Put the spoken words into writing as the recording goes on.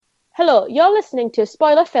Hello, you're listening to a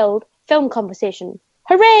spoiler-filled film conversation.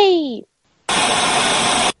 Hooray!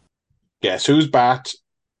 Guess who's Bat?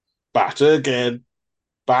 Bat again.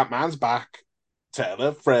 Batman's back. Tell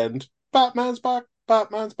a friend. Batman's back.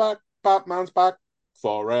 Batman's back. Batman's back.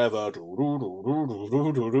 Forever.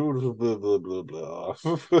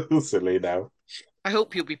 Silly now. I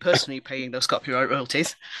hope you'll be personally paying those copyright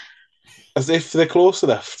royalties. As if they're close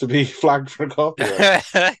enough to be flagged for copyright.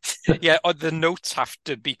 Yeah, or the notes have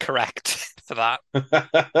to be correct for that.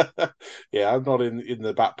 Yeah, I'm not in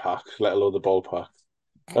the Bat Park, let alone the ballpark.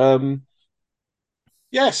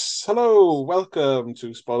 Yes, hello, welcome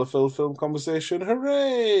to Spoilerful Film Conversation.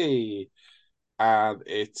 Hooray! And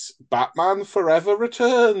it's Batman Forever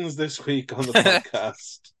Returns this week on the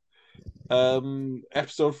podcast.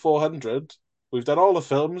 Episode 400. We've done all the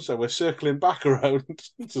films and we're circling back around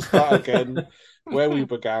to start again where we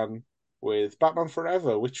began with Batman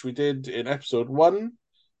Forever, which we did in episode 1.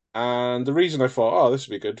 And the reason I thought, this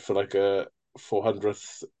would be good for like a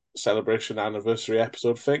 400th celebration anniversary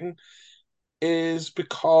episode thing is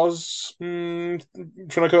because trying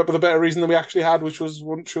to come up with a better reason than we actually had, which was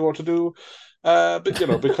wasn't sure what to do. But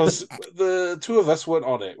because the two of us weren't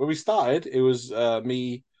on it. When we started, it was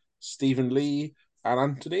me, Stephen Lee, and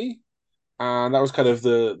Anthony. And that was kind of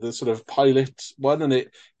the sort of pilot one, and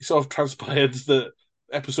it sort of transpired that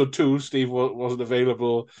episode 2, Steve wasn't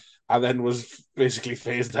available, and then was basically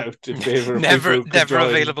phased out in favour of never join.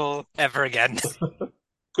 available ever again.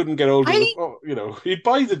 Couldn't get hold of he'd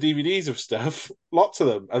buy the DVDs of stuff, lots of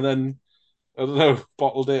them, and then I don't know,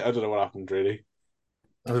 bottled it. I don't know what happened really.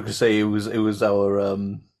 I was going to say it was our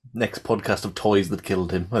next podcast of toys that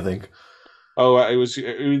killed him, I think. Oh, it was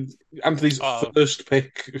Anthony's first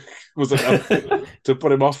pick was enough to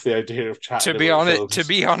put him off the idea of chatting. To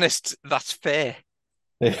be honest, that's fair.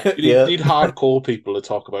 You need hardcore people to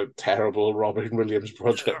talk about terrible Robin Williams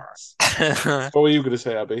projects. What were you going to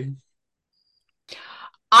say, Abby?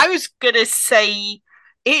 I was going to say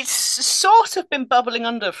it's sort of been bubbling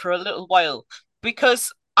under for a little while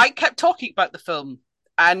because I kept talking about the film,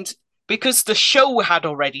 and because the show had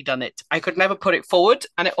already done it, I could never put it forward,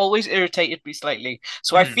 and it always irritated me slightly.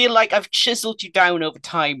 So I feel like I've chiseled you down over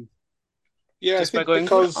time. Yeah, just I by going,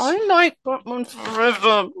 because I like Batman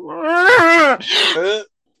Forever.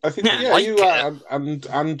 I think you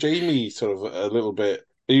and Jamie sort of a little bit.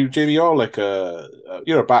 Jamie, you're like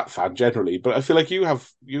you're a Bat fan generally, but I feel like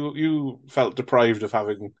you felt deprived of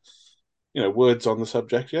having, words on the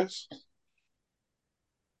subject. Yes.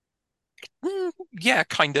 Yeah,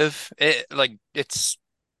 kind of. I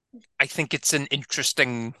think it's an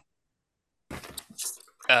interesting.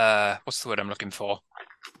 What's the word I'm looking for?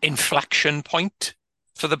 Inflection point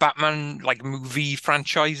for the Batman movie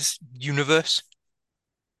franchise universe.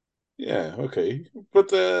 Yeah. Okay,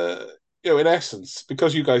 but in essence,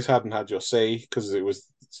 because you guys hadn't had your say, because it was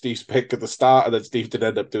Steve's pick at the start, and then Steve did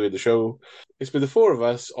end up doing the show. It's been the four of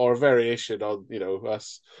us, or a variation on,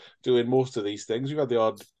 us doing most of these things. We've had the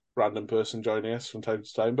odd random person joining us from time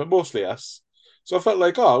to time, but mostly us. So I felt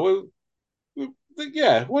like, why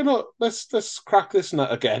not? Let's crack this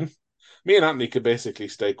nut again. Me and Anthony could basically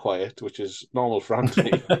stay quiet, which is normal for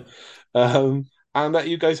Anthony. And that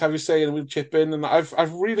you guys have your say, and we'll chip in. And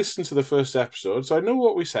I've re-listened to the first episode, so I know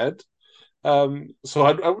what we said. So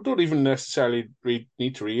I don't even necessarily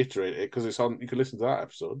need to reiterate it because it's on. You can listen to that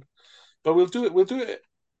episode, but we'll do it. We'll do it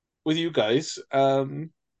with you guys,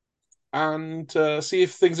 and see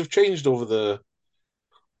if things have changed over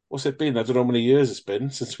what's it been? I don't know how many years it's been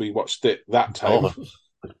since we watched it that time.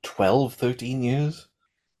 12, 13 years.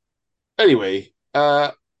 Anyway,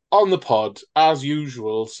 on the pod as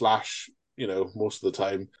usual / most of the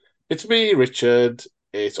time, it's me, Richard.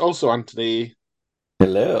 It's also Anthony.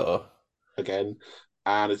 Hello. Again,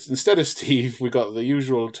 and it's instead of Steve, we got the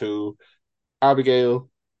usual two, Abigail.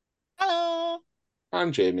 Hello.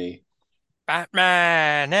 And Jamie.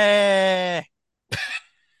 Batman,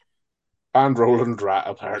 And Roland Rat,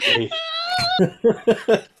 apparently.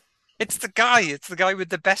 It's the guy with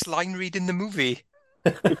the best line read in the movie.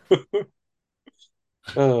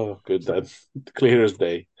 Oh, good then. Clear as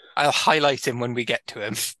day. I'll highlight him when we get to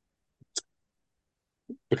him.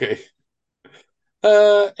 Okay.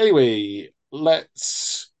 Anyway,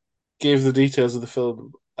 let's give the details of the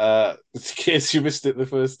film. In case you missed it the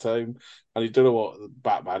first time and you don't know what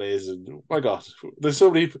Batman is, and oh my God, there's so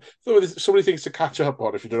many things to catch up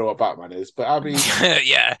on if you don't know what Batman is. But Abby,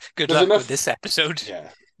 yeah, good luck with this episode. Yeah,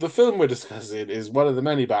 the film we're discussing is one of the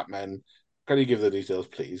many Batmen. Can you give the details,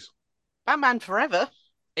 please? Batman Forever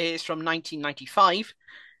is from 1995.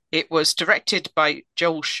 It was directed by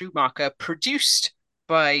Joel Schumacher, produced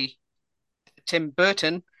by Tim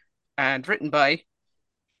Burton, and written by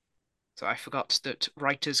So I forgot that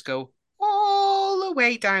writers go all the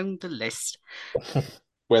way down the list.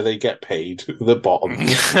 Where they get paid, the bottom.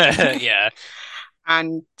 Yeah.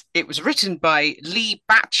 And it was written by Lee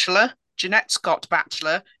Batchelor, Jeanette Scott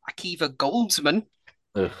Batchelor, Akiva Goldsman.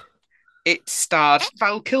 Ugh. It starred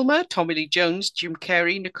Val Kilmer, Tommy Lee Jones, Jim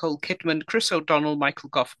Carrey, Nicole Kidman, Chris O'Donnell, Michael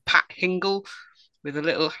Gough, Pat Hingle, with a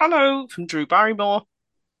little hello from Drew Barrymore.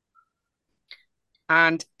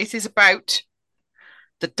 And it is about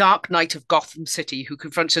the Dark Knight of Gotham City, who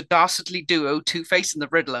confronts a dastardly duo, Two-Face and the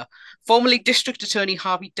Riddler. Formerly District Attorney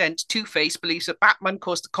Harvey Dent, Two-Face believes that Batman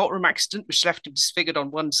caused the courtroom accident which left him disfigured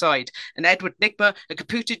on one side. And Edward Nygma, a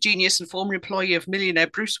computer genius and former employee of millionaire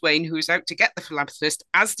Bruce Wayne, who is out to get the philanthropist,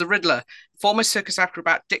 as the Riddler. Former circus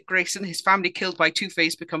acrobat Dick Grayson, his family killed by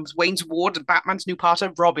Two-Face, becomes Wayne's ward and Batman's new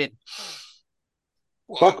partner, Robin.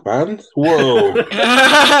 Fuck, man. Whoa.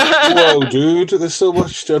 Whoa, dude. There's so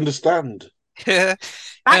much to understand.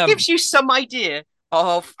 That gives you some idea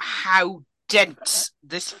of how dense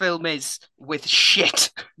this film is with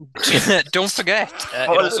shit. Don't forget, it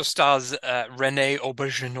also stars Rene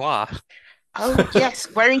Aubergenois. Oh,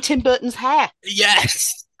 yes, wearing Tim Burton's hair.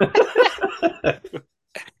 Yes! Right,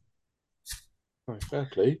 fair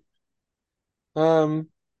play.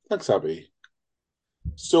 Thanks, Abby.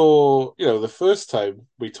 So, the first time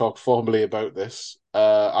we talked formally about this,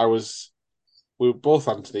 we were both,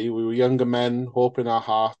 Anthony, we were younger men, hope in our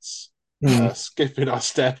hearts, skip in our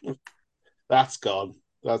step. That's gone.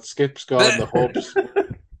 That skip's gone, the hopes,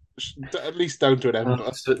 at least down to an ember.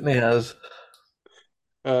 It certainly has.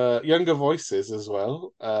 Younger voices as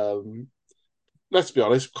well. Let's be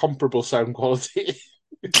honest, comparable sound quality.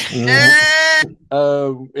 In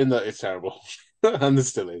that it's terrible. And there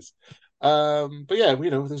still is. But yeah,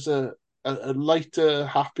 there's a lighter,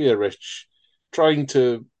 happier Rich trying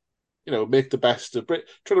to make the best of trying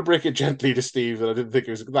to break it gently to Steve, and I didn't think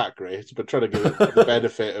it was that great, but trying to give it the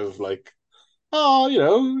benefit of like, it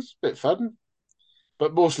was a bit fun,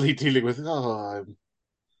 but mostly dealing with,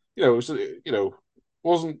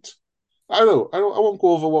 wasn't. I don't know. I won't go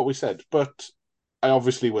over what we said, but I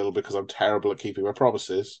obviously will because I'm terrible at keeping my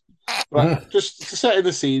promises. But just to set in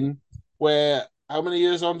the scene, where how many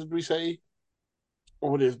years on did we say?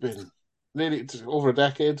 What would it have been? Nearly over a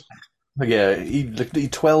decade. Yeah,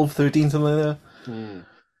 12, 13, something like that.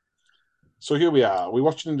 So here we are. We're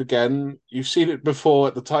watching it again. You've seen it before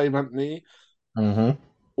at the time, Anthony. Mm-hmm.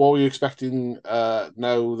 What were you expecting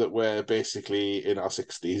now that we're basically in our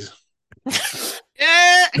 60s?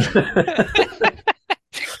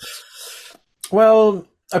 Well,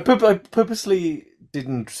 I purposely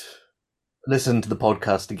didn't listen to the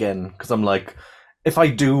podcast again because I'm like, if I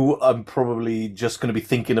do, I'm probably just going to be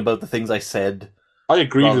thinking about the things I said. I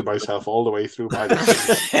agreed with myself all the way through my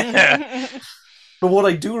But what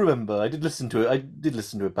I do remember, I did listen to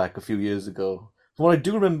it back a few years ago. But what I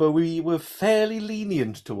do remember, we were fairly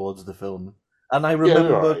lenient towards the film. And I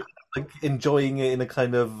remember enjoying it in a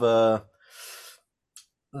kind of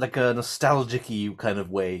like a nostalgic-y kind of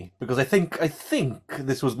way. Because I think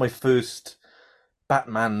this was my first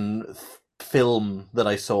Batman film that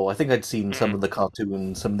I saw. I think I'd seen some of the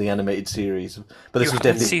cartoons, some of the animated series, but this was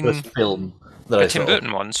definitely the first film that I saw. Tim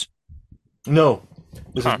Burton ones? No,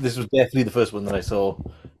 this was definitely the first one that I saw.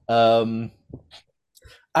 And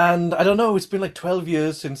I don't know, it's been like 12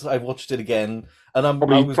 years since I watched it again, and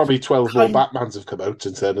probably 12 more Batmans have come out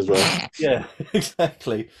since then as well. Yeah,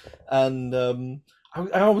 exactly. And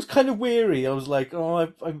I was kind of weary. I was like,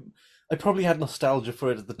 I probably had nostalgia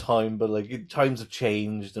for it at the time, but like times have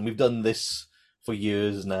changed, and we've done this for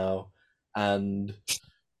years now, and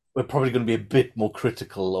we're probably going to be a bit more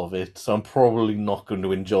critical of it. So I'm probably not going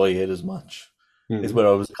to enjoy it as much. Is where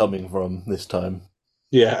I was coming from this time.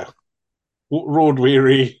 Yeah, road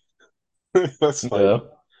weary. That's fine.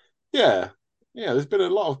 Yeah. There's been a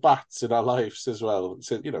lot of bats in our lives as well.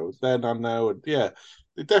 So then and now, and they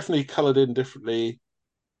definitely coloured in differently.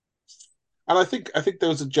 And I think there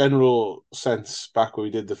was a general sense back when we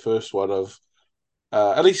did the first one of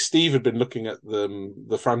at least Steve had been looking at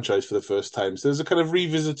the franchise for the first time. So there's a kind of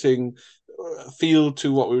revisiting feel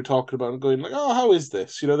to what we were talking about and going like, oh, how is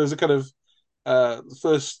this? There's a kind of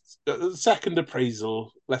second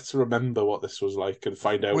appraisal. Let's remember what this was like and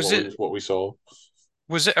find out what we saw.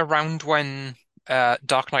 Was it around when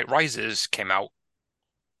Dark Knight Rises came out?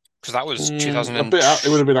 Because that was 2000. It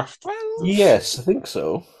would have been after. Yes, I think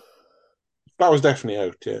so. That was definitely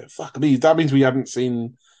out. Yeah, fuck me. That means we hadn't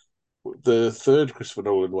seen the third Christopher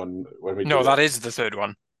Nolan one when we. No, that is the third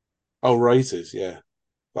one. Oh, Rises. Yeah.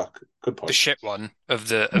 Fuck. Good point. The shit one of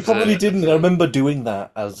the. You probably didn't. I remember doing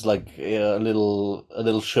that as like a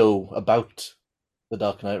little show about The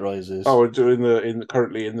Dark Knight Rises. Oh, we're doing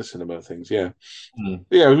currently in the cinema things. Yeah, Hmm.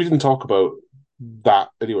 yeah. We didn't talk about that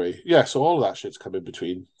anyway. Yeah, so all of that shit's come in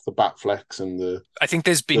between the Batflex and I think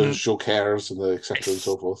there's the been Jokers and the etc. and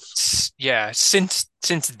so forth. yeah, since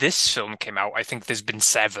this film came out, I think there's been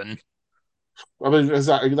 7. I mean, that's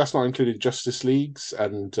not including Justice Leagues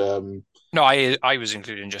and No, I was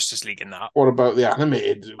including Justice League in that. what about the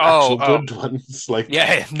animated, Oh, actual good ones like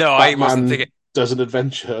yeah, no, I wasn't Batman thinking. Does an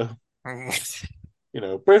Adventure?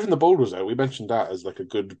 Brave and the Bold was out. We mentioned that as like a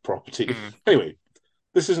good property. Anyway,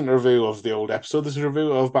 this isn't a review of the old episode. This is a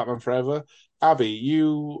review of Batman Forever. Abby,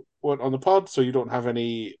 you weren't on the pod, so you don't have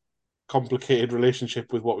any complicated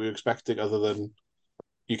relationship with what we were expecting other than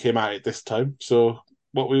you came at it this time. So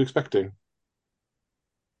what were you expecting?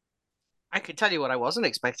 I can tell you what I wasn't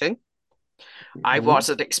expecting. I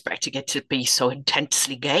wasn't expecting it to be so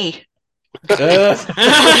intensely gay.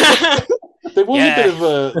 There was a bit of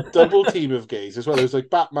a double team of gays as well. It was like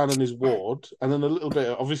Batman and his ward, and then a little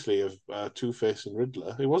bit, obviously, of Two-Face and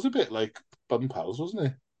Riddler. It was a bit like bum pals, wasn't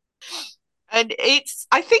it? And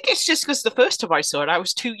I think it's just because the first time I saw it, I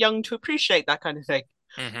was too young to appreciate that kind of thing.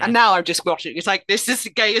 Mm-hmm. And now I'm just watching. It's like, this is the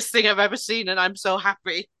gayest thing I've ever seen, and I'm so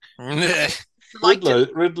happy.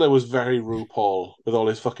 Riddler was very RuPaul with all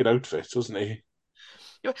his fucking outfits, wasn't he?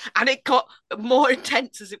 And it got more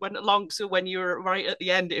intense as it went along. So when you were right at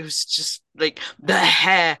the end, it was just like the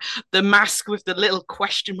hair, the mask with the little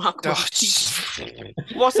question mark on his teeth.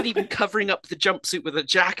 He wasn't even covering up the jumpsuit with a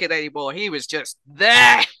jacket anymore. He was just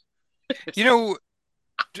there.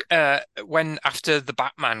 When after the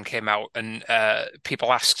Batman came out and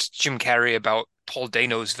people asked Jim Carrey about Paul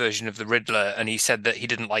Dano's version of the Riddler, and he said that he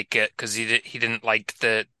didn't like it because he didn't like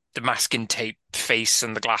the masking tape face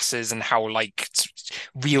and the glasses and how like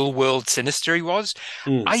real world sinister he was.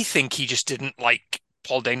 I think he just didn't like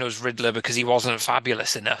Paul Dano's Riddler because he wasn't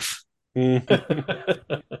fabulous enough.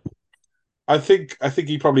 I think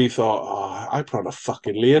he probably thought, oh, I put on a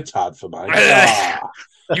fucking leotard for mine.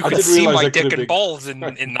 You could see my dick and balls in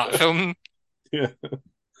that film. Yeah.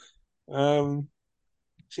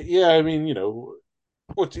 Yeah, I mean,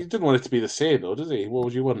 what he didn't want it to be the same though, does he? What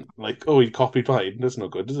would you want? Like, oh, he copied mine. That's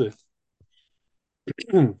not good, is it?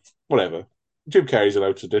 Whatever. Jim Carrey's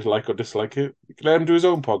allowed to dislike or dislike it. You can let him do his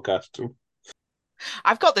own podcast too.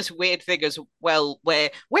 I've got this weird thing as well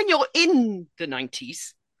where when you're in the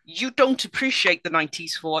 90s, you don't appreciate the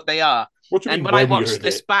 90s for what they are. And when I watched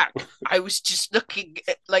this back, I was just looking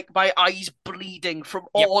at like my eyes bleeding from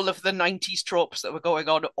all of the 90s tropes that were going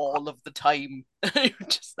on all of the time.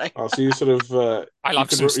 Just like, so you sort of I'll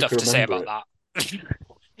have some stuff to say about that. Do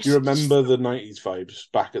you remember the 90s vibes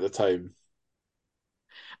back at the time?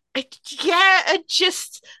 And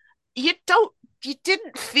just you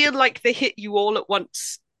didn't feel like they hit you all at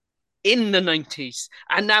once in the 90s,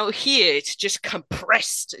 and now here it's just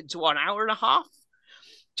compressed into an hour and a half,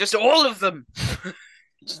 just all of them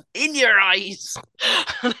just in your eyes.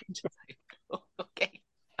 And I'm just like, oh, okay,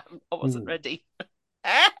 I wasn't ready.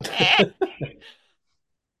 Yeah,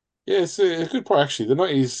 it's a good point actually. The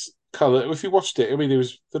 90s color, if you watched it, I mean,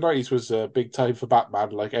 the 90s was a big time for Batman,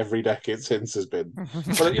 like every decade since has been.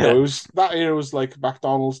 But it was that era was like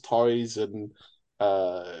McDonald's toys and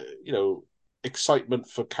excitement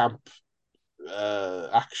for camp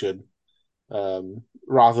action,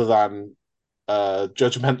 rather than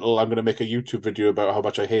judgmental. I'm going to make a YouTube video about how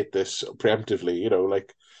much I hate this preemptively.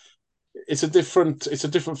 Like it's a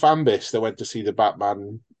different fan base that went to see the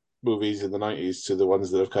Batman movies in the 90s to the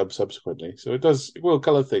ones that have come subsequently. So it will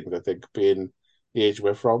colour things, I think, being the age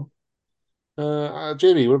we're from.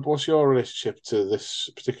 Jamie, what's your relationship to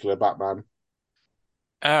this particular Batman?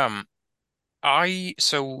 I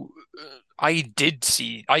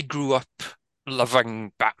grew up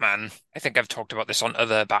loving Batman. I think I've talked about this on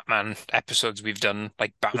other Batman episodes we've done,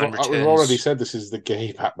 like Batman Returns. We've already said this is the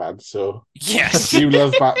gay Batman, so yes, you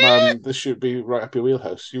love Batman. This should be right up your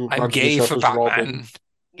wheelhouse. I'm gay for Batman. Robin.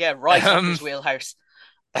 Yeah, right up his wheelhouse.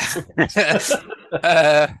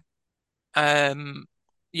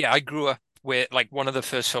 Yeah, I grew up with like one of the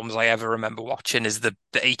first films I ever remember watching is the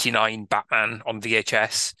 '89 Batman on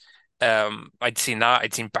VHS. I'd seen that.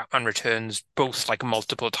 I'd seen Batman Returns both like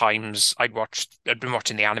multiple times. I'd been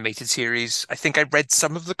watching the animated series. I think I read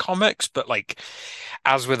some of the comics, but like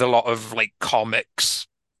as with a lot of like comics,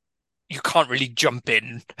 you can't really jump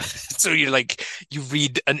in. So you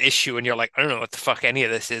read an issue and you're like, I don't know what the fuck any of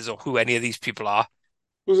this is or who any of these people are.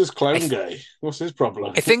 Who's this clown guy? What's his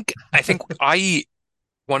problem? I think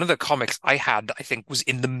one of the comics I had, I think, was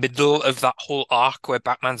in the middle of that whole arc where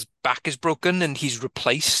Batman's back is broken and he's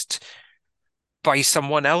replaced by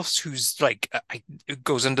someone else who's like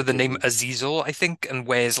goes under the name Azazel, I think, and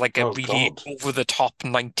wears like a really God. over the top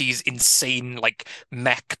 90s insane like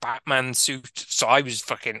mech Batman suit. So I was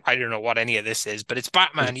fucking I don't know what any of this is, but it's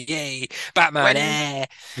Batman, yay, Batman, eh.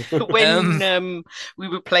 When we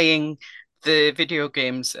were playing the video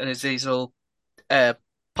games and Azazel uh,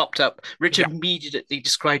 popped up, Richard immediately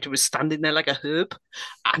described him as standing there like a herb,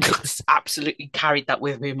 and it's absolutely carried that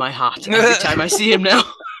with me in my heart every time I see him now.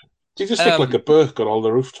 You just look like a Burke on all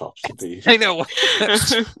the rooftops, indeed. I know.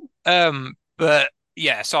 But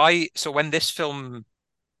yeah, so when this film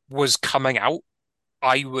was coming out,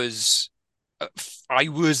 I was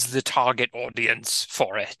the target audience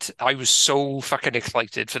for it. I was so fucking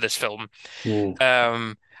excited for this film.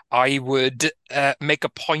 I would make a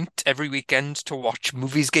point every weekend to watch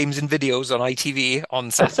movies, games, and videos on ITV on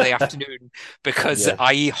Saturday afternoon because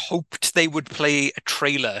I hoped they would play a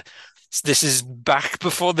trailer. This is back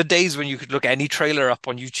before the days when you could look any trailer up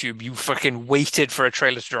on YouTube. You fucking waited for a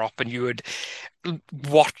trailer to drop and you would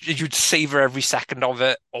you'd savor every second of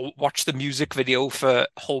it, or watch the music video for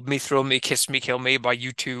Hold Me, Thrill Me, Kiss Me, Kill Me by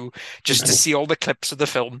U2 just to see all the clips of the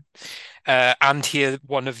film. And hear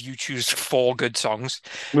one of U2's 4 good songs.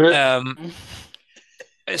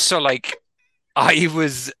 So like I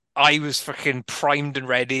was fucking primed and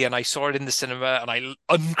ready, and I saw it in the cinema, and I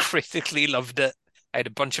uncritically loved it. I had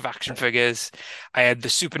a bunch of action figures. I had the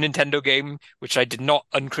Super Nintendo game, which I did not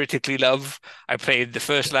uncritically love. I played the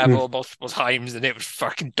first level multiple times, and it was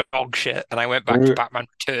fucking dog shit. And I went back to Batman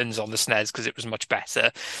Returns on the SNES because it was much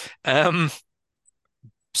better.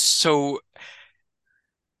 So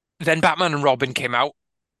then Batman and Robin came out,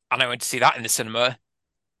 and I went to see that in the cinema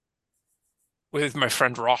with my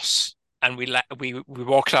friend Ross, and we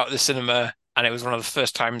walked out of the cinema, and it was one of the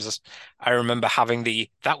first times I remember having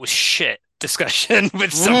that was shit discussion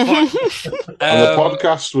with someone. And the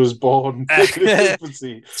podcast was born in its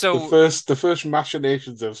infancy. So the first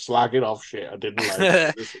machinations of slagging off shit I didn't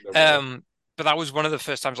like. But that was one of the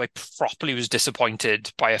first times I properly was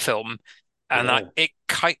disappointed by a film, and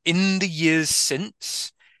in the years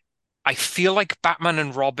since, I feel like Batman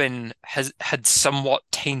and Robin had somewhat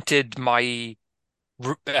tainted my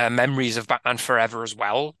memories of Batman Forever as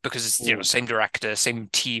well, because it's same director, same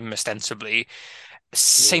team ostensibly,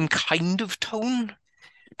 same kind of tone.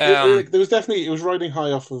 There was definitely, it was riding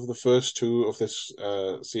high off of the first 2 of this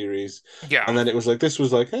series, and then it was like this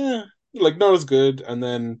was like not as good, and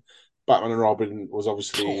then Batman and Robin was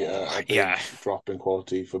obviously a big drop in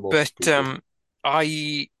quality for most people.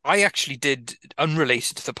 I actually did,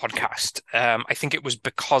 unrelated to the podcast. I think it was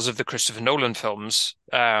because of the Christopher Nolan films.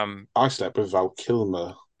 I slept with Val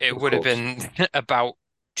Kilmer. It would have been about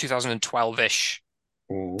 2012-ish.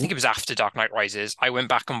 I think it was after Dark Knight Rises. I went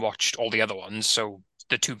back and watched all the other ones, so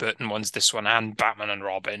the 2 Burton ones, this one, and Batman and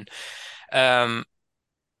Robin. And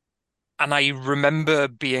I remember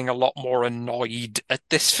being a lot more annoyed at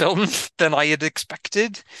this film than I had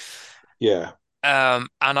expected. Yeah. And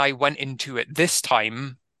I went into it this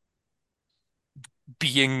time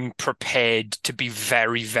being prepared to be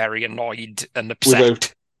very, very annoyed and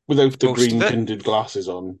upset. Without the green tinted glasses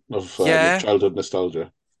on of childhood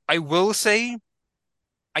nostalgia. I will say,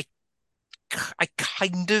 I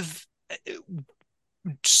kind of,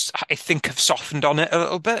 I think have softened on it a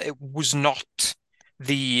little bit. It was not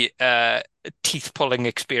the teeth-pulling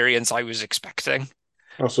experience I was expecting.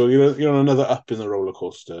 Oh, so you're on another up in the roller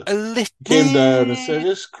coaster. A little. Came down and said,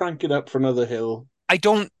 just crank it up for another hill. I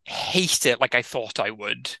don't hate it like I thought I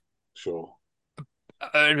would. Sure.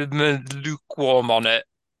 I'm lukewarm on it.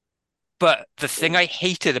 But the thing I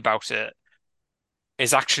hated about it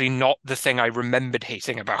is actually not the thing I remembered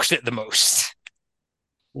hating about it the most.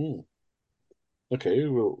 Okay,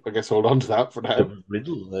 well, I guess hold on to that for now. The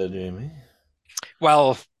riddle there, Jamie.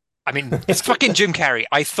 Well, I mean, it's fucking Jim Carrey.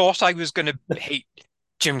 I thought I was going to hate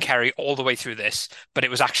Jim Carrey all the way through this, but it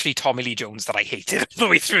was actually Tommy Lee Jones that I hated all the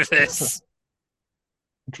way through this.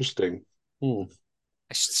 Interesting. I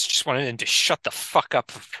just wanted him to shut the fuck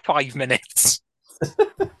up for 5 minutes.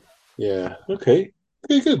 Yeah. Okay,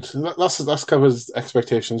 good. That covers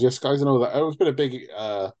expectations. Yes, guys, I know that it was been a big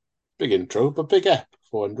intro, but big ep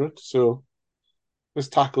 400. So let's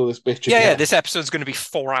tackle this bitch again. Yeah, this episode's going to be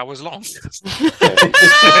 4 hours long.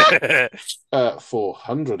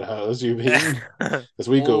 400 hours, you mean? As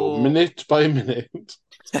we go minute by minute.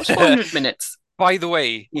 What's 400 minutes? By the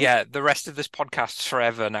way, the rest of this podcast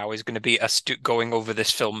forever now is going to be us going over this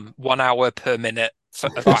film 1 hour per minute.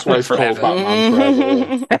 That's why it's called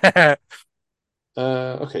Batman Forever.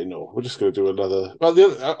 Okay, no, we're just going to do another. Well,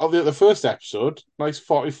 the first episode, nice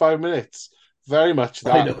 45 minutes. Very much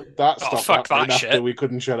that stopped happening after we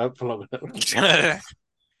couldn't shut up for long enough.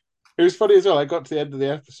 It was funny as well. I got to the end of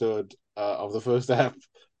the episode of the first ep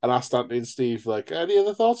and asked Anthony and Steve, like, any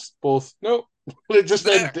other thoughts? Both, no. It just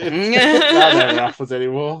ended. That never happens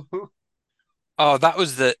anymore. Oh, that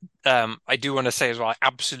was the I do want to say as well, I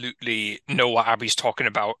absolutely know what Abby's talking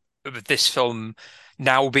about with this film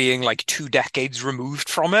now being like 2 decades removed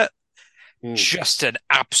from it. Just an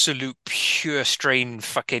absolute pure strain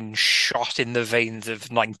fucking shot in the veins of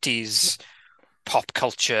 90s pop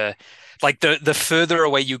culture. Like the further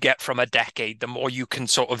away you get from a decade, the more you can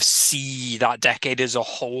sort of see that decade as a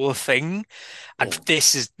whole thing. And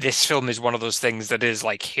this film is one of those things that is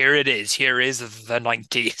like, here it is, here is the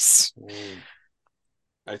 90s.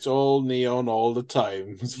 It's all neon all the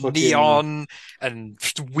time. It's fucking Neon and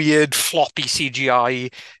weird floppy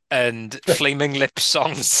CGI and flaming lip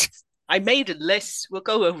songs. I made a list. We'll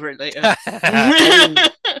go over it later. I mean,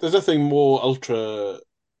 there's nothing more ultra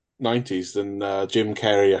 90s than Jim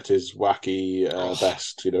Carrey at his wacky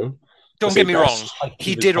best, you know? Don't get me wrong.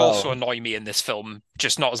 He did well. also annoy me in this film,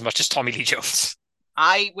 just not as much as Tommy Lee Jones.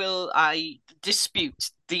 I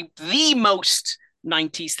dispute the most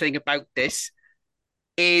 90s thing about this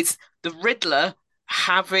is the Riddler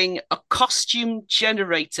having a costume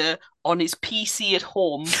generator on his PC at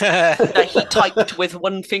home that he typed with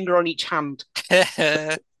one finger on each hand.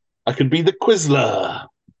 I could be the Quizler.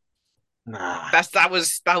 Nah. That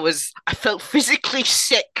was. I felt physically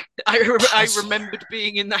sick. I remembered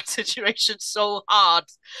being in that situation so hard,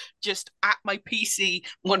 just at my PC,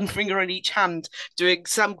 one finger on each hand, doing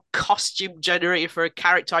some costume generator for a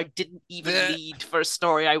character I didn't even need for a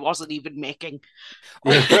story I wasn't even making.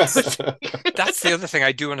 That's the other thing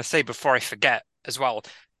I do want to say before I forget as well,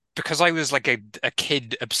 because I was like a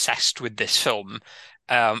kid obsessed with this film,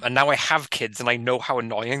 and now I have kids and I know how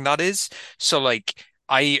annoying that is. So like.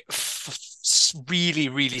 I really,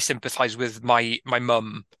 really sympathize with my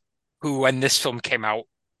mum, who, when this film came out,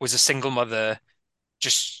 was a single mother,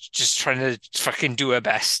 just trying to fucking do her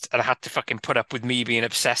best, and I had to fucking put up with me being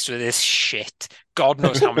obsessed with this shit. God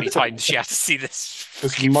knows how many times she had to see this.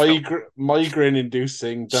 This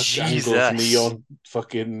migraine-inducing Dutch angles neon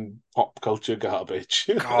fucking pop culture garbage.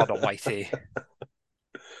 God almighty.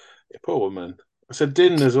 Poor woman. I said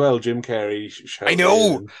Din as well, Jim Carrey. I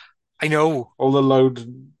know. All the loud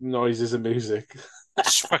noises and music.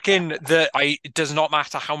 It's fucking it does not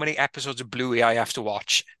matter how many episodes of Bluey I have to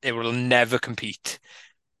watch, it will never compete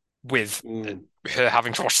with her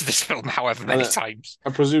having to watch this film however many times.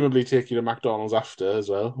 And presumably take you to McDonald's after as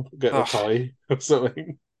well. Get a toy or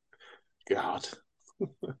something. God.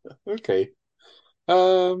 Okay.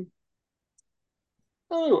 Oh,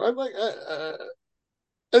 I like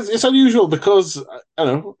it's unusual because I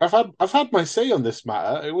don't know I've had my say on this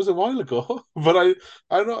matter. It was a while ago, but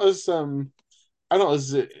I'm not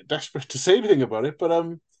as desperate to say anything about it. But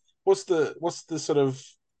what's the sort of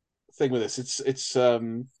thing with this? It's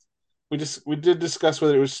we did discuss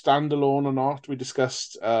whether it was standalone or not. We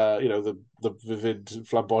discussed the vivid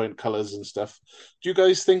flamboyant colors and stuff. Do you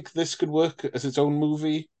guys think this could work as its own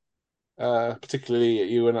movie? Particularly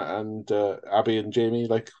you and Abby and Jamie.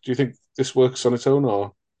 Like, do you think this works on its own,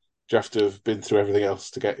 or do you have to have been through everything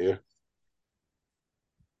else to get here?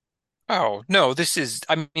 Oh no,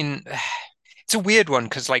 I mean, it's a weird one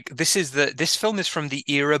because like this film is from the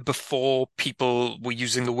era before people were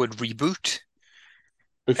using the word reboot.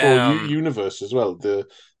 Before universe as well. There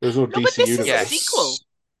was no DC but this universe. Is a sequel.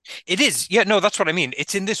 It is. Yeah, no, that's what I mean.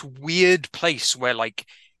 It's in this weird place where like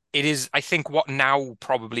it is, I think, what now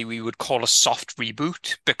probably we would call a soft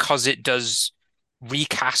reboot because it does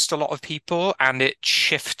recast a lot of people and it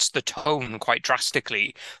shifts the tone quite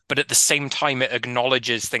drastically, but at the same time it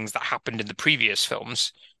acknowledges things that happened in the previous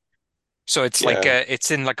films. So it's like it's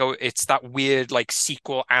that weird like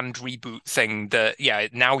sequel and reboot thing that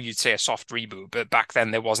now you'd say a soft reboot, but back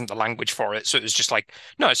then there wasn't the language for it, so it was just like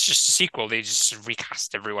no, it's just a sequel. They just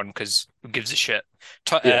recast everyone because who gives a shit?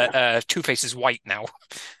 Two-Face is white now.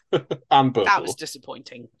 And purple. That was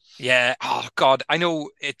disappointing. Yeah. Oh God, I know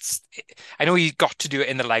you got to do it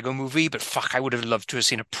in the Lego movie, but fuck, I would have loved to have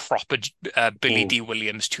seen a proper Billy D.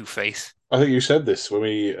 Williams Two-Face. I think you said this when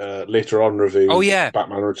we later on reviewed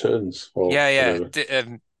Batman Returns.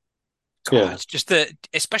 Just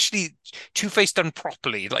especially Two-Face done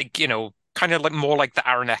properly, like, you know, kind of like more like the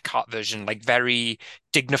Aaron Eckhart version, like very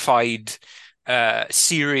dignified,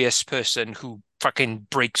 serious person who fucking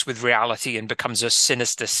breaks with reality and becomes a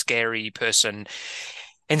sinister, scary person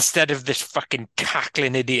instead of this fucking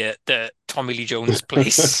cackling idiot that Tommy Lee Jones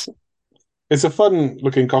plays. It's a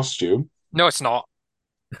fun-looking costume. No, it's not.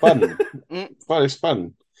 Fun. But it's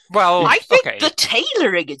fun. Well, I think the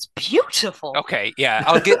tailoring is beautiful. Okay, yeah,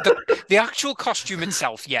 I'll get the actual costume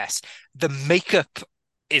itself. Yes, the makeup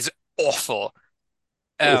is awful.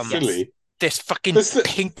 It's silly. This fucking This the,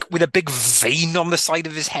 pink with a big vein on the side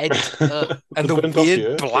of his head, and the burnt off weird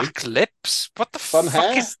ear, black lips. What the fun fuck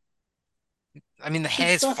hair. is? I mean, the Good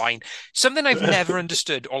hair's stuff. fine. Something I've never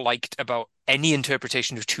understood or liked about any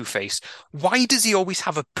interpretation of Two-Face. Why does he always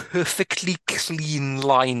have a perfectly clean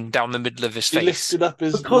line down the middle of his He face? lifted up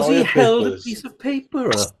his Because he lawyer held a papers. piece of paper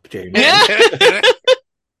up, Jamie. Yeah.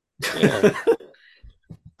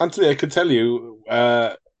 Anthony, I could tell you,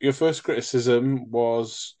 your first criticism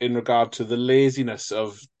was in regard to the laziness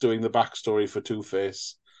of doing the backstory for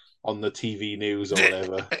Two-Face on the TV news or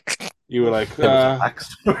whatever. You were like, There was a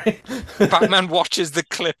backstory. Batman watches the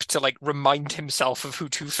clip to like remind himself of who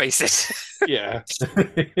Two-Face is. yeah,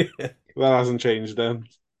 that hasn't changed then.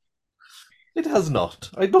 It has not.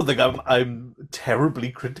 I don't think I'm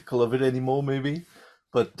terribly critical of it anymore, maybe,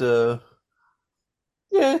 but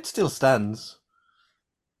yeah, it still stands.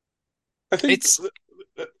 I think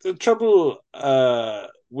the trouble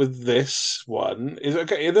with this one is,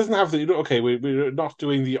 okay, it doesn't have the, okay, we're not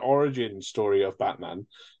doing the origin story of Batman.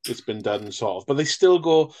 It's been done, sort of, but they still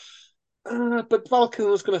go, but Val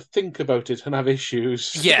Kilmer's going to think about it and have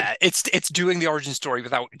issues. Yeah, it's doing the origin story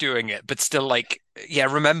without doing it, but still like,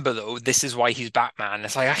 yeah, remember though, this is why he's Batman.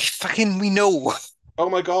 It's like, we know. Oh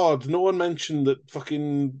my God, no one mentioned that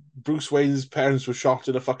fucking Bruce Wayne's parents were shot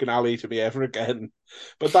in a fucking alley to me ever again.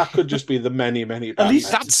 But that could just be the many, many Batmans. At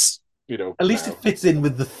least That's At least it fits in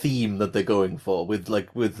with the theme that they're going for, with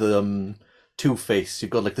Two-Face.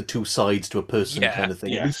 You've got like the two sides to a person kind of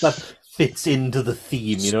thing. At least that fits into the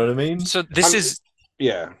theme, you know what I mean? So this is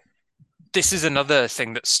another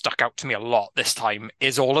thing that stuck out to me a lot this time,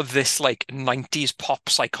 is all of this like 90s pop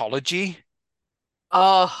psychology.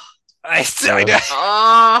 Oh.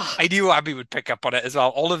 I knew Abby would pick up on it as well.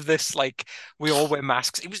 All of this, like, we all wear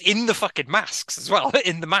masks. It was in the fucking masks as well,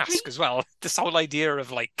 in the mask as well. This whole idea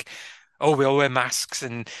of like, oh, we all wear masks,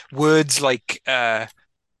 and words like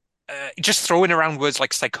just throwing around words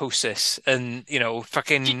like psychosis and, you know,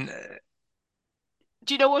 fucking.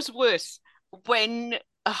 Do you know what's worse? When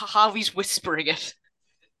Harvey's whispering it.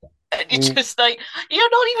 And it's just like, you're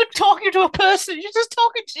not even talking to a person, you're just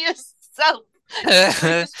talking to yourself.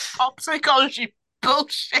 This pop psychology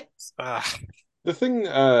bullshit. The thing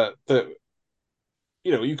that,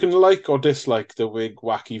 you know, you can like or dislike the big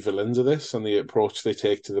wacky villains of this and the approach they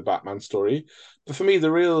take to the Batman story, but for me the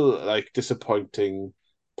real like disappointing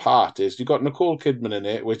part is you got Nicole Kidman in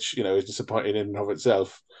it, which, you know, is disappointing in and of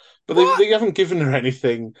itself, but they haven't given her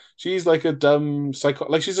anything. She's like a dumb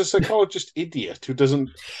she's a psychologist idiot who's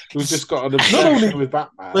just got an obsession with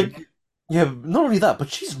Batman. Like, yeah, not only that, but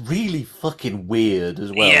she's really fucking weird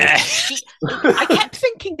as well. Yeah. I kept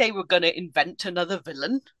thinking they were going to invent another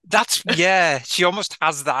villain. She almost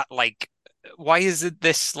has that, like, why is it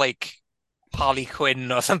this, like, Harley Quinn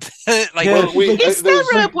or something? Like, is there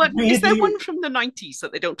one from the 90s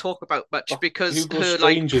that they don't talk about much because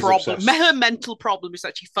her mental problem is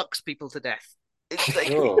that she fucks people to death? It's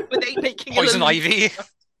like, were they making Poison Ivy?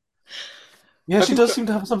 Yeah, she does seem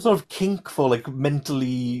to have some sort of kink for like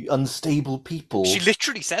mentally unstable people. She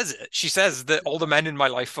literally says it. She says that all the men in my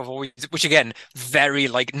life have always, which again, very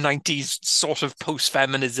like 90s sort of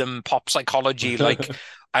post-feminism pop psychology, like,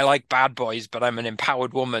 I like bad boys, but I'm an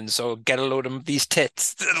empowered woman, so get a load of these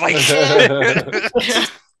tits. Like,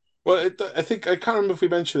 well, I think, I can't remember if we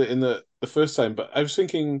mentioned it in the first time, but I was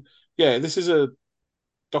thinking, yeah, this is a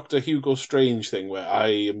Dr. Hugo Strange thing where I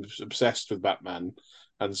am obsessed with Batman,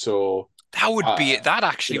 and so that would be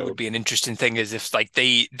would be an interesting thing, is if like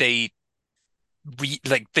they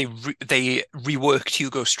reworked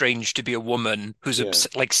Hugo Strange to be a woman who's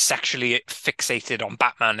like sexually fixated on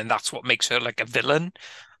Batman, and that's what makes her like a villain.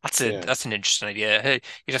 That's an interesting idea.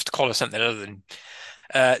 You'd have to call her something other than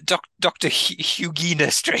Dr.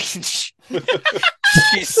 Hugina Strange.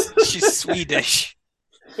 she's Swedish.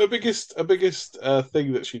 Her biggest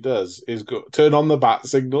thing that she does is turn on the bat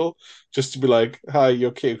signal just to be like, "Hi,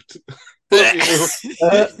 you're cute."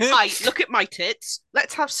 Hi, look at my tits.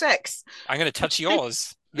 Let's have sex. I'm going to touch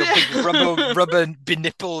yours. Your big rubber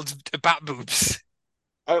benippled bat boobs.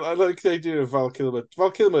 I like the idea of Val Kilmer.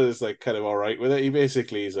 Val Kilmer is like kind of all right with it. He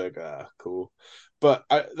basically is like, cool. But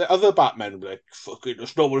the other Batmen were like, "Fucking,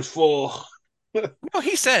 that's not what it's for." No,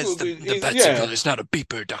 he says the bat signal is not a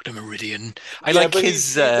beeper, Dr. Meridian. I like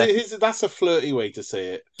his... That's a flirty way to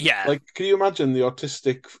say it. Yeah. Like, can you imagine the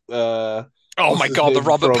autistic... oh my God, the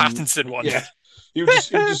Robert Pattinson one. Yeah. You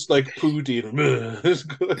just like Poody and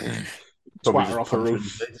swatter off a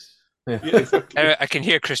roof. Yeah. Exactly. I can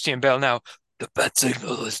hear Christian Bale now. The bat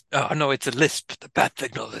signal is... Oh, no, it's a lisp. The bat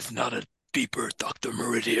signal is not a beeper, Dr.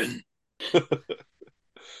 Meridian.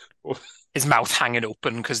 his mouth hanging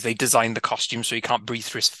open because they designed the costume so he can't breathe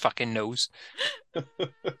through his fucking nose.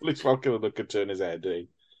 At least Val Kilmer could turn his head. Eh?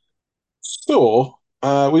 So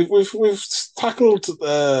we've tackled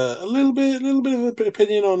a little bit of an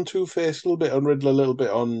opinion on Two-Face, a little bit on Riddler, a little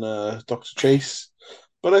bit on Doctor Chase.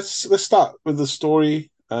 But let's start with the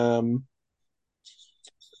story. The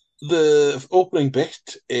opening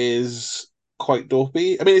bit is quite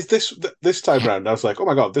dopey. I mean, it's this time round. I was like, oh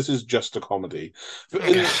my god, this is just a comedy.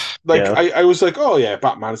 Yeah. I was like, oh yeah,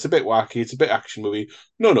 Batman. It's a bit wacky. It's a bit action movie.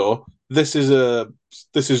 No, this is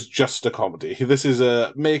just a comedy. This is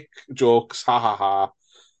a make jokes, ha ha ha,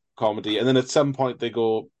 comedy. And then at some point they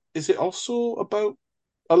go, is it also about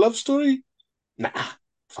a love story? Nah,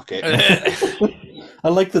 fuck it. I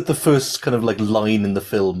like that the first kind of like line in the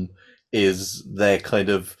film is their kind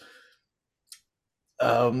of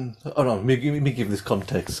oh no, let me give this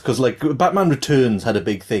context because like Batman Returns had a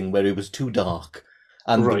big thing where it was too dark,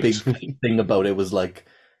 and Right. the big thing about it was like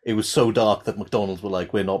it was so dark that McDonald's were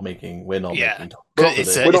like, we're not making We're toys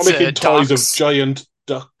not making toys of giant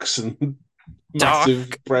ducks and massive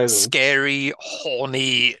dark, presents. scary,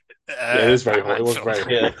 horny. Yeah, it is very Batman horny. It was film.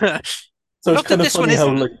 very horny. So Not it's kind that of this one funny how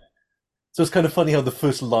isn't. like. So it's kind of funny how the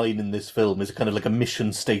first line in this film is kind of like a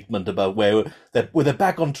mission statement about where they're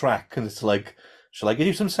back on track, and it's like, shall I get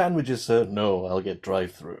you some sandwiches, sir? No, I'll get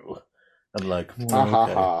drive-through. I'm like, Ha ha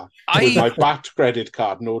okay. ha. With my BAT credit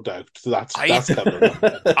card, no doubt. That's coming.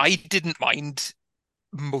 I didn't mind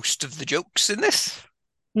most of the jokes in this.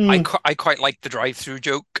 Hmm. I quite like the drive-through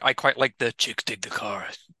joke. I quite like the chicks dig the car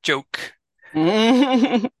joke.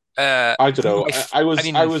 I don't know. I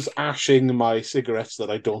mean, was ashing my cigarettes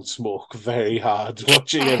that I don't smoke very hard,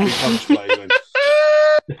 watching every punchline.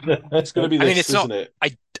 It's going to be this, it's isn't not. it?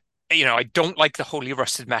 I don't like the holy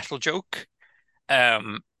rusted metal joke.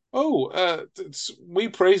 We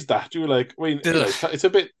praised that. You were like, I mean, it's a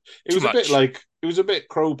bit. It was a bit like it was a bit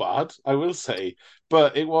crowbarred, I will say,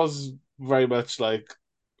 but it was very much like,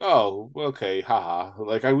 oh, okay, haha.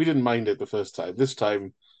 Like we didn't mind it the first time. This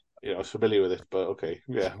time, I was familiar with it, but okay,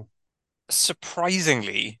 yeah.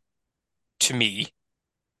 Surprisingly, to me,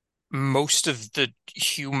 most of the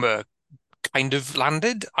humor kind of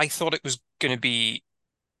landed. I thought it was going to be.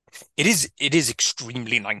 It is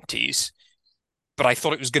extremely 90s, but I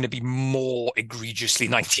thought it was going to be more egregiously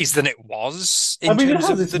 90s than it was in it terms has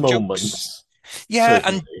of its the moments. jokes. Yeah,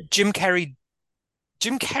 Certainly. and Jim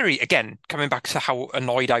Carrey, again, coming back to how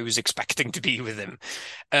annoyed I was expecting to be with him.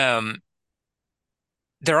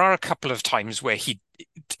 There are a couple of times where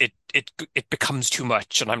it becomes too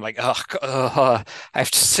much, and I'm like, I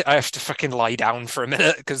have to fucking lie down for a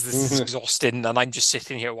minute because this is exhausting, and I'm just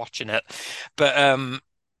sitting here watching it. But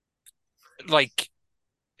like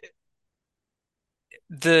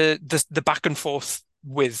the back and forth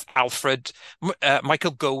with Alfred,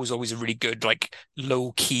 Michael Gough was always a really good, like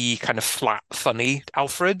low key, kind of flat, funny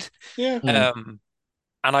Alfred. Yeah. And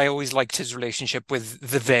I always liked his relationship with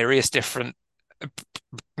the various different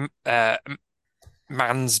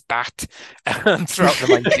man's bat throughout the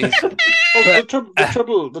 90s.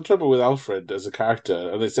 The trouble with Alfred as a character,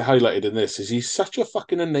 and it's highlighted in this, is he's such a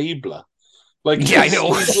fucking enabler. Like, yeah, I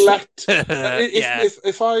know. He's let.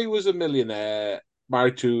 If I was a millionaire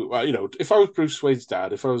married to, if I was Bruce Wayne's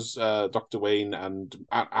dad, if I was Dr. Wayne, and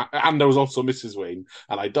I was also Mrs. Wayne,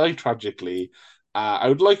 and I died tragically, I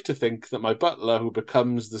would like to think that my butler, who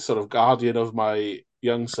becomes the sort of guardian of my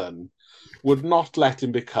young son, would not let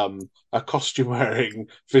him become a costume-wearing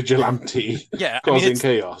vigilante causing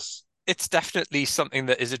chaos. It's definitely something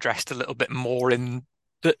that is addressed a little bit more in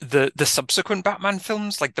the subsequent Batman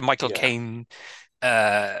films, like the Michael Caine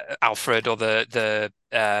Alfred or the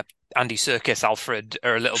Andy Serkis Alfred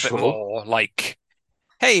are a little bit more like,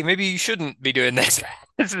 hey, maybe you shouldn't be doing this.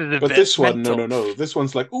 This one, no. This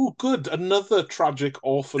one's like, oh, good, another tragic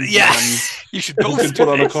orphan man. You should both who can put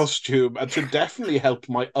on a costume and should definitely help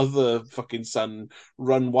my other fucking son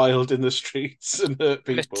run wild in the streets and hurt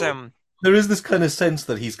people. But, there is this kind of sense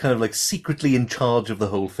that he's kind of like secretly in charge of the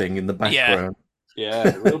whole thing in the background.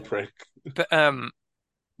 Yeah, real prick. But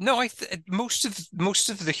no, most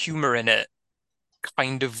of the humor in it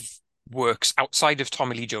kind of works outside of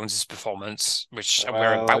Tommy Lee Jones's performance, which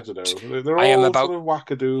we're about. I don't know. They're all sort of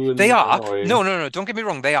wackadoo. And they are. Annoying. No. Don't get me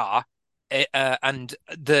wrong. They are. And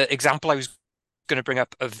the example I was going to bring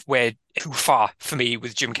up of where too far for me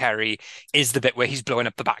with Jim Carrey is the bit where he's blowing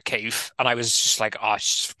up the Batcave, and I was just like,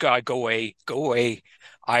 go away.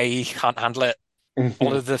 I can't handle it.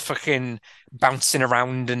 All of the fucking bouncing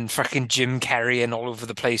around and fucking Jim Carrey and all over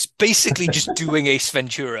the place, basically just doing Ace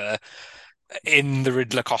Ventura in the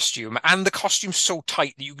Riddler costume, and the costume's so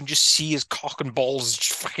tight that you can just see his cock and balls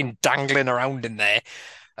just fucking dangling around in there.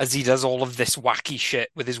 as he does all of this wacky shit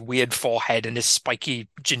with his weird forehead and his spiky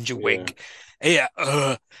ginger Yeah. wig.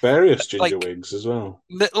 Yeah, Various ginger like wigs as well.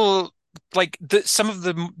 little like some of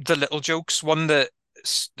the little jokes. One that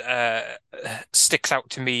uh, sticks out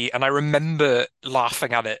to me, and I remember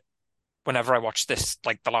laughing at it whenever I watched this,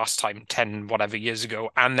 like the last time, 10 whatever years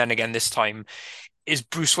ago, and then again this time, is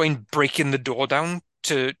Bruce Wayne breaking the door down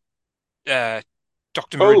to uh,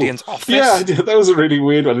 Dr. Oh, Meridian's yeah, office. that was a really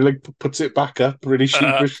weird one. He like puts it back up really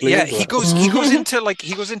sheepishly Yeah, as well. he goes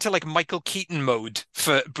into like Michael Keaton mode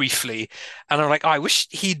for briefly, and I'm like, oh, I wish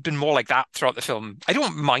he'd been more like that throughout the film. I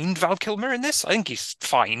don't mind Val Kilmer in this. I think he's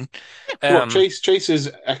fine. What, Chase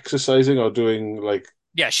is exercising or doing like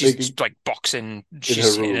Yeah, she's making like boxing. in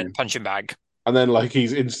She's her in a room, punching bag. and then like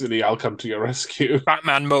he's instantly, "I'll come to your rescue."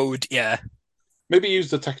 Batman mode. Yeah. Maybe use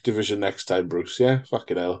the tech division next time, Bruce. Yeah,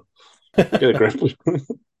 fucking hell, get a grip.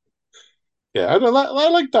 Yeah, I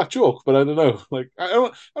like that joke, but I don't know. Like, I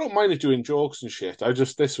don't mind it doing jokes and shit.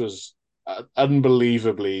 This was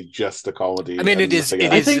unbelievably just a comedy. I mean, and it is. nothing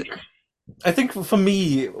It else. is. I think for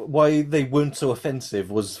me, why they weren't so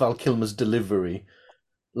offensive was Val Kilmer's delivery.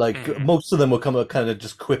 Like most of them were kind of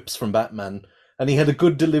just quips from Batman, and he had a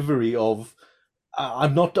good delivery of,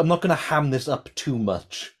 I'm not going to ham this up too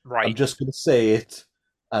much. Right. I'm just going to say it,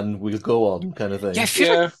 and we'll go on, kind of thing. Yeah, I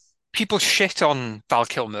feel like people shit on Val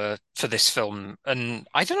Kilmer for this film, and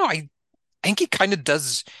I don't know. I think he kind of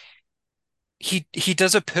does. He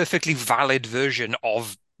does a perfectly valid version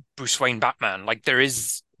of Bruce Wayne Batman. Like there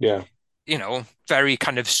is, very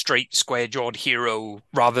kind of straight, square-jawed hero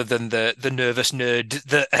rather than the nervous nerd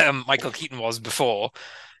that Michael Keaton was before.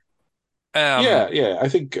 Yeah. I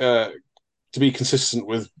think to be consistent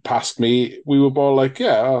with past me, we were more like,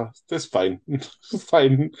 that's fine,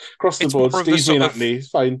 fine, across the board. Steve McNally, it's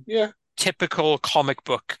fine, yeah. Typical comic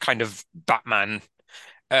book kind of Batman.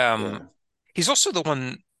 He's also the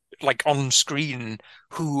one, like on screen,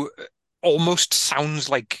 who almost sounds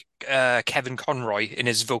like Kevin Conroy in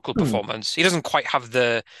his vocal performance. He doesn't quite have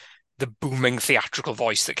the booming theatrical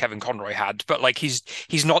voice that Kevin Conroy had, but like he's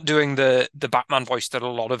not doing the Batman voice that a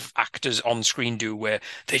lot of actors on screen do, where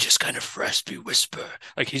they just kind of raspy whisper.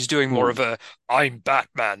 Like he's doing more of a "I'm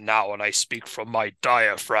Batman now and I speak from my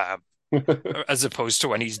diaphragm," as opposed to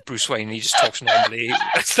when he's Bruce Wayne, he just talks normally.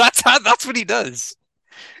 That's what he does.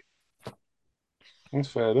 That's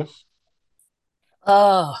fair enough.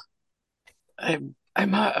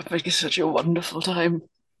 I'm having such a wonderful time.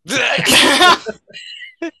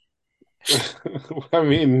 I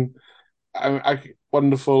mean,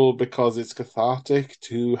 wonderful because it's cathartic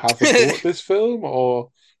to have support this film, or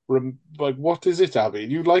like what is it, Abby?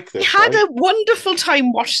 You like this? I had a wonderful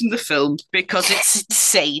time watching the film because it's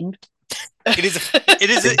insane. It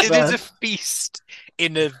is a feast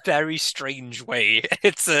in a very strange way.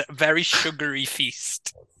 It's a very sugary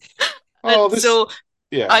feast.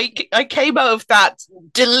 I came out of that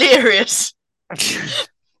delirious.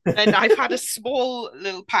 And I've had a small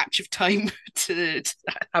little patch of time to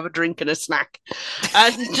have a drink and a snack.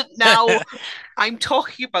 And now I'm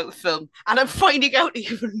talking about the film and I'm finding out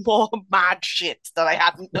even more mad shit that I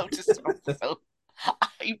hadn't noticed about the film.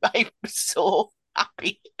 I'm so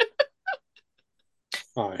happy.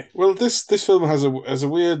 Aye. Well, this film has a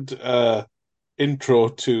weird intro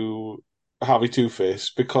to Harvey Two-Face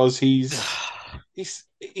because he's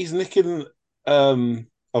nicking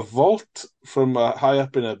a vault from high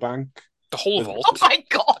up in a bank. The whole vault. Oh my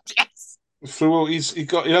god! Yes. He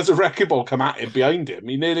has a wrecking ball come at him behind him.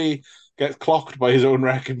 He nearly gets clocked by his own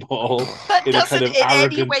wrecking ball in a kind of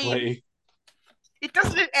arrogant way. It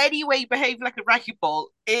doesn't in any way behave like a wrecking ball.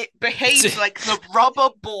 It behaves like the rubber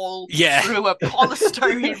ball through a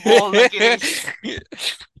polystyrene wall.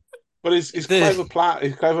 But his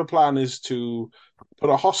clever plan is to put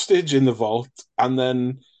a hostage in the vault and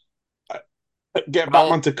then get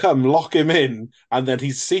Batman to come, lock him in, and then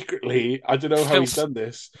he's secretly, I don't know how he's done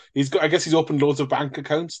this. I guess he's opened loads of bank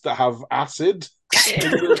accounts that have acid in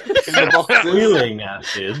the boxes. Boiling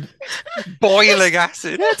acid. Boiling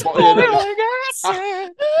acid. It's boiling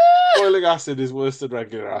acid. Boiling acid is worse than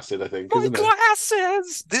regular acid, I think, isn't it?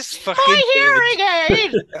 Glasses. This fucking my hearing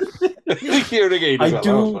aid. Hearing aid as well.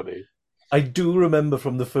 That was funny. I do remember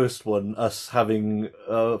from the first one us having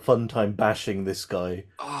a fun time bashing this guy,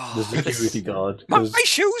 the security guard. My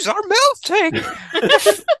shoes are melting!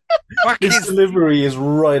 His delivery is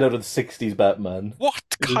right out of the 60s Batman. What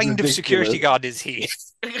kind of security guard is he?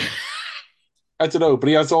 I don't know, but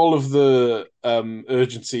he has all of the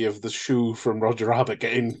urgency of the shoe from Roger Rabbit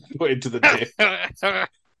getting put into the dip.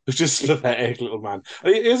 It's just a pathetic little man.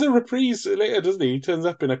 He has a reprise later, doesn't he? He turns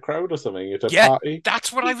up in a crowd or something at a party.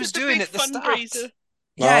 That's what I was doing at the start.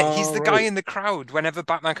 Yeah, he's Oh, the guy right. in the crowd whenever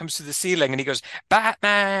Batman comes to the ceiling and he goes,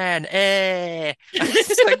 Batman, eh.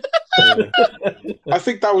 It's like, Yeah. I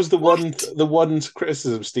think that was what? the one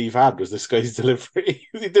criticism Steve had was this guy's delivery.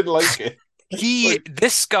 He didn't like it. It's like,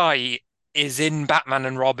 This guy is in Batman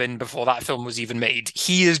and Robin before that film was even made.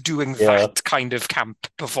 He is doing Yeah. that kind of camp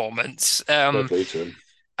performance. fair play to him.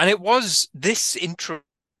 And it was this intro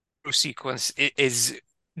sequence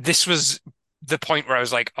this was the point where I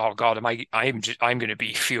was like, oh God, I'm going to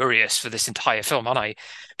be furious for this entire film, aren't I?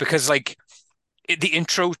 Because like the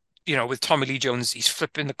intro, with Tommy Lee Jones, he's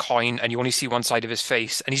flipping the coin and you only see one side of his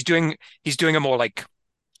face, and he's doing a more like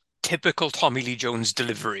typical Tommy Lee Jones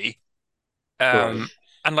delivery. Right.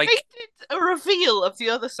 And They like did a reveal of the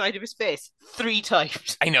other side of his face 3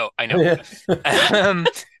 times. I know. Yeah.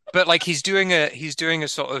 But like he's doing a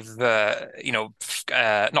sort of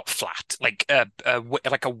not flat, like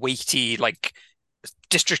like a weighty, like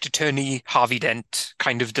district attorney Harvey Dent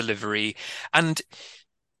kind of delivery. And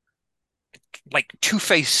like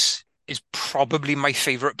Two-Face is probably my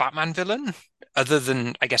favorite Batman villain, other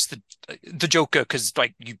than I guess the Joker, because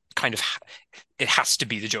like you kind of it has to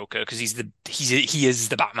be the Joker because he is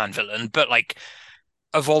the Batman villain. But like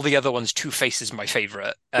of all the other ones, Two-Face is my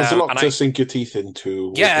favorite. There's a lot And to sink your teeth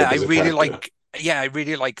into with yeah, him I as a really character. like. Yeah, I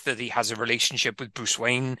really like that he has a relationship with Bruce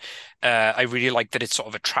Wayne. I really like that it's sort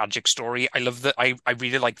of a tragic story. I love that. I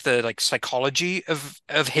really like the like psychology of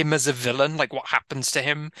him as a villain, like what happens to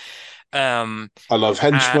him. Um, I love uh,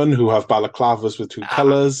 henchmen who have balaclavas with two uh,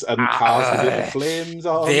 colors and cars with little uh, flames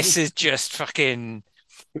on. this is just fucking.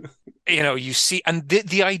 You see, and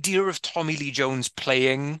the idea of Tommy Lee Jones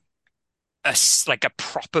playing like a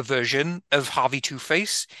proper version of Harvey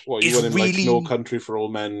Two-Face What, you is want him like No really. Country for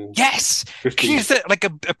Old Men Yes. Can you 15? think like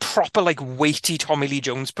a proper like weighty Tommy Lee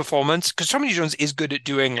Jones performance? Because Tommy Lee Jones is good at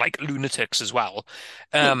doing like lunatics as well.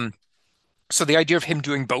 Um, so the idea of him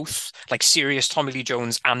doing both, like serious Tommy Lee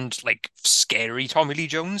Jones and like scary Tommy Lee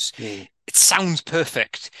Jones, Hmm. it sounds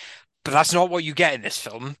perfect. But that's not what you get in this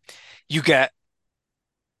film. You get,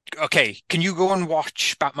 okay, can you go and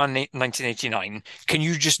watch Batman 1989? Can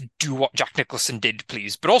you just do what Jack Nicholson did,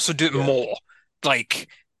 please? But also do it Yeah, more. Like,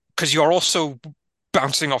 because you're also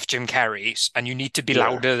bouncing off Jim Carrey and you need to be yeah.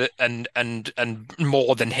 louder and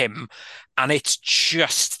more than him. And it's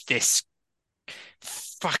just this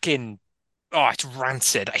fucking it's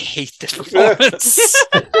rancid. I hate this performance.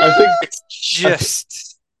 I think It's I th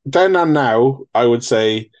just then and now, I would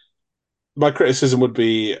say my criticism would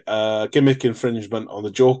be gimmick infringement on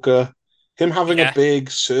the Joker. Him having a yeah.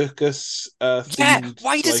 big circus Yeah. themed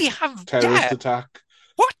Why does he like have terrorist attack.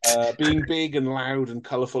 what? Being big and loud and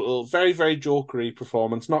colourful, very, very jokery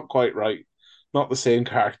performance. Not quite right. Not the same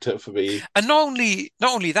character for me. And not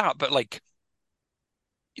only that, but like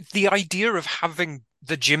the idea of having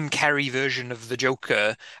the Jim Carrey version of the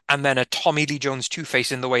Joker and then a Tommy Lee Jones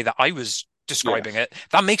Two-Face in the way that I was describing Yes. it,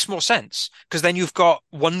 that makes more sense. Because then you've got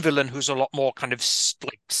one villain who's a lot more kind of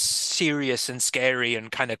like serious and scary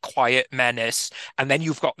and kind of quiet menace, and then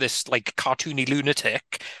you've got this like cartoony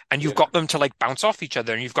lunatic, and you've Yeah. got them to like bounce off each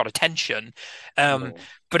other, and you've got a tension. Um, Mm.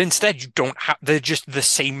 but instead, you don't have. They're just the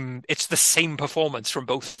same. It's the same performance from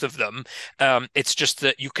both of them. It's just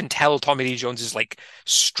that you can tell Tommy Lee Jones is like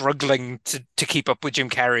struggling to keep up with Jim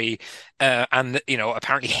Carrey, and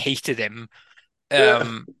apparently hated him. Yeah.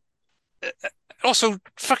 Um, Also,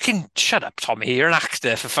 fucking shut up, Tommy. You're an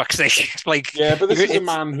actor, for fuck's sake. Like, Yeah, but this is a it's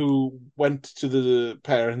man who went to the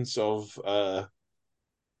parents of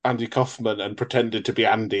Andy Kaufman and pretended to be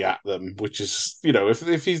Andy at them, which is,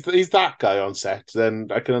 if he's that guy on set, then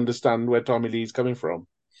I can understand where Tommy Lee's coming from.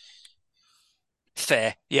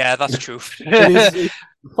 fair. Yeah, that's true.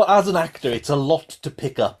 But as an actor, it's a lot to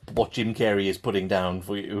pick up what Jim Carrey is putting down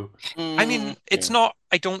for you. I mean, it's Yeah. not.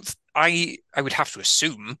 I don't. I would have to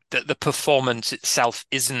assume that the performance itself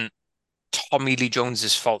isn't Tommy Lee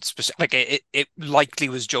Jones's fault. Like it likely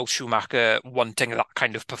was Joel Schumacher wanting that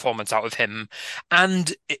kind of performance out of him.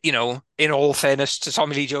 And in all fairness to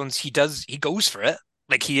Tommy Lee Jones, he goes for it.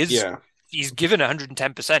 Like Yeah, he's given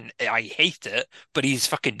 110%. I hate it, but he's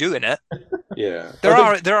fucking doing it. yeah. There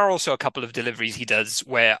are also a couple of deliveries he does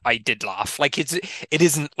where I did laugh. Like it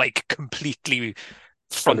isn't like completely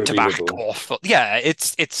front to back Unredeemable. awful. Yeah,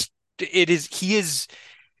 it is.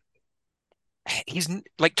 He's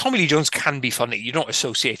like Tommy Lee Jones can be funny. You don't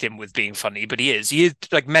associate him with being funny, but he is. He is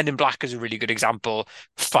like Men in Black is a really good example.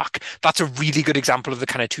 Fuck, that's a really good example of the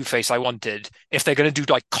kind of Two-Face I wanted. If they're going to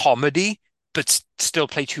do like comedy but still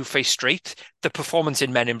play Two-Face straight, the performance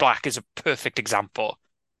in Men in Black is a perfect example.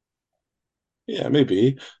 Yeah,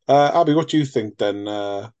 maybe. Abby, what do you think then?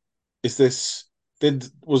 Is this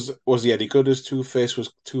Was he any good as Two-Face?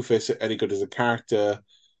 Was Two-Face any good as a character?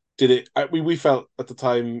 Did it? We felt at the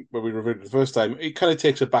time when we reviewed it the first time, it kind of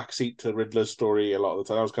takes a backseat to Riddler's story a lot of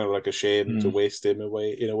the time. I was kind of like ashamed to waste him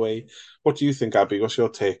away in a way. What do you think, Abby? What's your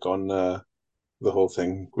take on the whole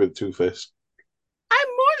thing with Two-Face? I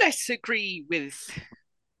more or less agree with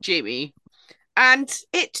Jamie, and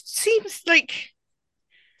it seems like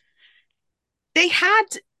they had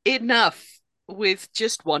enough with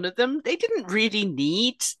just one of them. They didn't really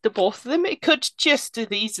need the both of them. It could just as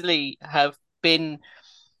easily have been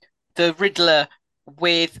the Riddler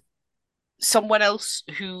with someone else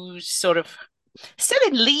who's sort of still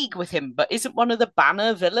in league with him, but isn't one of the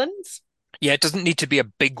banner villains. Yeah, it doesn't need to be a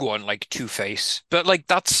big one like Two-Face, but like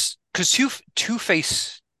that's because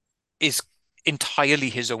Two-Face is entirely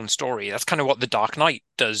his own story. That's kind of what The Dark Knight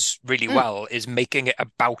does really well, is making it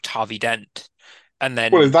about Harvey Dent. And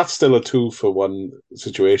then, well, that's still a 2-for-1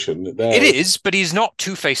 situation. It is, but he's not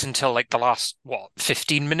Two-Face until like the last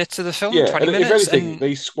 15 minutes of the film, yeah, 20 and minutes. If anything,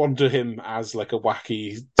 they squander him as like a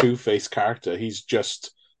wacky Two-Face character. He's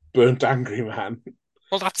just burnt angry man.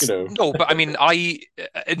 Well, that's no, but I mean,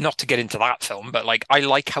 not to get into that film, but like I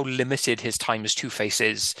like how limited his time as Two-Face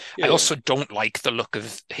is. I also don't like the look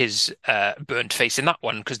of his burnt face in that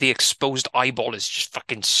one because the exposed eyeball is just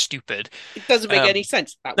fucking stupid. It doesn't make any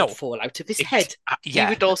sense. That would fall out of his head. Yeah.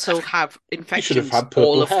 He would also have infections should have had purple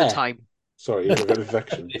all of hair. the time. Sorry, he would have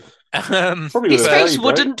infection. His face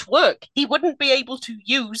wouldn't work. He wouldn't be able to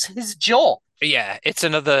use his jaw. Yeah,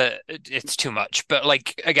 it's too much. But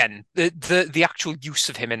like again, the actual use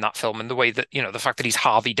of him in that film and the way that, the fact that he's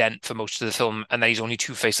Harvey Dent for most of the film and then he's only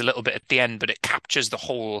Two-Face a little bit at the end, but it captures the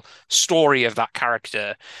whole story of that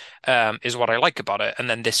character, is what I like about it. And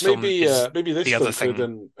then this film is maybe this the film other thing. could have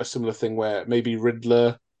done a similar thing where maybe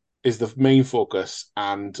Riddler is the main focus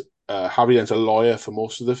and Harvey Dent's a lawyer for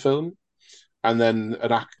most of the film, and then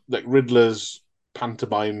like Riddler's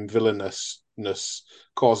pantomime villainousness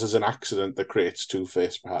causes an accident that creates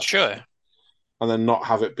Two-Face, perhaps. Sure. And then not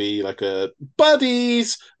have it be like a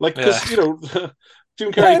buddies, like because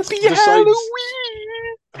Jim Carrey decides. Halloween!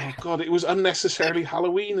 Oh god, it was unnecessarily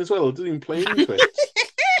Halloween as well. It didn't even play into it.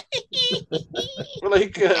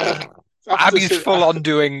 Like Abby's full on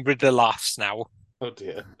doing Riddler laughs now. Oh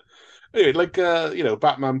dear. Anyway, like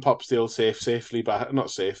Batman pops the old safely back,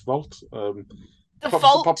 not safe vault. The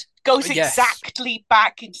vault goes exactly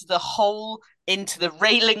back into the hole, into the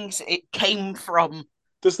railings it came from.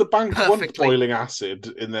 Does the bank want boiling acid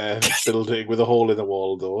in their building with a hole in the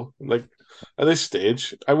wall, though? Like at this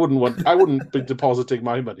stage, I wouldn't be depositing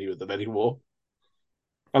my money with them anymore.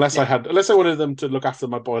 Unless I wanted them to look after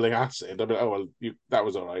my boiling acid. I mean, that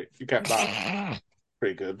was all right. You kept that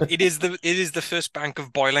pretty good. It is the first bank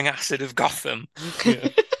of boiling acid of Gotham. Yeah.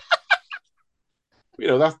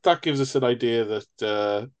 That gives us an idea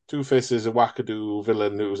that Two-Face is a wackadoo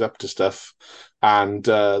villain who's up to stuff, and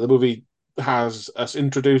the movie has us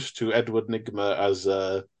introduced to Edward Nygma as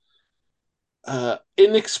a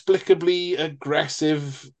inexplicably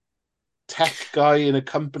aggressive tech guy in a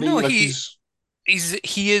company. No, he's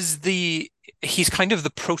kind of the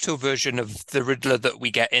proto version of the Riddler that we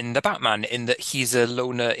get in the Batman, in that he's a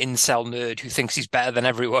loner incel nerd who thinks he's better than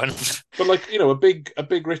everyone. But like, a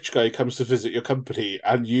big rich guy comes to visit your company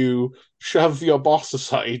and you shove your boss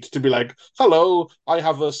aside to be like, hello, I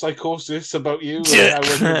have a psychosis about you. And I want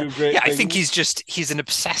to do great things. I think he's an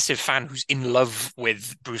obsessive fan who's in love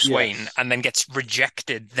with Bruce Wayne and then gets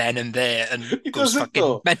rejected then and there and goes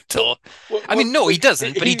fucking mental. He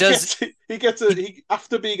doesn't, but he does. He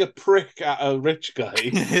after being a prick at a rich guy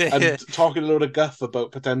and talking a load of guff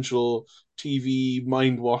about potential TV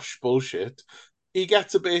mind wash bullshit, he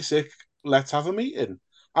gets a basic let's have a meeting.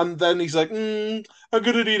 And then he's like, I'm going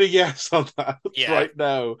to need a yes on that right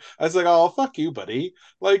now. I was like, oh, fuck you, buddy.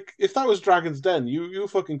 Like, if that was Dragon's Den, you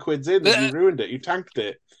fucking quids in and you ruined it. You tanked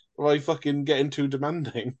it by fucking getting too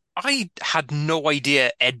demanding. I had no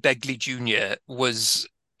idea Ed Begley Jr. was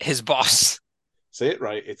his boss. Say it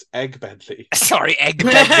right. It's Egg Begley. Sorry, Egg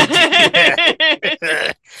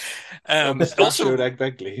Begley. Also, Egg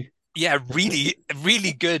Begley. Yeah, really,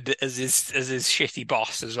 really good as his shitty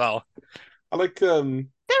boss as well. I like.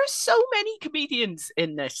 There are so many comedians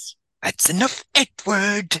in this. That's enough,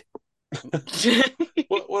 Edward.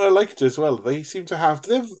 What I liked as well, they seem to have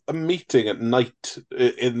a meeting at night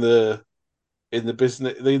in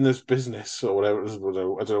this business or whatever.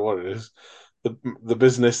 I don't know what it is. The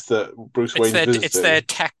business that Bruce Wayne visited. It's their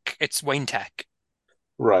tech. It's Wayne Tech.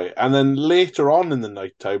 Right, and then later on in the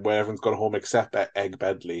nighttime, where everyone's gone home except Egg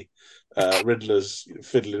Bedley, Riddler's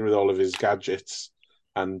fiddling with all of his gadgets.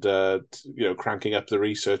 and cranking up the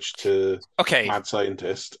research to Okay, mad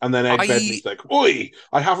scientist. And then Egg Bentley's like, "Oi,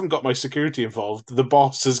 I haven't got my security involved. The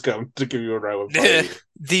boss has come to give you a row of fire."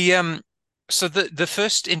 so the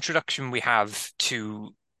first introduction we have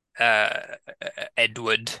to uh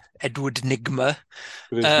Edward Nigma.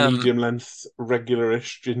 With his medium length,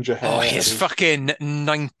 regularish ginger hair. Oh, his fucking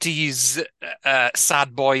 90s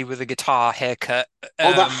sad boy with a guitar haircut.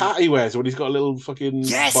 That hat he wears when he's got a little fucking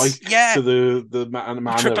bike to the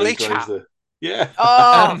manor Triple he H drives hat. Yeah.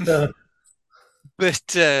 Oh,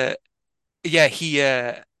 but yeah, he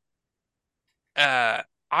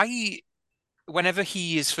I whenever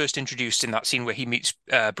he is first introduced in that scene where he meets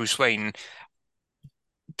Bruce Wayne,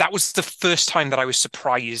 that was the first time that I was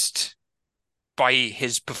surprised by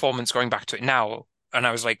his performance going back to it now. And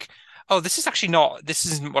I was like, oh, this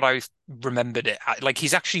isn't what I remembered it. Like,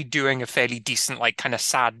 he's actually doing a fairly decent, like, kind of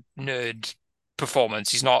sad nerd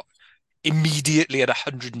performance. He's not immediately at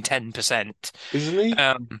 110%. Isn't he?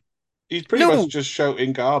 He's pretty No. much just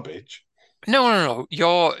shouting garbage. No.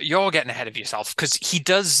 You're getting ahead of yourself, because he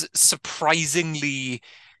does surprisingly.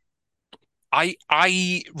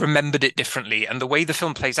 I remembered it differently, and the way the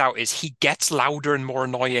film plays out is he gets louder and more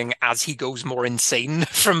annoying as he goes more insane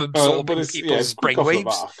from absorbing people's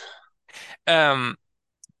brainwaves.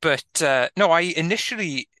 But no, I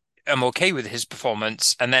initially am okay with his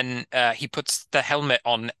performance, and then he puts the helmet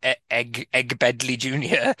on Egg Bedley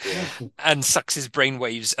Jr. and sucks his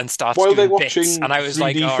brainwaves and starts while they're doing watching bits, and I was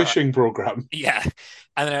 3D like, fishing program. Yeah,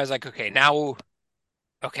 and then I was like, okay, now.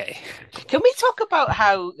 Okay. Can we talk about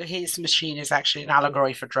how his machine is actually an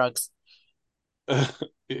allegory for drugs?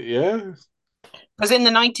 Yeah. Because in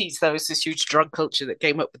the 90s, there was this huge drug culture that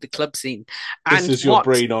came up with the club scene. This is your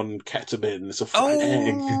brain on ketamine. It's a fried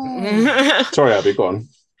egg. Sorry, Abby, go on.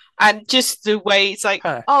 And just the way it's like,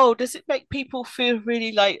 oh, does it make people feel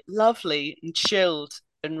really like lovely and chilled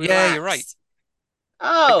and relaxed? Yeah, you're right.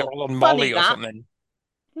 Oh, like all on Molly or something.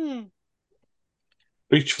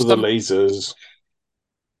 Reach for the lasers.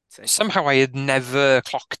 Somehow I had never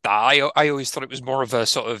clocked that. I always thought it was more of a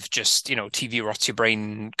sort of just, TV rots your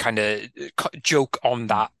brain kind of joke on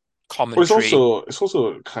that commentary. Well, it's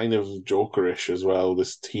also kind of jokerish as well,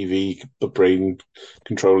 this TV, the brain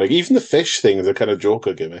controlling. Even the fish thing is a kind of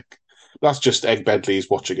joker gimmick. That's just Egg Bedley's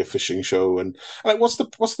watching a fishing show, and like, what's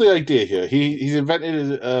the idea here? He's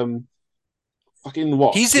invented fucking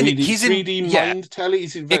what? He's 3D mind telly.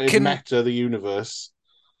 He's invented Meta, the universe.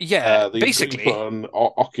 Yeah, basically. You put on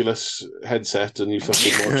Oculus headset and you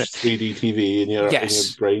fucking watch 3D TV in your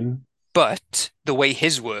brain. But the way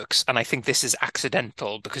his works, and I think this is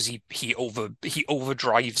accidental because he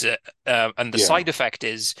overdrives it, and the side effect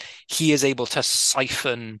is he is able to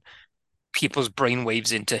siphon people's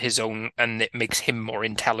brainwaves into his own, and it makes him more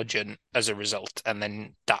intelligent as a result. And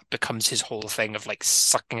then that becomes his whole thing of like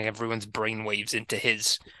sucking everyone's brainwaves into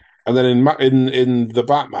his. And then in the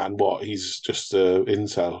Batman, he's just an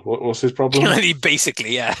incel. What's his problem?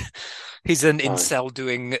 Basically, yeah, he's an incel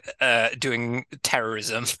doing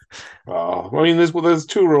terrorism. Oh, I mean, there's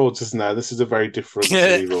two roads, isn't there? This is a very different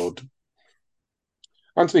road.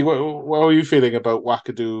 Anthony, what are you feeling about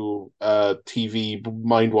Wackadoo TV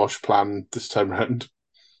mind wash plan this time around?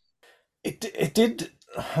 It did.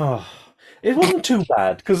 It wasn't too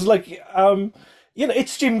bad because,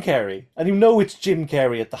 it's Jim Carrey, and it's Jim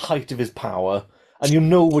Carrey at the height of his power, and you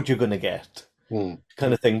know what you're going to get,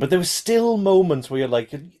 kind of thing. But there were still moments where you're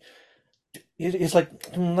like, it's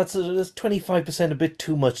like that's 25% a bit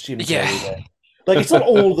too much Jim Carrey there. Like, it's not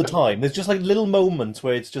all the time. There's just like little moments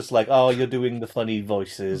where it's just like, oh, you're doing the funny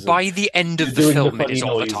voices. By the end of the film, it is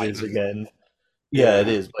all the time again. Yeah, it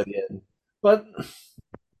is by the end. But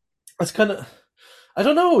it's kind of, I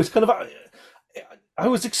don't know. It's kind of. I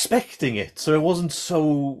was expecting it, so it wasn't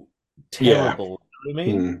so terrible. You know what I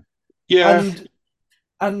mean? Yeah.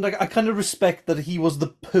 And I kind of respect that he was the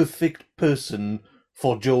perfect person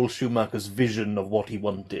for Joel Schumacher's vision of what he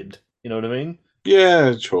wanted. You know what I mean?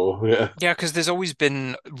 Yeah, sure. Yeah. Yeah, because there's always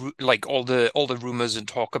been like all the rumors and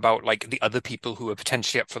talk about like the other people who are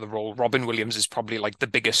potentially up for the role. Robin Williams is probably like the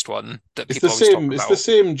biggest one that people always talk about. It's the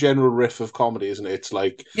same general riff of comedy, isn't it? It's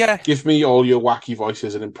like, give me all your wacky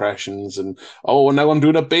voices and impressions, and now I'm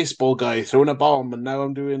doing a baseball guy throwing a bomb, and now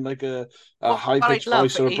I'm doing like a high pitched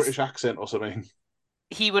voice or a British accent or something.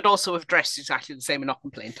 He would also have dressed exactly the same and not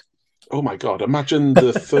complained. Oh my God, imagine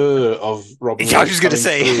the fur of Robin Williams. I was going to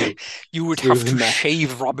say, you would have to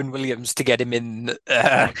shave Robin Williams to get him in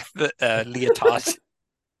the leotard.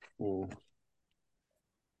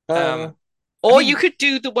 Or you could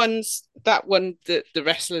do that one that the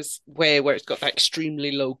wrestlers wear where it's got that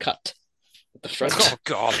extremely low cut at the front. Oh,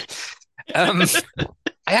 God.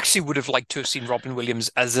 I actually would have liked to have seen Robin Williams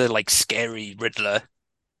as a like scary Riddler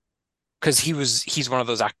because he's one of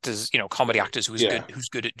those actors, comedy actors who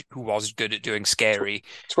was good at doing scary.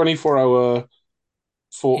 24-hour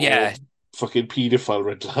photo Yeah. fucking paedophile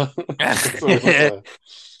Riddler. That's what it was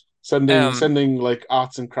there. Sending like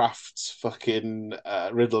arts and crafts fucking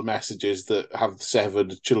riddle messages that have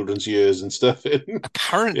severed children's years and stuff in.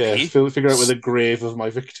 Apparently, figure out where the grave of my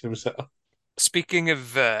victims are. Speaking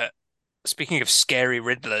of scary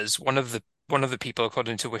Riddlers, one of the people,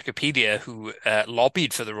 according to Wikipedia, who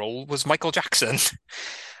lobbied for the role was Michael Jackson.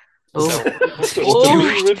 So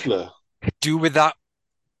Riddler. Do with that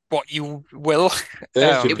what you will.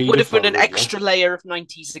 It would have been an extra layer of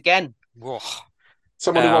 90s again. Whoa.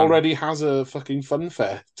 Someone who already has a fucking fun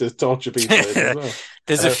fair to torture people in as well.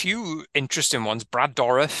 There's a few interesting ones. Brad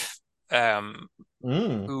Dourif,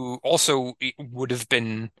 who also would have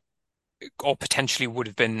been, or potentially would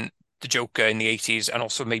have been, the Joker in the 80s, and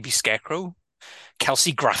also maybe Scarecrow.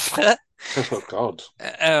 Kelsey Grammer. Oh, God.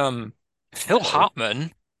 Phil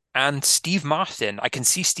Hartman and Steve Martin. I can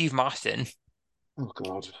see Steve Martin. Oh,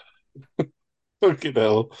 God. Fucking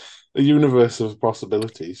hell. A universe of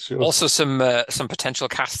possibilities, sure. Also, some potential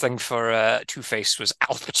casting for Two-Face was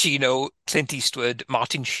Al Pacino, Clint Eastwood,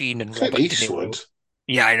 Martin Sheen, and Robert De Niro.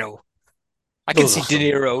 Yeah, I know. I can see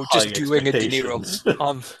De Niro just doing a De Niro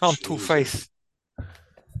on Two-Face.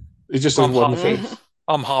 He's just on one face.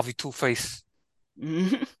 I'm Harvey Two-Face.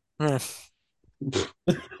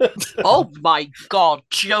 Oh my God,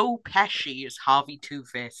 Joe Pesci is Harvey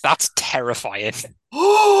Two-Face. That's terrifying.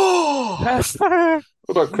 What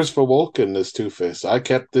about Christopher Walken as Two-Face? I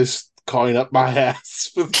kept this coin up my ass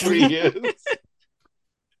for 3 years.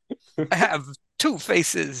 I have two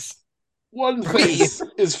faces. One face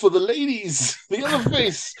is for the ladies. The other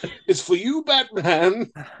face is for you, Batman.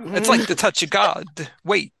 It's like the touch of God.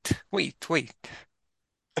 Wait.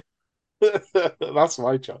 That's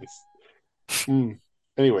my choice.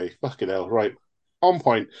 Anyway, fucking hell. Right. On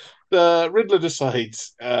point. The Riddler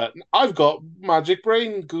decides, I've got magic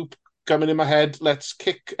brain goop coming in my head. Let's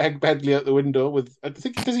kick Egg Bentley out the window with, I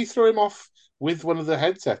think, does he throw him off with one of the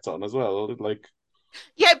headsets on as well? Like,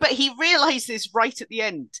 yeah, but he realizes right at the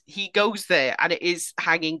end, he goes there and it is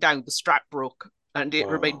hanging down, the strap broke and it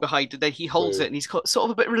remained behind, and then he holds it and he's sort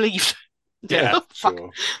of a bit relieved. Yeah,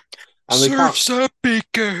 sure. And Surf's a big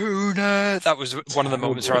kahuna. That was one of the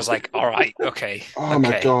moments where I was like, all right, okay. Oh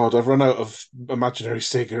my God, I've run out of imaginary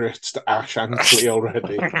cigarettes to Ash Antley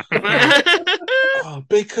already. Oh,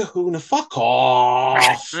 big kahuna, fuck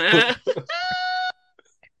off.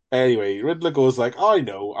 Anyway, Riddler goes like, I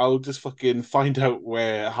know, I'll just fucking find out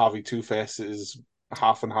where Harvey Two-Face's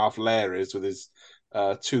half and half lair is with his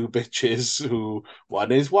two bitches who,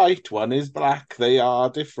 one is white, one is black. They are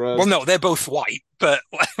different. Well, no, they're both white, but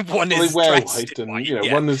one is they wear white, and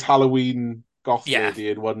white, one is Halloween goth lady,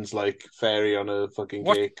 and one's like fairy on a fucking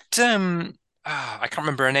cake. I can't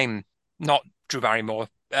remember her name. Not Drew Barrymore.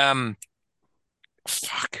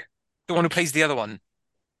 Fuck, the one who plays the other one,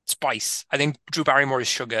 Spice. I think Drew Barrymore is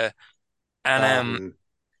Sugar, and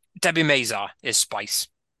Debbie Mazar is Spice.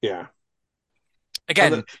 Yeah.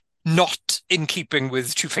 Again, not in keeping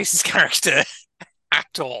with Two-Face's character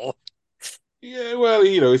at all. Yeah, well,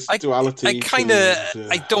 it's duality.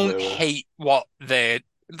 I don't hate what they're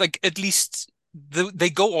like. At least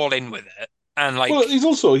they go all in with it, and like. Well,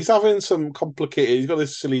 he's having some complicated. He's got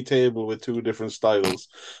this silly table with two different styles,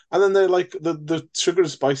 and then they're like the Sugar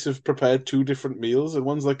and Spice have prepared two different meals, and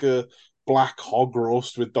one's like a black hog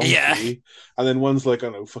roast with donkey, and then one's like, I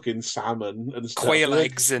don't know, fucking salmon and stuff. Quail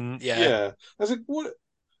eggs and yeah. I was like, what?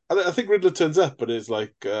 I think Riddler turns up, but it's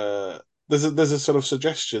like there's a sort of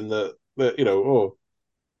suggestion that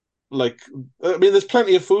there's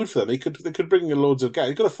plenty of food for them. They could bring in loads of gas.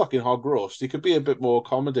 He's got a fucking hog roast. He could be a bit more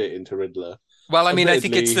accommodating to Riddler. Well, I mean, I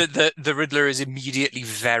think it's that the Riddler is immediately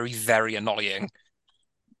very, very annoying.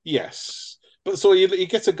 Yes, but so he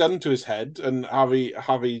gets a gun to his head, and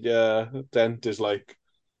Harvey Dent is like,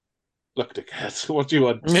 "Look, dickhead, what do you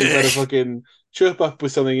want? You better fucking chirp up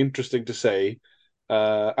with something interesting to say."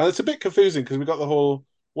 And it's a bit confusing because we got the whole,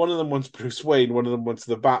 one of them wants Bruce Wayne, one of them wants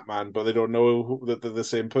the Batman, but they don't know that they're the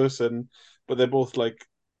same person. But they're both like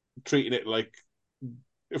treating it like,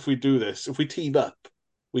 if we team up,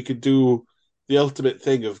 we could do the ultimate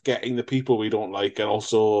thing of getting the people we don't like and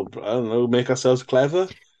also, I don't know, make ourselves clever.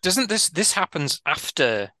 Doesn't this happens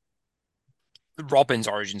after Robin's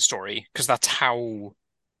origin story? Because that's how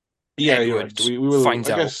Edward we will, finds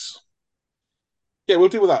I out. Guess, yeah, we'll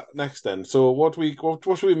deal with that next then. So what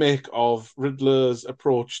should we make of Riddler's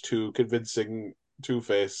approach to convincing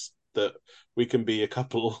Two-Face that we can be a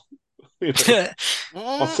couple?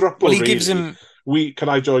 Or thruple, Well, he really. gives him. Can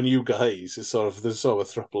I join you guys? There's sort of a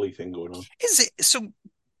thruple thing going on. Is it so?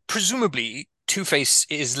 Presumably, Two-Face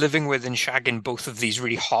is living with and shagging both of these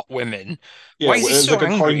really hot women. Yeah, Why is he it's so like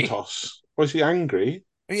a coin angry? toss. Why is he angry?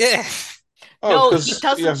 Yeah, Oh, No, he because he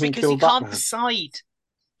doesn't hasn't because he killed can't Batman. decide.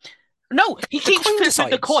 No, he the keeps coin flipping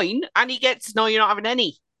the decides. coin and he gets, no, you're not having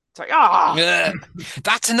any. It's like, ah. Yeah,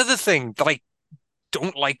 that's another thing that I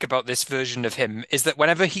don't like about this version of him is that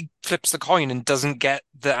whenever he flips the coin and doesn't get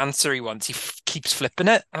the answer he wants, he keeps flipping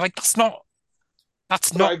it. I'm like, that's But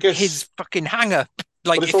I not guess, his fucking hanger. but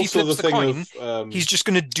Like, it's if he also the flips the thing coin, of he's just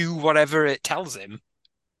going to do whatever it tells him.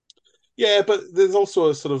 yeah, but there's also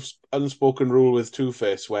a sort of unspoken rule with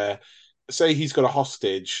Two-Face where, say he's got a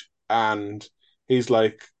hostage and he's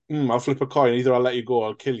like, I'll flip a coin, either I'll let you go or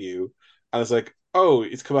I'll kill you. And it's like, oh,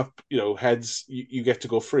 it's come up, heads, you get to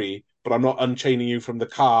go free, but I'm not unchaining you from the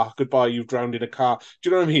car. Goodbye, you've drowned in a car. Do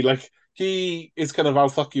you know what I mean? Like, he is kind of, I'll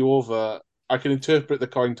fuck you over. I can interpret the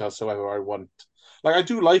coin toss however I want. Like, I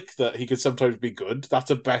do like that he could sometimes be good.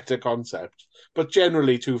 That's a better concept. But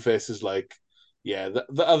generally, Two-Face is like, yeah,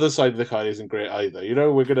 the other side of the coin isn't great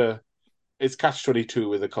either. It's catch-22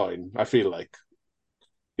 with a coin, I feel like.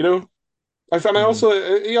 You know? And I also,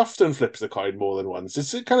 he often flips the coin more than once.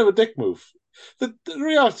 It's kind of a dick move. The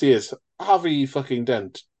reality is, Harvey fucking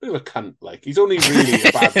Dent, bit of a cunt, like. He's only really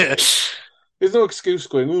a bad guy. There's no excuse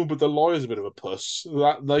going, oh, but the lawyer's a bit of a puss.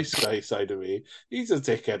 That nice guy side of me. He's a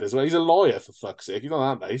dickhead as well. He's a lawyer, for fuck's sake. He's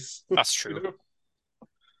not that nice. That's true.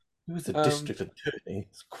 He was a district attorney.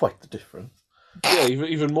 It's quite the difference. Yeah,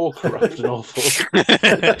 even more corrupt and awful.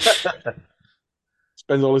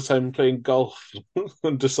 Spends all his time playing golf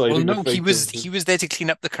and deciding. Well, no, he was there to clean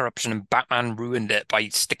up the corruption, and Batman ruined it by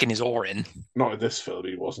sticking his oar in. Not in this film,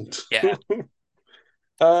 he wasn't. Yeah.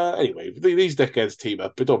 Anyway, these dickheads team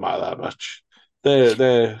up. It don't matter that much.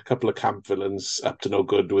 They're a couple of camp villains up to no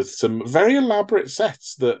good with some very elaborate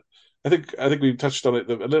sets that I think we touched on it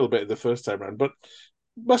a little bit the first time around, but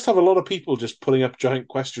must have a lot of people just putting up giant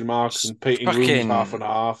question marks and painting rooms half and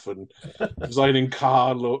half and designing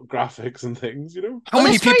car graphics and things, How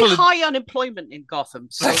many people very high unemployment in Gotham,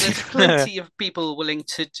 so there's plenty of people willing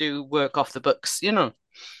to do work off the books,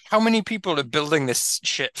 How many people are building this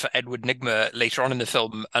shit for Edward Nygma later on in the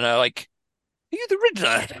film and are like, are you the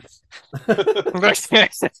Riddler?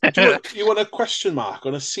 You want a question mark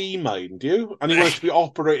on a sea mine, do you? And you want it to be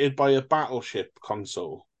operated by a battleship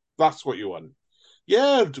console. That's what you want.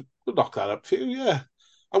 Yeah, we'll knock that up for you, yeah.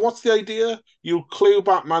 And what's the idea? You'll clue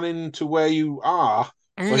Batman into where you are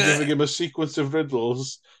by giving him a sequence of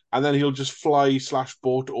riddles, and then he'll just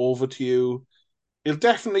fly/boat over to you. He'll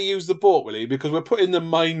definitely use the boat, will he? Because we're putting the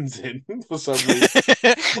mines in for some reason.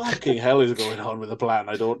 Fucking hell is going on with the plan?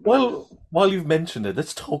 I don't know. Well, while you've mentioned it,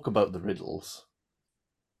 let's talk about the riddles.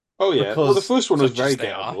 Oh, yeah. Well, the first one was very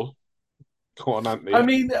they are. gettable. Go on, Anthony.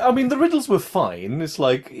 I mean, the riddles were fine. It's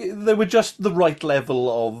like they were just the right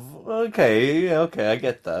level of okay, I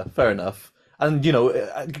get that, fair enough, and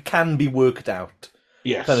it can be worked out,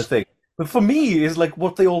 yes, kind of thing. But for me, is like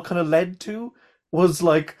what they all kind of led to was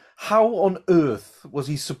like, how on earth was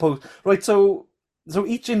he supposed? Right, so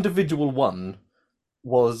each individual one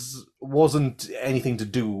wasn't anything to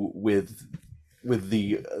do with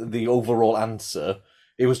the overall answer.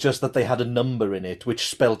 It was just that they had a number in it, which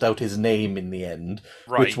spelt out his name in the end.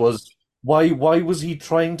 Right. Which was why was he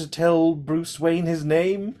trying to tell Bruce Wayne his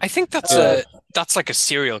name? I think that's like a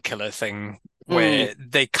serial killer thing where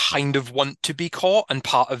they kind of want to be caught, and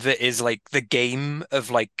part of it is like the game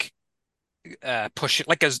of like push it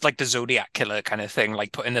like the Zodiac killer kind of thing,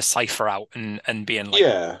 like putting the cipher out and being like,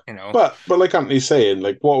 But like Anthony's saying,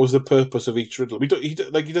 like, what was the purpose of each riddle? He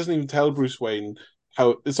doesn't even tell Bruce Wayne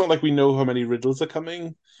how. It's not like we know how many riddles are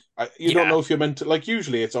coming. You don't know if you're meant to. Like,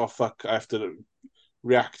 usually it's, oh fuck, I have to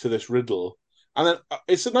react to this riddle, and then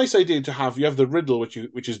it's a nice idea to have. You have the riddle which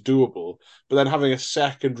is doable, but then having a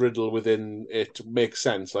second riddle within it makes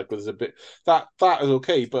sense. Like, there's a bit that is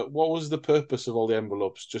okay. But what was the purpose of all the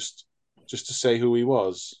envelopes? Just to say who he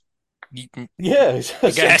was. Yeah,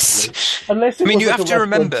 I guess. Unless you have to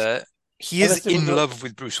remember, he is in love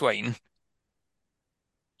with Bruce Wayne.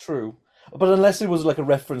 True, but unless it was like a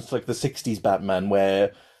reference to like the '60s Batman,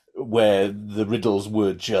 where the riddles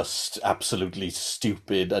were just absolutely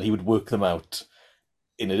stupid, and he would work them out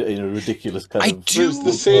in a ridiculous kind of. It was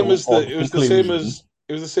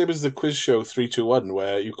the same as the quiz show 3-2-1,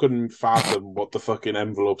 where you couldn't fathom what the fucking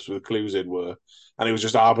envelopes with clues in were, and it was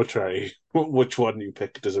just arbitrary which one you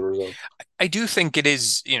picked as a result. I do think it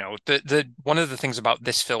is, the one of the things about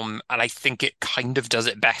this film, and I think it kind of does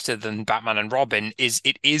it better than Batman and Robin, is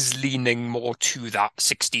it is leaning more to that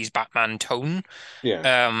 60s Batman tone.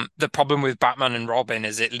 Yeah. The problem with Batman and Robin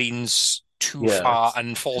is it leans too Yeah, far it's and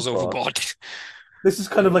too falls far. overboard. This is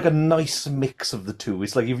kind of like a nice mix of the two.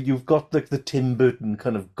 It's like you've got like the Tim Burton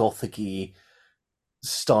kind of gothic-y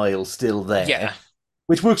style still Yeah, there,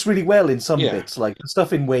 which works really well in some Yeah. bits. Like the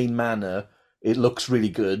stuff in Wayne Manor, it looks really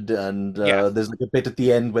good, and yeah. there's like a bit at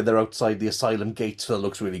the end where they're outside the asylum gates that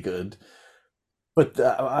looks really good. But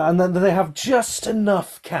and then they have just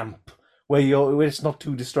enough camp where it's not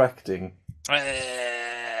too distracting.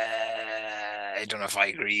 I don't know if I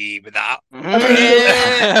agree with that.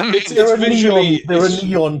 I mean, It's there are visually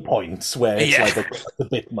neon points where it's Yeah. like okay, that's a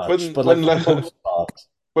bit much, when but like when for the most part,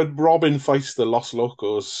 when Robin fights the Los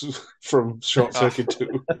Locos from Short Circuit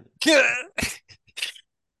 2,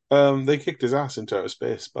 they kicked his ass into outer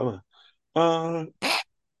space. Bummer. Uh,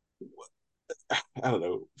 I don't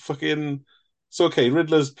know. Fucking. So okay,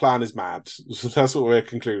 Riddler's plan is mad. So that's what we're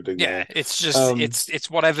concluding Yeah, there. it's just Um, it's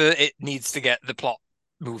whatever it needs to get the plot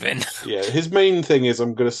moving. yeah, his main thing is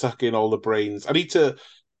I'm going to suck in all the brains. I need to,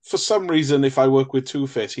 for some reason, if I work with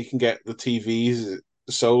Two-Face, he can get the TVs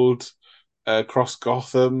sold across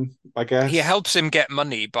Gotham, I He guess. helps him get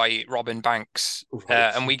money by robbing banks.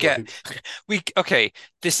 Right, And we right. okay,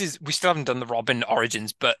 we still haven't done the Robin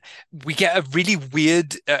origins, but we get a really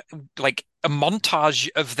weird, like a montage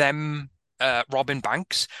of them robbing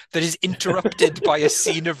banks that is interrupted by a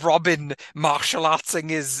scene of Robin martial artsing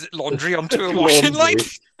his laundry onto a washing line. Laundry.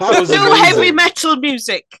 That was No heavy amazing. metal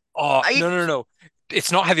music. Oh, I- no.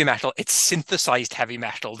 It's not heavy metal. It's synthesized heavy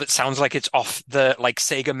metal that sounds like it's off the like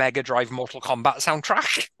Sega Mega Drive Mortal Kombat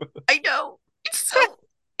soundtrack. I know.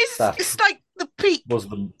 That It's like the peak.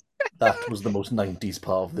 that was the most 90s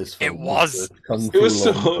part of this film. It was. The Kung It Fu was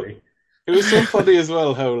so laundry. it was so funny as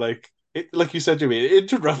well how like you said, Jimmy, it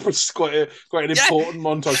interrupts quite an Yeah. important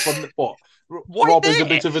montage from what Why Robin's a there?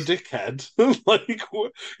 bit of a dickhead. Like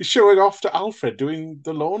he's showing off to Alfred doing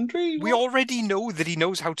the laundry. We What? already know that he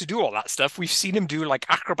knows how to do all that stuff. We've seen him do like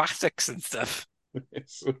acrobatics and stuff.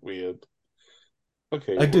 It's so weird.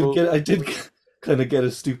 Okay, I did kind of get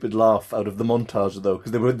a stupid laugh out of the montage though,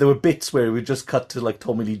 because there were bits where we just cut to like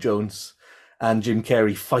Tommy Lee Jones and Jim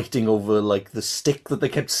Carrey fighting over like the stick that they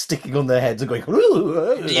kept sticking on their heads and going.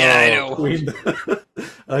 Yeah, I know.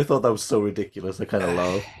 I thought that was so ridiculous. I kind of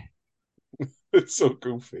laughed. It's so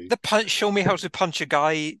goofy. The punch, show me how to punch a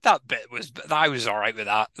guy. I was all right with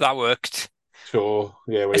that. That worked. Sure,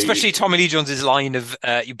 yeah. Especially Tommy Lee Jones's line of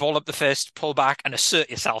you ball up the fist, pull back, and assert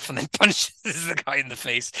yourself, and then punch the guy in the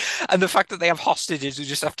face. And the fact that they have hostages who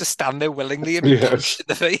just have to stand there willingly and be punched in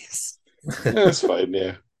the face. That's fine.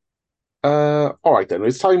 Yeah. All right then.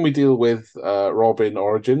 It's time we deal with Robin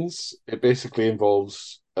Origins. It basically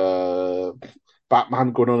involves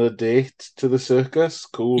Batman going on a date to the circus.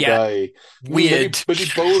 Cool guy. Weird. Maybe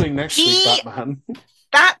bowling next week, Batman.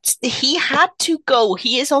 He had to go.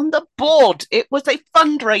 He is on the board. It was a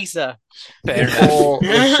fundraiser. Fair enough. Or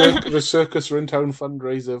the Circus are in town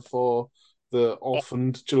fundraiser for the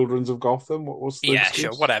orphaned children of Gotham. What was the excuse?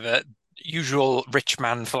 Sure, whatever. Usual rich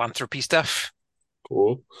man philanthropy stuff.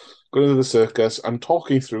 Cool. Going to the circus and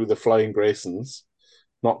talking through the Flying Graysons.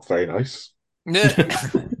 Not very nice.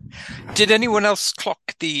 Did anyone else clock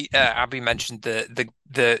the? Abby mentioned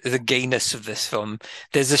the gayness of this film.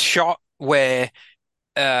 There's a shot where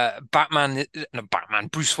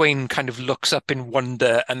Bruce Wayne kind of looks up in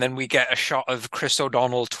wonder, and then we get a shot of Chris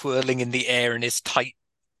O'Donnell twirling in the air in his tight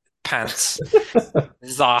pants,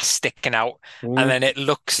 his ass sticking out, and then it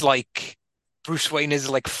looks like Bruce Wayne is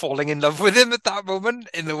like falling in love with him at that moment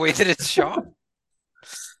in the way that it's shot.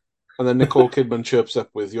 And then Nicole Kidman chirps up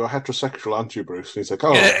with, "You're heterosexual, aren't you, Bruce?" And he's like,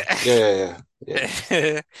 "Oh,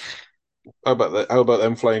 yeah. How about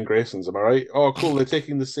them Flying Graysons? Am I right? Oh, cool. They're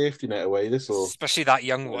taking the safety net away. Especially that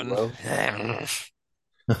young one. Well.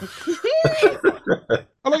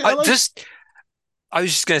 I was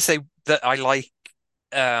just going to say that I like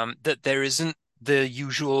that there isn't the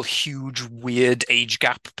usual huge weird age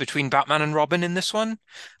gap between Batman and Robin in this one.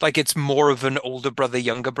 Like it's more of an older brother,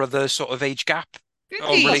 younger brother sort of age gap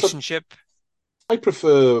or relationship. I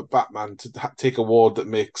prefer Batman to take a ward that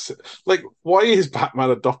makes like. Why is Batman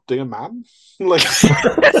adopting a man? Like,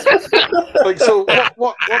 so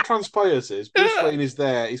what transpires is Bruce Wayne is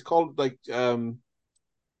there. He's called like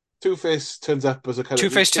Two-Face turns up as a kind of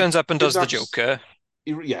Two-Face turns up and does the Joker.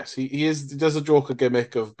 He does a Joker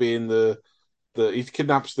gimmick of being he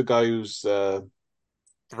kidnaps the guy who's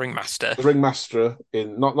The Ringmaster. The Ringmaster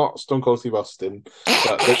in not Stone Cold Steve Austin,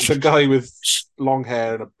 but the guy with long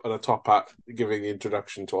hair and a top hat giving the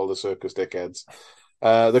introduction to all the circus dickheads.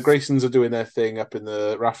 The Graysons are doing their thing up in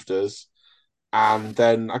the rafters, and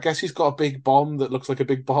then I guess he's got a big bomb that looks like a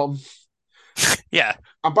big bomb. Yeah.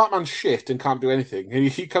 And Batman's shit and can't do anything.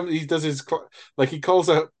 He does his he calls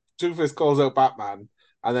out Two-Face calls out Batman,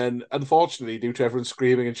 and then unfortunately, due to everyone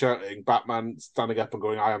screaming and shouting, Batman standing up and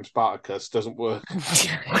going, "I am Spartacus" doesn't work.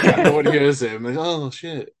 And no one hears him. And, oh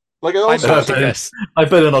shit! Like I'm also, Spartacus. I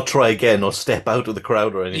better not try again or step out of the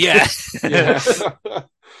crowd or anything. Yeah. yeah.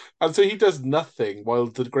 And so he does nothing while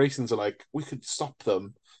the Graysons are like, "We could stop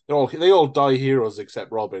them." They all die heroes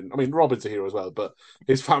except Robin. I mean, Robin's a hero as well, but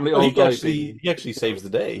his family all die. He actually saves the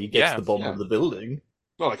day. He gets the bomb of the building.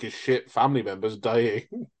 Not like his shit family members dying.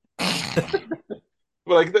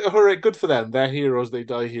 But hooray, good for them. They're heroes. They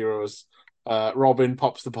die heroes. Robin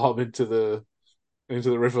pops the bomb into the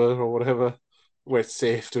river or whatever, where it's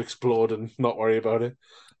safe to explode and not worry about it.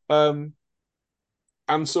 And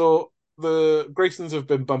so the Graysons have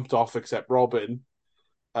been bumped off except Robin.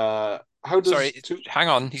 Hang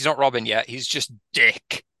on. He's not Robin yet. He's just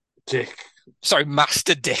Dick. Sorry,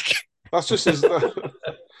 Master Dick. That's just his.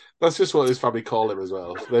 That's just what his family call him as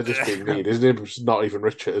well. They're just being mean. His name's not even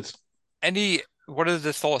Richard. What are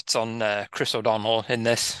the thoughts on Chris O'Donnell in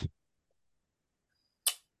this?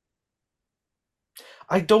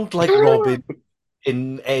 I don't like Robin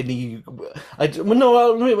in any. Let me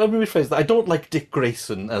rephrase that. I don't like Dick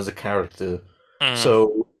Grayson as a character,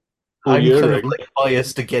 so I'm kind of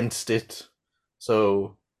biased against it.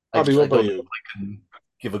 So I don't know if I can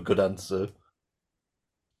give a good answer.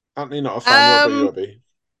 Anthony, not a fan. What about you, Abby?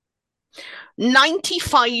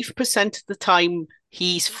 95% of the time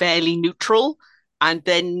he's fairly neutral, and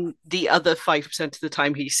then the other 5% of the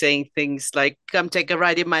time he's saying things like, "Come take a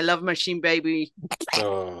ride in my love machine, baby."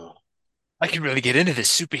 I can really get into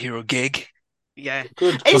this superhero gig. Yeah.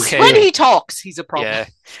 Good. It's when he talks, he's a problem. Yeah.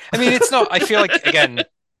 I mean, it's not, I feel like, again,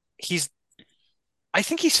 I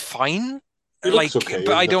think he's fine. Okay,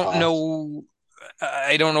 but I don't know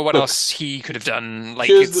what else he could have done.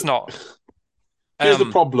 It's not. Here's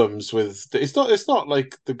the problems with it's not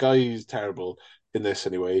like the guy is terrible in this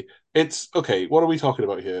anyway. It's okay. What are we talking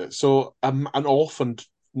about here? So an orphaned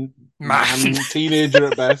man teenager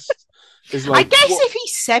at best is like. I guess if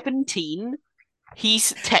he's 17,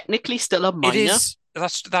 he's technically still a minor.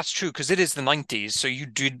 That's true because it is the 90s. So you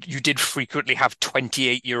did frequently have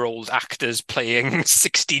 28-year-old actors playing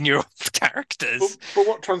 16-year-old characters. But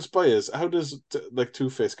what transpires? How does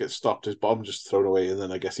Two-Face get stopped? His bomb just thrown away, and then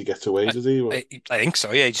I guess he gets away. Does he? I think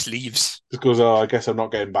so. Yeah, he just leaves. Just goes. Oh, I guess I'm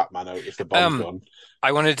not getting Batman out if the bomb's gone.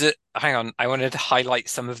 I wanted to highlight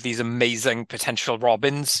some of these amazing potential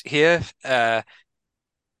Robins here. Let's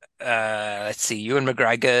see: Ewan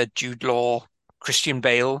McGregor, Jude Law, Christian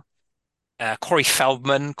Bale. Corey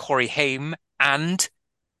Feldman, Corey Haim, and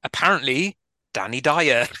apparently Danny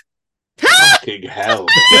Dyer. Fucking hell.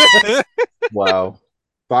 Wow.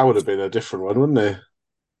 That would have been a different one, wouldn't it?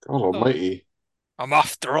 God almighty. I'm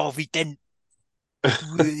after all we didn't.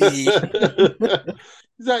 Is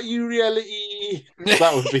that you, reality?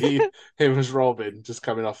 That would be him as Robin, just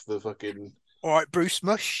coming off the fucking... All right, Bruce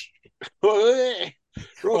Mush. Robin.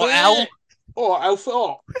 Or Al. Oh, Alpha.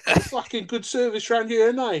 Oh, fucking good service round here,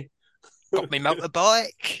 ain't I? Got me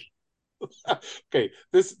motorbike. Okay,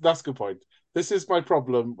 that's a good point. This is my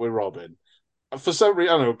problem with Robin. For some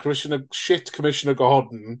reason, I don't know, Commissioner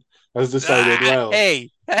Gordon has decided, well...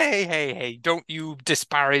 Hey, don't you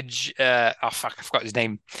disparage... I forgot his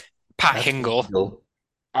name. Pat Hingle.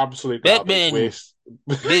 Absolute garbage waste.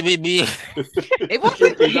 It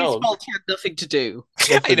wasn't his fault, he had nothing to do.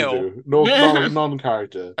 I know. No,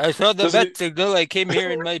 non-character. I saw the bat signal, I came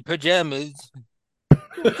here in my pajamas.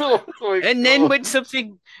 And then when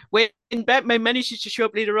Batman manages to show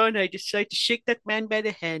up later on, I decide to shake that man by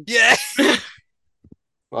the hand. Yeah.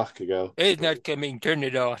 Fucking hell. It's not coming, turn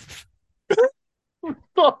it off.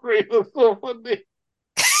 Sorry, that's so funny.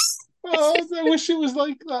 I wish it was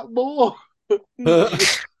like that more.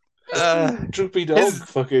 Droopy dog.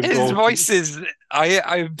 His voice is...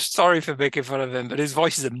 I'm sorry for making fun of him, but his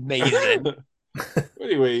voice is amazing.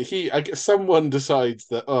 Anyway, someone decides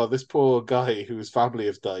that this poor guy whose family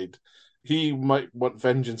have died, he might want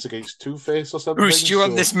vengeance against Two-Face or something. Bruce, do you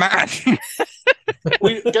want this man?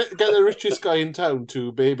 We get the richest guy in town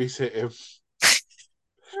to babysit him.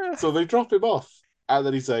 So they drop him off, and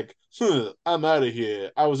then he's like, "I'm out of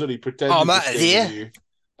here. I was only pretending." I'm out of here.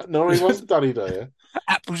 No, he wasn't Danny Dyer.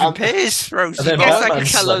 Apples and pears, Rosie. And then Yes, I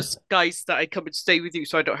Batman's can tell son. those guys that I come and stay with you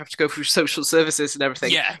so I don't have to go through social services and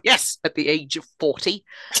everything. Yeah. Yes, at the age of 40.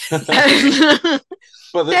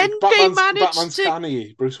 But Then they managed Batman's to-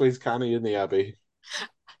 canny. Bruce Wayne's canny in the Abbey.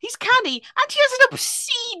 He's canny, and he has an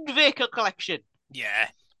obscene vehicle collection. Yeah.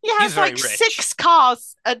 He He's has very like rich. 6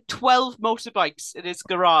 cars and 12 motorbikes in his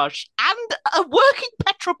garage, and a working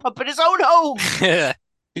petrol pump in his own home.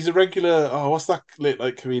 He's a regular. Oh, what's that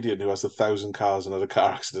like comedian who has 1,000 cars and had a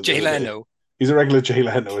car accident? Jay the other day? Leno. He's a regular Jay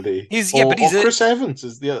Leno, isn't he? He's a Chris Evans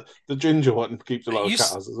is the ginger one who keeps a lot of You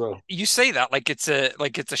cars as well. You say that like it's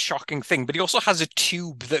a shocking thing, but he also has a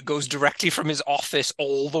tube that goes directly from his office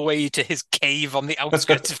all the way to his cave on the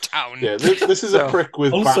outskirts of town. Yeah, this is a prick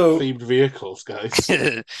with Also- bat-themed vehicles, guys.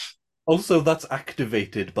 Also, that's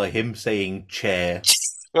activated by him saying chair,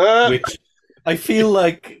 Ah, which I feel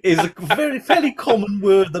like is a fairly common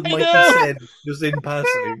word that might be said just in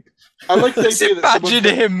passing. I like the Just idea that imagine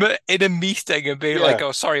someone... him in a meeting and being Yeah. like,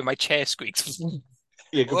 "Oh, sorry, my chair squeaks."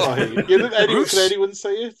 Yeah, goodbye. Can Bruce? anyone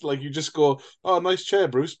say it? Like, you just go, "Oh, nice chair,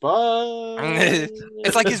 Bruce. Bye."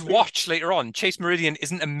 It's like his watch later on. Chase Meridian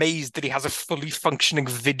isn't amazed that he has a fully functioning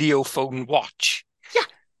video phone watch.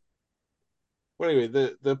 Well, anyway,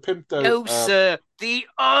 the pimped out. No, sir, the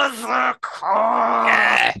other car.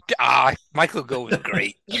 Yeah. Michael Gough was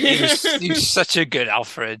great. He was such a good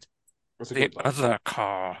Alfred. What's a The good line? other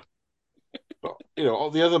car. But,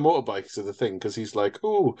 all the other motorbikes are the thing because he's like,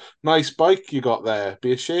 "Oh, nice bike you got there.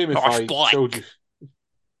 Be a shame if Nice I bike." showed you."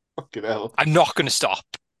 Fucking hell. I'm not going to stop.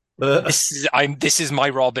 Uh, This is my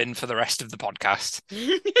Robin for the rest of the podcast.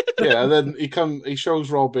 Yeah, and then he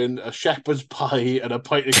shows Robin a shepherd's pie and a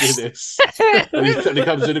pint of Guinness, and he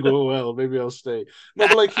comes in and goes, "Oh, well, maybe I'll stay." No,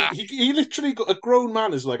 but like he literally got a grown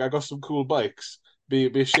man is like, "I got some cool bikes. Be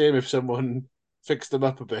a shame if someone fixed them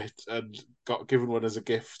up a bit and got given one as a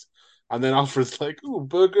gift." And then Alfred's like, "Ooh,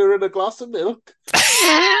 burger and a glass of milk."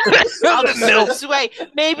 I'll milk away.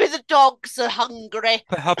 Maybe the dogs are hungry.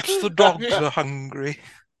 Perhaps the dogs are hungry.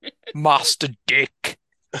 Master Dick.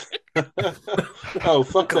 Oh,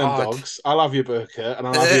 fuck them God. dogs. I'll have your burger and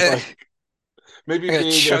I'll have your bike. Maybe I'm gonna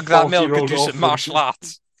being chug a that milk and 40-year-old do some orphan. martial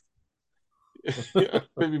arts.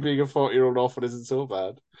 Maybe being a 40-year-old orphan isn't so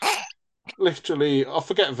bad. Literally, I'll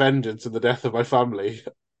forget vengeance and the death of my family.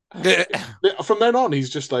 From then on, he's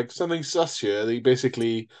just like, something sus here. He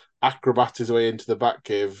basically acrobats his way into the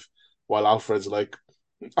Batcave while Alfred's like,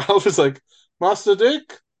 "Master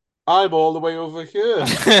Dick, I'm all the way over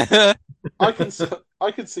here. I can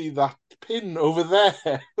see that pin over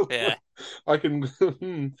there." Yeah. I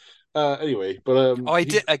can. Anyway, but I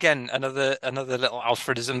did again another little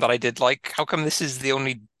Alfredism that I did like. How come this is the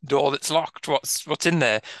only door that's locked? What's in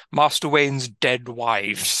there? Master Wayne's dead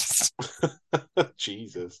wives.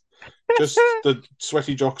 Jesus, just the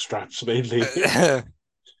sweaty jock straps mainly.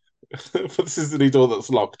 But this is the only door that's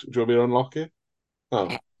locked. Do you want me to unlock it?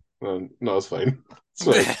 Oh, no, it's fine. It's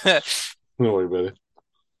fine. Don't worry about it.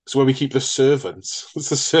 It's where we keep the servants. It's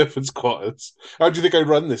the servants' quarters. How do you think I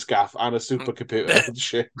run this gaff and a supercomputer and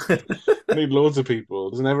shit? I need loads of people.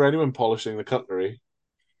 There's never anyone polishing the cutlery.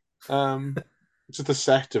 It's just a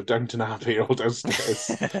set of Downton Abbey all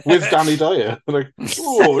downstairs with Danny Dyer. Like,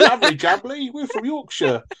 "Oh, lovely jubbly, we're from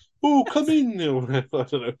Yorkshire. Oh, come in." I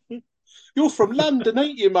don't know. "You're from London,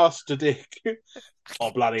 ain't you, Master Dick?"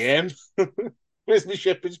 "Oh, bloody am." "Where's my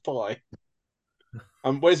shepherd's pie?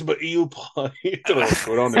 Where's my eel pie?" I don't know what's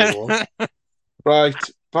going on anymore. Right,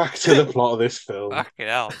 back to the plot of this film. Fucking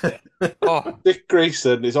hell. Oh, Dick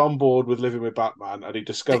Grayson is on board with living with Batman, and he Dick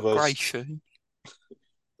discovers, Grayson.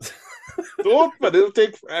 "Oh, but it'll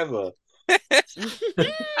take forever."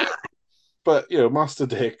 But Master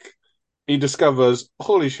Dick, he discovers,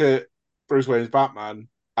 holy shit, Bruce Wayne's Batman,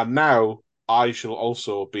 and now I shall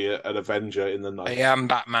also be an Avenger in the I night. am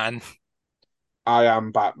Batman. I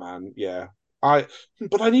am Batman. Yeah,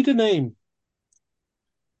 but I need a name.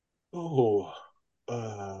 Oh,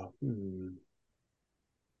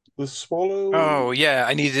 the Swallow. Oh yeah,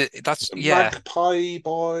 I need it. That's yeah. Magpie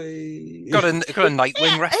Boy. Got a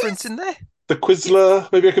Nightwing reference in there. The Quizzler.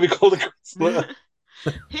 Maybe I could be called the Quizzler.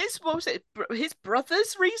 His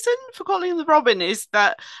brother's reason for calling him the Robin is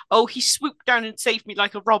that he swooped down and saved me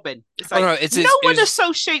like a robin. It's like no one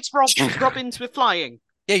associates robins with flying.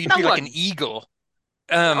 Yeah, you'd No be like one. an eagle.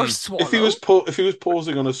 Or swallow. If he was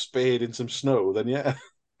pausing on a spade in some snow, then yeah.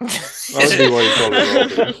 That would be why you call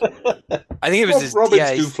it Robin. I think it was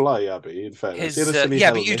Robins do fly, Abby, in fairness.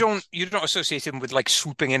 but you don't associate him with like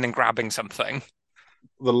swooping in and grabbing something.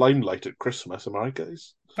 The limelight at Christmas, am I right,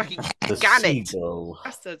 guys? Fucking the Gannet. seagull.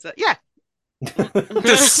 Yeah.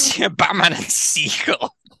 Batman and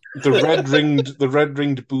Seagull. The red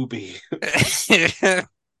ringed booby.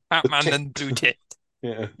 Batman and Blue Tit.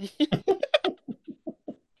 Yeah.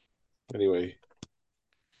 Anyway,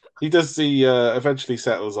 he does the eventually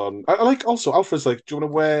settles on. I like also Alfred's like, do you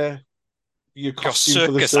want to wear your costume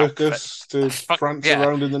for the circus to prance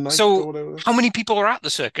around in the night or whatever? How many people are at the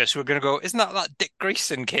circus who are going to go, isn't that Dick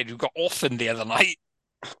Grayson kid who got orphaned the other night?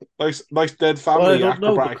 Nice dead family. Well, I don't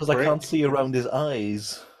know because I can't see around his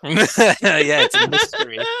eyes. Yeah, it's a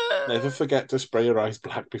mystery. Never forget to spray your eyes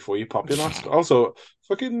black before you pop your mask. Also,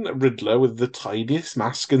 fucking Riddler with the tiniest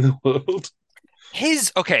mask in the world.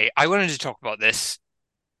 I wanted to talk about this.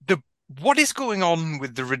 What is going on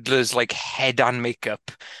with the Riddler's like head and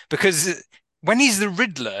makeup? Because when he's the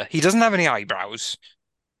Riddler, he doesn't have any eyebrows,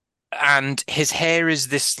 and his hair is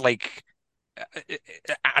this like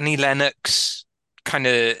Annie Lennox kind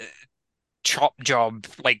of chop job,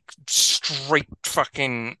 like straight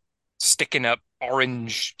fucking sticking up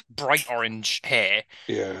bright orange hair.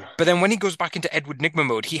 Yeah. But then when he goes back into Edward Nigma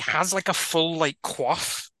mode, he has like a full like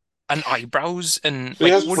coif and eyebrows, and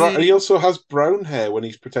like, he also has brown hair when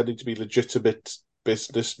he's pretending to be legitimate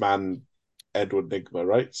businessman Edward Nigma,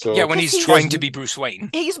 right? So yeah, when he's trying to be Bruce Wayne,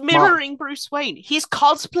 he's mirroring Bruce Wayne. He's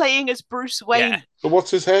cosplaying as Bruce Wayne. Yeah. But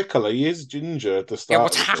what's his hair color? He is ginger at the start. Yeah,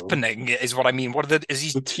 what's happening is what I mean. Is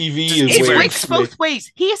he? The TV is it works both ways.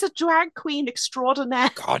 He is a drag queen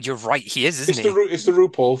extraordinaire. God, you're right. He is, isn't he? It's the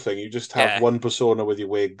RuPaul thing. You just have one persona with your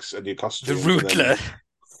wigs and your costumes. The Riddler.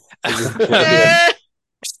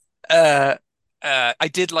 I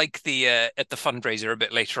did like the at the fundraiser a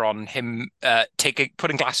bit later on him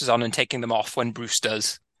putting glasses on and taking them off when Bruce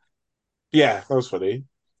does. Yeah, that was funny.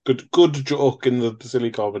 Good joke in the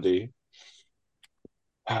silly comedy.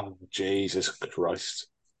 Oh, Jesus Christ.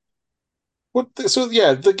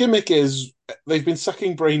 The gimmick is they've been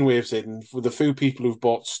sucking brainwaves in with a few people who've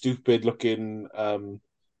bought stupid looking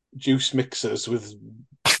juice mixers with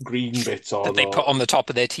green bits on that they put on the top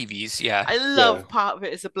of their TVs. Yeah, I love part of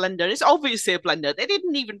it as a blender. It's obviously a blender. They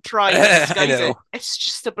didn't even try to disguise it. It's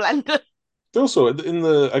just a blender. Also,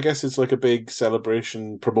 I guess it's like a big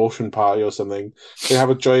celebration promotion party or something. They have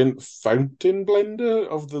a giant fountain blender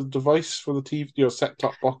of the device for the TV, your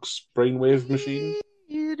set-top box brainwave machine.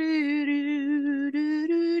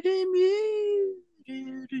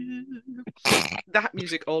 That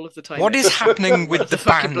music all of the time. What is happening with the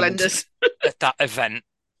band blenders at that event?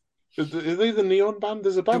 Are they the neon band?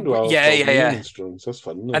 There's a band with neon instruments. That's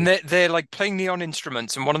fun. And they're like playing neon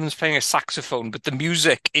instruments, and one of them's playing a saxophone, but the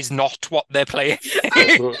music is not what they're playing.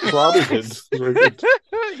 It's very good.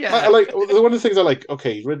 Yeah. I like one of the things I like.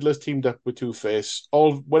 Okay, Riddler's teamed up with Two-Face.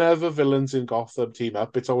 Whenever villains in Gotham team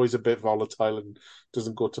up, it's always a bit volatile and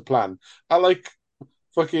doesn't go to plan. I like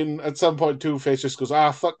fucking at some point Two-Face just goes,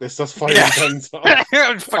 fuck this, that's fine. And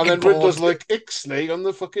then Riddler's like, Ixnay on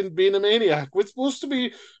the fucking being a maniac. We're supposed to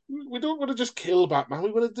be, we don't want to just kill Batman,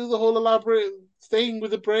 we want to do the whole elaborate thing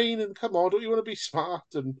with the brain, and come on, don't you want to be smart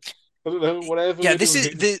and I don't know, whatever. Yeah, this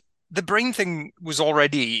is the brain thing was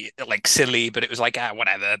already like silly, but it was like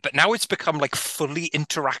whatever. But now it's become like fully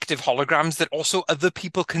interactive holograms that also other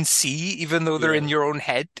people can see, even though they're in your own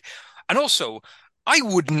head. And also, I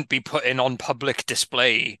wouldn't be putting on public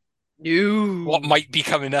display what might be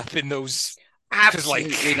coming up in those.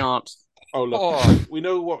 Absolutely not. Oh, look, we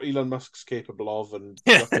know what Elon Musk's capable of, and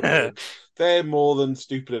they're more than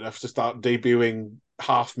stupid enough to start debuting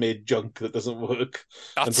half-made junk that doesn't work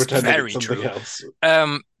and pretending it's something else.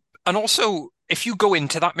 And also, if you go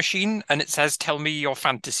into that machine and it says, tell me your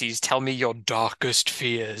fantasies, tell me your darkest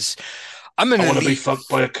fears, I want to be fucked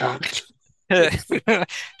by a cat.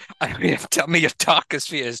 I mean, tell me your darkest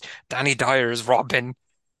fears. Danny Dyer is Robin.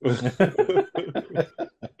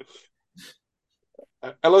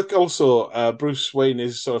 I like also Bruce Wayne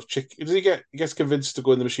is sort of he gets convinced to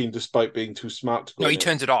go in the machine despite being too smart to go. No, he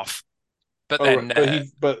turns it off. But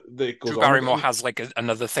it goes Drew Barrymore has like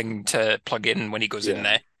another thing to plug in when he goes in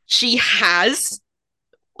there. She has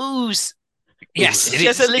ooze. Yes, she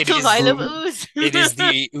has a little vial of ooze. It is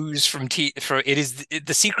the ooze from it is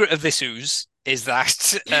the secret of this ooze is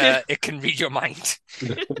that it can read your mind.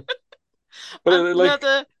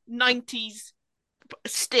 Another 90s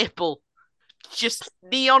staple. Just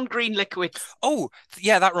neon green liquids. Oh,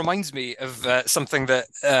 yeah, that reminds me of something that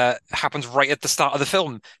happens right at the start of the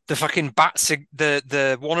film. The fucking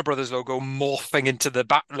the Warner Brothers logo morphing into the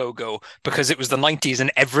Bat logo because it was the 90s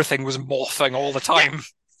and everything was morphing all the time.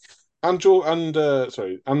 Yeah.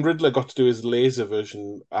 And Riddler got to do his laser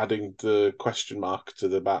version, adding the question mark to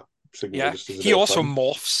the Bat signal. Yeah, he also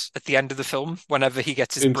morphs at the end of the film whenever he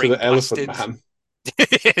gets his into brain the blasted. Elephant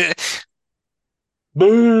Man.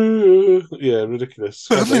 Yeah, ridiculous.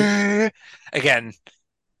 Again.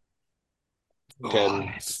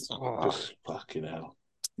 Again, Oh. just fucking hell.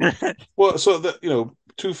 Well, so that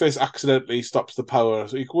Two-Face accidentally stops the power,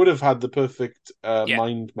 so he would have had the perfect Yeah.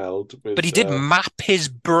 mind meld But with. he did map his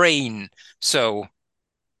brain, so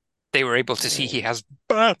they were able to see he has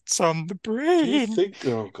bats on the Do you brain. think?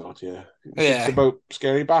 Oh God, yeah. He thinks Yeah. about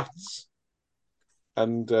scary bats,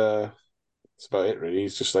 and that's about it. Really,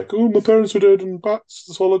 he's just like, oh, my parents were dead, and bats.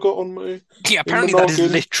 That's all I got on my Yeah, in my apparently that is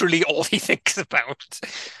noggin. literally all he thinks about.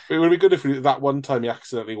 It would be good if that one time he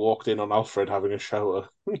accidentally walked in on Alfred having a shower,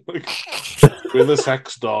 like with a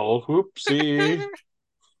sex doll. Whoopsie.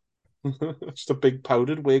 Just a big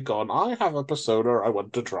powdered wig on. I have a persona I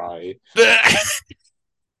want to try.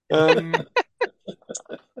 Um.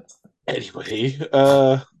 Anyway,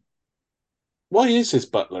 why is his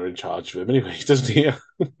butler in charge of him anyway? Doesn't he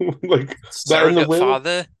like that in the Surrogate will?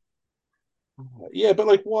 father. Yeah, but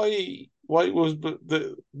like, why? Why was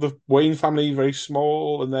the Wayne family very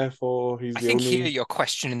small, and therefore he's I the think here only? you're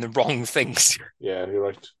questioning the wrong things. Yeah, you're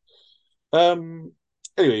right.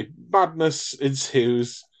 Anyway, madness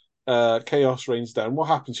ensues. Chaos rains down. What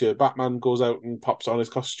happens here? Batman goes out and pops on his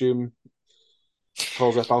costume,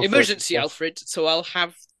 calls up Alfred and Emergency, stuff. Alfred. So I'll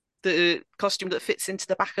have the costume that fits into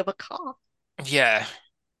the back of a car. Yeah.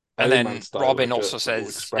 And Iron Man then style, Robin like also a little says,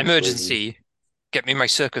 express version. emergency, get me my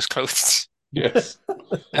circus clothes. Yes.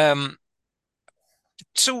 Um,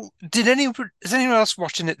 so is anyone else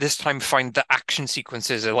watching it this time find the action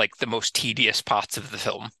sequences are like the most tedious parts of the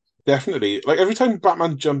film? Definitely. Like every time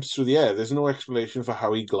Batman jumps through the air, there's no explanation for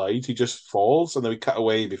how he glides. He just falls and then we cut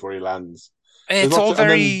away before he lands. There's It's lots all of, and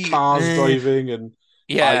then very, cars driving and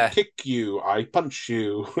I yeah. kick you, I punch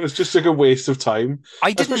you. It's just like a waste of time,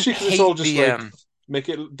 I didn't especially because it's all hate just the like make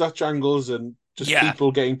it Dutch angles and just yeah.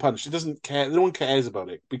 people getting punched. It doesn't care. No one cares about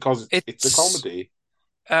it because it's a It's comedy.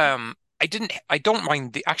 I don't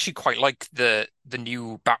mind the actually quite like the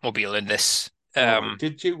new Batmobile in this. All right,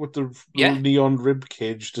 did you with the Yeah. neon rib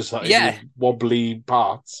cage design Yeah. with wobbly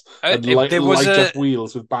parts and light up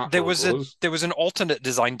wheels with bat logos? There was an alternate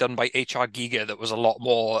design done by HR Giga that was a lot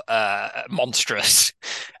more monstrous,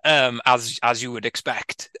 as you would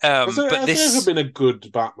expect. But Has there ever this, been a good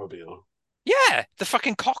Batmobile? yeah, the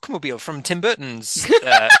fucking cockmobile from Tim Burton's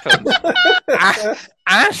films,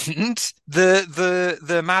 and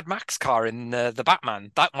the Mad Max car in the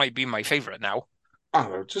Batman. That might be my favorite now. I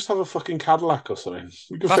don't know, just have a fucking Cadillac or something.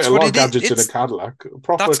 You can fit That's a what lot of it is. gadgets in a Cadillac. A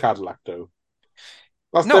proper That's Cadillac, though.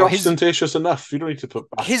 They're no his ostentatious enough. You don't need to put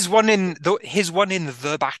bat. his one in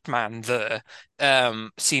the Batman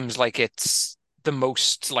seems like it's the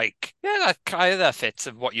most like that kind of fits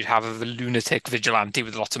of what you'd have of a lunatic vigilante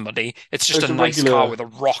with lots of money. It's just a There's a nice car regular, with a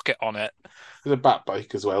rocket on it. there's a bat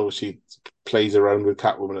bike as well, which he plays around with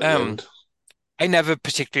Catwoman at the Um, end. I never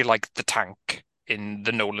particularly liked the tank in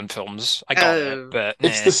the Nolan films. I got it, but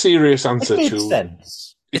It's the serious It answer made to.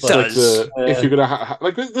 sense. it It's But like does. if you're gonna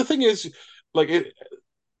like the thing is like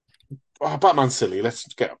Batman's silly. Let's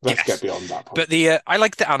Yes. get beyond that point. But I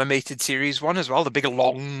like the animated series one as well, the big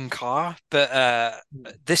long car. But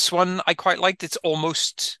this one I quite liked. It's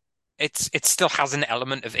almost it still has an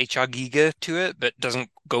element of HR Giga to it, but doesn't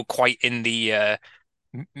go quite in the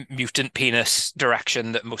mutant penis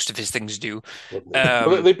direction that most of his things do.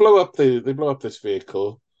 But they blow up this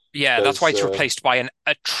vehicle. Yeah, that's why There's it's replaced by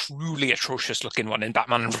a truly atrocious looking one in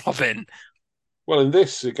Batman and Robin. well, in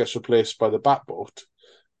this it gets replaced by the Batboat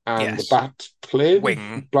and the Yes. Bat plane,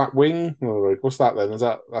 Wing. Black Wing. All right, what's that then?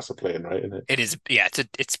 That's a plane, right? Isn't it? It is, yeah.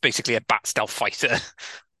 It's basically a bat stealth fighter.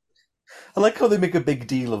 I like how they make a big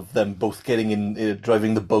deal of them both getting in,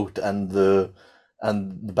 driving the boat and the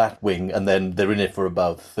Batwing, and then they're in it for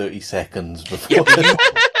about 30 seconds before.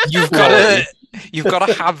 Yeah, you've got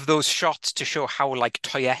to have those shots to show how like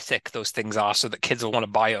toyetic those things are, so that kids will want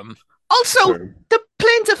to buy them. Also, the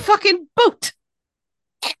plane's a fucking boat.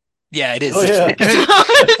 Yeah, it is. Oh, yeah.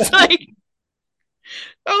 It's like,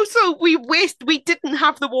 also, we didn't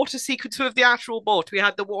have the water sequence with the actual boat. We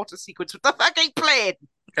had the water sequence with the fucking plane.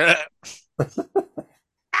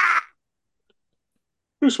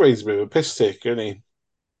 Bruce Wayne's a bit of a piss take, isn't he?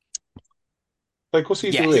 Like, what's he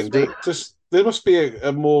Yes. doing? There must be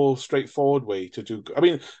a more straightforward way to do. I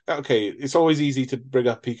mean, okay, it's always easy to bring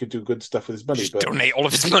up he could do good stuff with his money, Just but donate all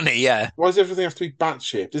of his money. Yeah, why does everything have to be bat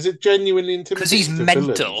shaped? Is it genuinely because intimidating he's to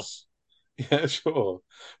mental. villains? Yeah, sure.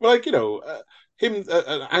 Well, like him,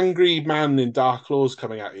 an angry man in dark clothes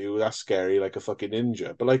coming at you—that's scary, like a fucking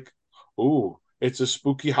ninja. But like, ooh, it's a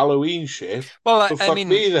spooky Halloween shape. Well, So I fuck mean,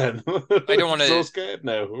 me then. I don't want I'm so to scared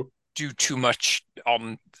now. do too much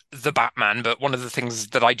on the Batman, but one of the things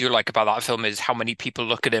that I do like about that film is how many people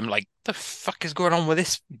look at him like, the fuck is going on with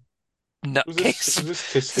this nutcase? Was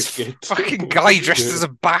this Kiss the This Kid? fucking guy dressed as a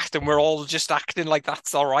bat, and we're all just acting like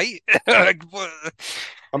that's all right. Like,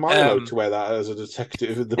 Am I allowed to wear that as a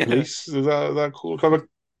detective in the police? Is that cool? Can I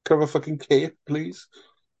have a fucking cape, please?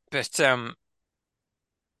 But fuck,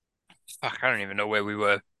 I don't even know where we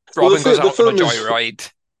were. Well, Robin goes the out on a film is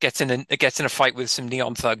joyride, gets in a fight with some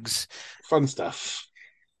neon thugs. fun stuff.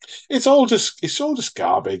 It's all just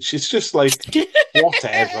garbage. It's just like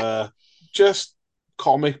whatever, just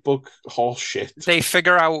comic book horse shit. They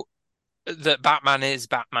figure out that Batman is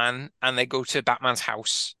Batman, and they go to Batman's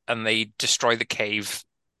house and they destroy the cave.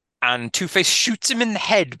 And Two-Face shoots him in the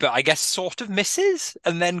head, but I guess sort of misses,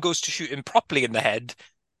 and then goes to shoot him properly in the head.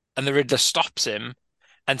 And the Riddler stops him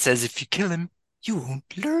and says, "If you kill him, you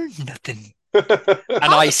won't learn nothing." And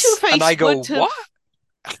I go, "What?"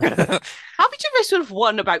 Harvey Two-Face would have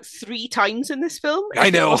won about 3 times in this film.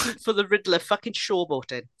 I know. If it wasn't for the Riddler fucking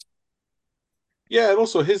showboating. Yeah, and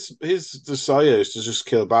also his desire is to just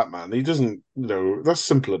kill Batman. He doesn't, that's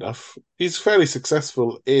simple enough. He's fairly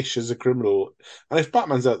successful-ish as a criminal, and if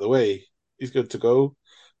Batman's out the way, he's good to go.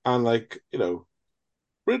 And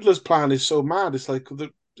Riddler's plan is so mad. It's like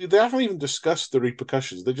they haven't even discussed the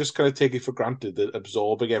repercussions. They just kind of take it for granted that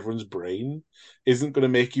absorbing everyone's brain isn't going to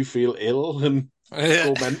make you feel ill and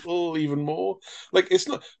go mental even more. Like, it's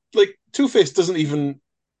not like Two-Face doesn't even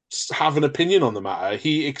have an opinion on the matter.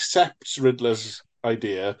 He accepts Riddler's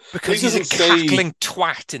idea because he's a cackling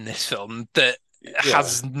twat in this film that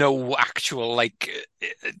has no actual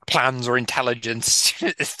plans or intelligence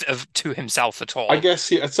to himself at all. I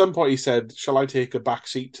guess at some point he said, "Shall I take a back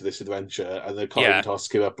seat to this adventure?" And the coin toss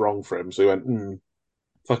came up wrong for him, so he went,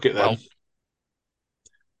 "Fuck it then." Well,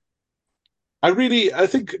 I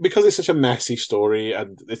think because it's such a messy story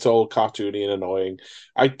and it's all cartoony and annoying,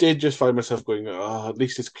 I did just find myself going, "Oh, at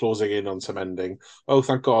least it's closing in on some ending. Oh,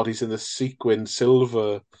 thank God he's in the sequin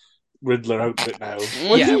silver Riddler outfit now."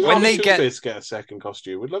 When they get a second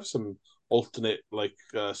costume, we'd love some alternate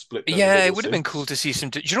split. Yeah, it would have been cool to see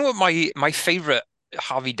some. Do you know what my favorite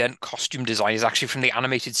Harvey Dent costume design is actually from the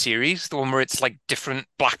animated series, the one where it's like different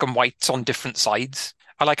black and whites on different sides.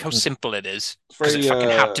 I like how simple it is because it fucking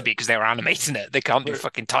had to be because they were animating it. They can't do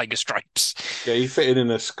fucking tiger stripes. Yeah, he fit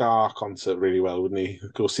in a Scar concert really well, wouldn't he?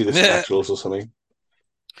 Go see the Spectrals or something.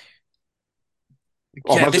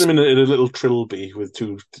 Oh, imagine him in a little trilby with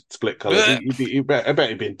 2 split colours. I bet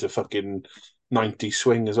he'd be into fucking 90s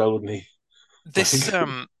swing as well, wouldn't he? This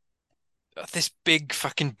big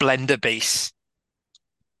fucking blender bass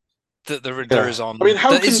that the Riddler is on. I mean,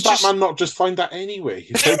 how can Batman not just find that anyway?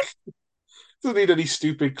 Doesn't need any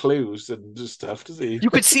stupid clues and stuff, does he?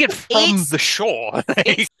 You could see it from the shore.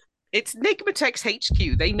 It's Nigmatech's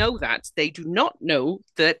HQ. They know that. They do not know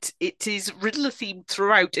that it is Riddler themed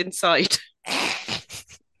throughout inside.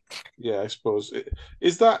 Yeah, I suppose.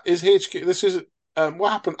 Is HQ? This is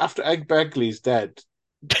what happened after Egg Begley's dead?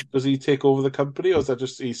 Does he take over the company, or is that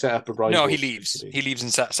just he set up a rival? No, he leaves. Company? He leaves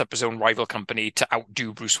and sets up his own rival company to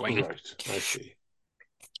outdo Bruce Wayne. Right, I see.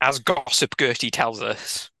 As Gossip Gertie tells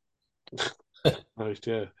us. Right,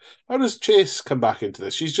 yeah. How does Chase come back into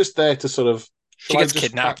this? She's just there to sort of. She gets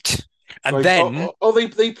kidnapped, and then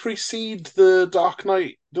they precede the Dark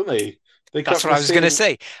Knight, don't they? That's what I was going to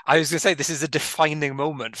say. I was going to say this is a defining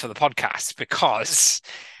moment for the podcast because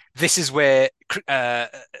this is where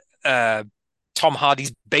Tom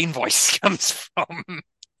Hardy's Bane voice comes from.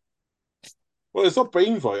 Well, it's not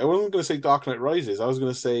Bane voice. I wasn't going to say Dark Knight Rises. I was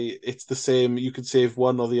going to say it's the same. You could save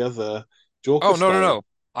one or the other. Joker. Oh no!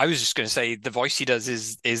 I was just going to say the voice he does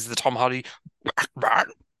is the Tom Hardy.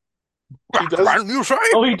 He does. You say?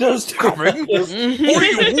 Oh, he does. Coming.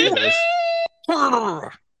 No.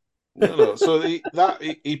 So he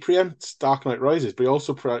preempts Dark Knight Rises, but he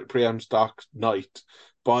also preempts Dark Knight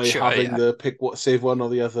by having the pick save one or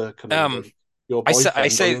the other. Your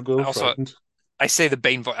boyfriend or your girlfriend. I say the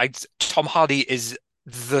Bane voice. Tom Hardy is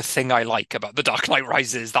the thing I like about The Dark Knight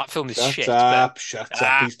Rises. That film is shit. Shut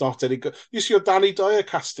up. He's not any good. You see your Danny Dyer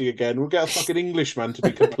casting again. We'll get a fucking Englishman to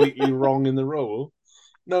be completely wrong in the role.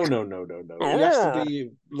 No. He has to be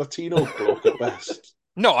Latino bloke at best.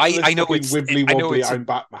 No, I know it's wibbly wobbly. I'm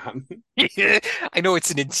Batman. I know it's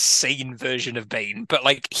an insane version of Bane, but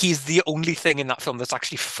he's the only thing in that film that's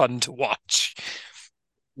actually fun to watch.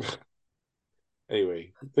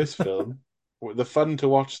 Anyway, this film, the fun to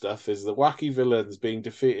watch stuff is the wacky villains being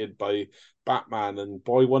defeated by Batman and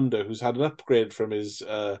Boy Wonder, who's had an upgrade from his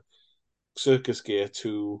circus gear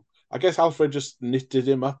to. I guess Alfred just knitted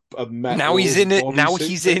him up a metal. Now he's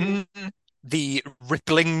in the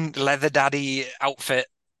rippling leather daddy outfit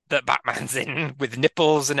that Batman's in with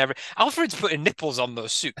nipples and everything. Alfred's putting nipples on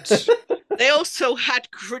those suits. They also had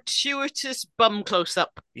gratuitous bum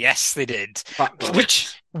close-up. Yes, they did. Batman.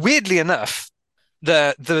 Which, weirdly enough,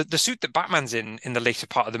 the suit that Batman's in the later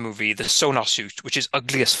part of the movie, the sonar suit, which is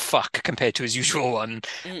ugly as fuck compared to his usual one,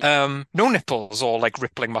 no nipples or like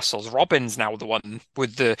rippling muscles. Robin's now the one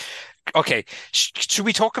with the. Okay, should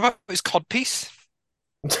we talk about his codpiece?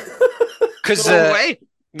 Because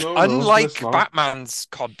unlike Batman's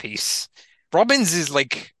codpiece, Robin's is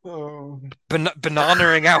like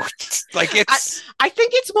bananaing out. Like it's. I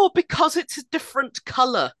think it's more because it's a different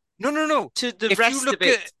color. No. To the rest of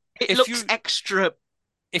it. It looks extra.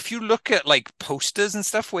 If you look at like posters and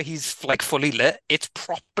stuff where he's like fully lit, it's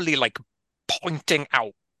properly like pointing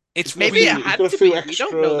out. It's maybe really, it had to be. We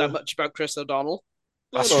don't know that much about Chris O'Donnell.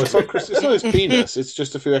 No, it's not his penis. It's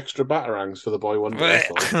just a few extra batarangs for the boy wonder.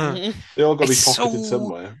 They all got to be pocketed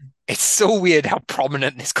somewhere. It's so weird how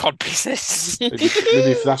prominent this codpiece is. Maybe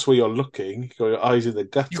if that's where you're looking, you got your eyes in the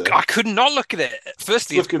gutter. I could not look at it.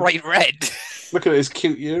 Firstly, it's bright red. Look at his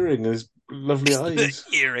cute earring and his lovely eyes.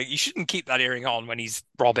 Earring. You shouldn't keep that earring on when he's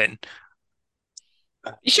Robin.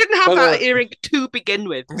 You shouldn't have that earring to begin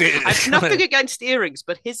with. I've nothing against earrings,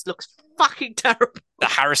 but his looks fucking terrible. The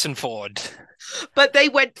Harrison Ford. But they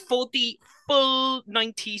went for the full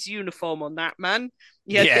 90s uniform on that man.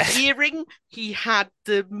 He had the earring. He had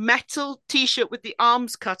the metal t-shirt with the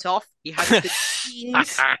arms cut off. He had the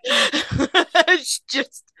jeans. It's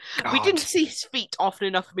just... God. We didn't see his feet often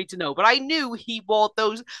enough for me to know, but I knew he wore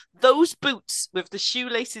those boots with the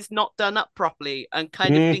shoelaces not done up properly and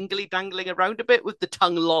kind of dingly dangling around a bit with the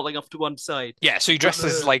tongue lolling off to one side. Yeah, so he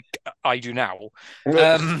dresses like I do now.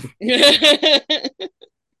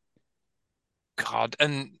 God,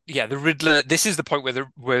 and yeah, the Riddler. This is the point where the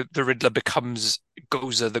Riddler becomes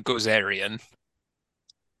Gozer the Gozerian.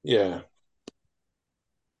 Yeah.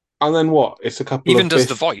 And then what? It's a couple even of does Biff,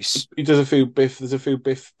 the voice. He does a few Biff. There's a few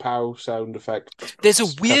Biff Pow sound effects. There's a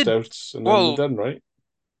weird. Cutouts, and then done, right?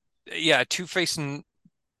 Yeah, Two-Face and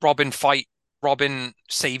Robin fight. Robin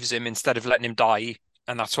saves him instead of letting him die,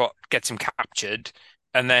 and that's what gets him captured.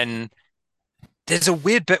 And then there's a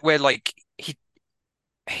weird bit where like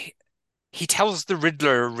he tells the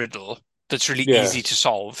Riddler a riddle that's really easy to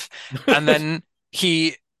solve, and then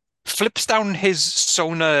he flips down his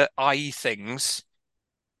sonar eye things,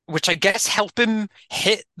 which I guess help him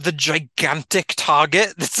hit the gigantic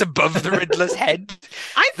target that's above the Riddler's head.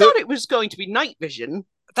 I thought it was going to be night vision,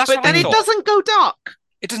 but then it doesn't go dark.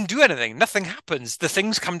 It doesn't do anything. Nothing happens. The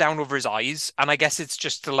things come down over his eyes, and I guess it's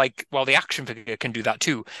just the action figure can do that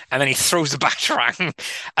too. And then he throws the batarang,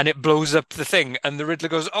 and it blows up the thing. And the Riddler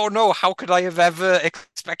goes, "Oh no! How could I have ever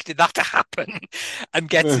expected that to happen?" And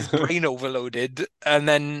gets his brain overloaded. And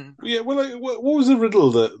then what was the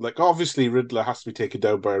riddle that obviously Riddler has to be taken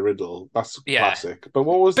down by a riddle. That's classic. But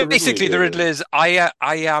what was basically the Riddler is I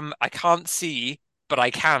can't see, but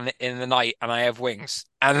I can in the night, and I have wings.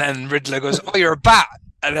 And then Riddler goes, "Oh, you're a bat."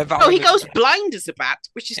 And then he goes blind as a bat,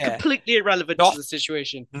 which is completely irrelevant to the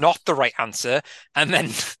situation. Not the right answer. And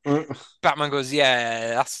then Batman goes,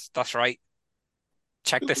 "Yeah, that's right.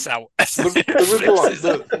 Check this out." The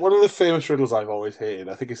riddle, one of the famous riddles I've always hated,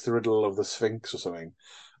 I think it's the riddle of the Sphinx or something.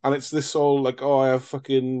 And it's this whole I have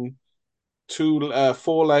fucking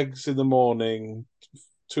 4 legs in the morning,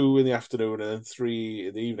 2 in the afternoon, and then 3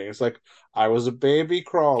 in the evening. It's like, I was a baby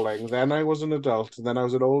crawling, then I was an adult, and then I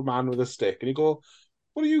was an old man with a stick. And you go,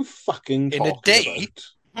 what are you fucking talking about? In a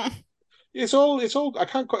day? It's all, I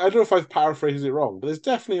don't know if I've paraphrased it wrong, but there's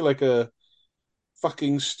definitely like a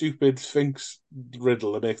fucking stupid Sphinx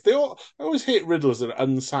riddle. And I always hate riddles that are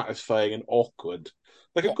unsatisfying and awkward.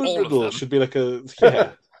 Like a good riddle should be like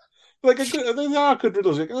there are good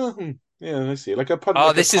riddles. Yeah, I see. Like a pun.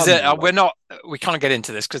 We can't get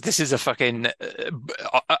into this because this is a fucking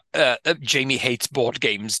Jamie hates board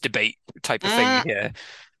games debate type of thing here.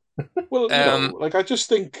 Well, I just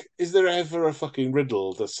think, is there ever a fucking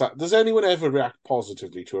riddle does anyone ever react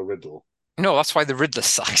positively to a riddle? No, that's why the Riddler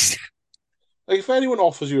sucks. If anyone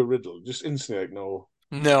offers you a riddle, just instantly no.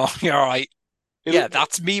 No, you're all right.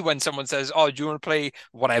 That's me when someone says, "Oh, do you want to play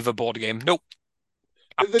whatever board game?" Nope.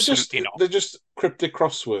 Absolutely not. They're just cryptic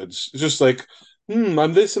crosswords. It's just like,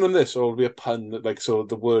 I'm this and I'm this, or it'll be a pun that so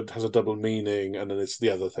the word has a double meaning and then it's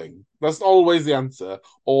the other thing. That's always the answer,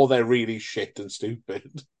 or they're really shit and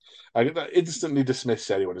stupid. I instantly dismiss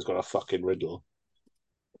anyone who's got a fucking riddle.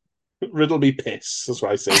 Riddle me piss. That's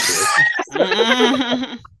what I say to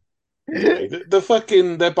it. Anyway, they're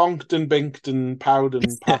bonked and binked and powed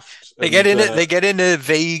and puffed. They get in a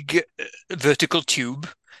vague vertical tube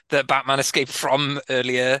that Batman escaped from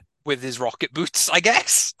earlier, with his rocket boots, I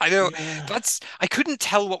guess. I know Yeah. I couldn't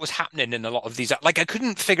tell what was happening in a lot of these. Like I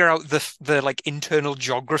couldn't figure out the like internal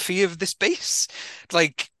geography of this base.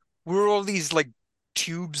 Like were all these like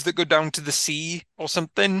tubes that go down to the sea or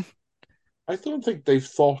something? I don't think they've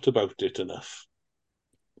thought about it enough.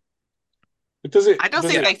 Does it? I don't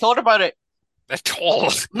Does think it? they thought about it. At all.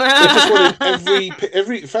 It's just one in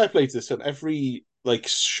every fair play to this film. Every like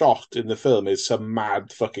shot in the film is some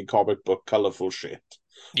mad fucking comic book colorful shit.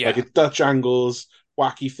 Like Yeah. it's Dutch angles,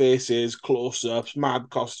 wacky faces, close ups, mad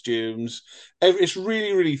costumes. It's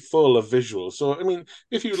really really full of visuals. So I mean,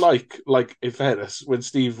 if you like in fairness, when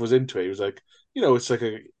Steve was into it, he was like,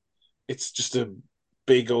 it's just a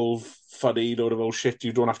big old funny load of old shit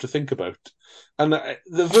you don't have to think about. And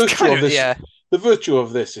the virtue Kind of of, this, yeah. the virtue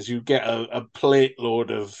of this is you get a plate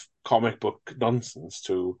load of comic book nonsense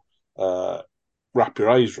to uh, wrap your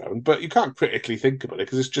eyes around, but you can't critically think about it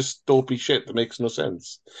because it's just dopey shit that makes no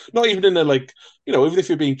sense. Not even in a like, even if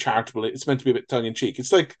you're being charitable, it's meant to be a bit tongue in cheek.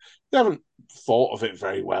 It's like they haven't thought of it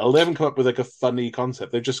very well. They haven't come up with like a funny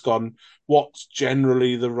concept. They've just gone, what's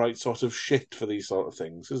generally the right sort of shit for these sort of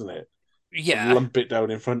things, isn't it? And Yeah. lump it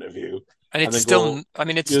down in front of you, And and it's then still go, I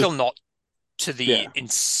mean it's you still not to the yeah,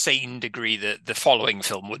 insane degree that the following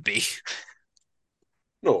film would be.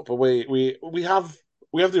 no, but we have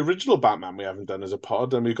the original Batman we haven't done as a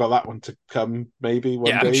pod, and we've got that one to come maybe one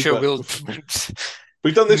Yeah, I'm day. sure But we'll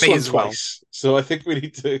we've done this may one as well. twice, so I think we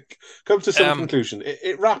need to come to some Um conclusion.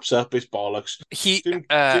 It wraps up. It's bollocks. he Jim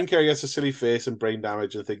Carrey gets a silly face and brain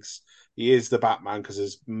damage and thinks he is the Batman because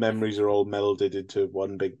his memories are all melded into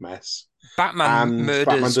one big mess. Batman And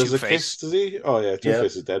Batman murders does a kiss, Two-Face. does he? Oh yeah, Two Yeah.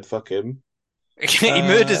 Face is dead. Fuck him. He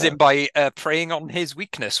murders Uh, him by preying on his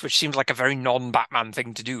weakness, which seems like a very non-Batman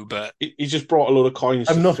thing to do, but he just brought a load of coins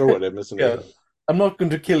to I'm not. throw at him, isn't Yeah, he? I'm not going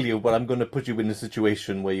to kill you, but I'm going to put you in a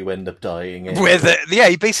situation where you end up dying. where Anyway. yeah,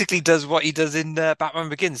 he basically does what he does in Batman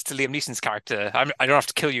Begins to Liam Neeson's character. I don't have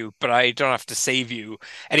to kill you, but I don't have to save you.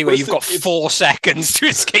 But Anyway, you've got 4 seconds to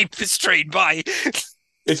escape this train by.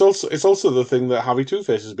 it's also the thing that Harvey Two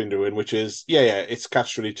Face has been doing, which is it's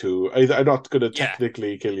catch 22. I'm not going to Yeah,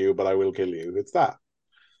 technically kill you, but I will kill you. It's that.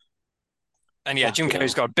 and yeah, Jim Fucking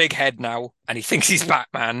Carrey's hell. got a big head now, and he thinks he's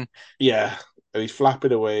Batman. Yeah, and he's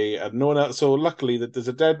flapping away, and no one else. So luckily that there's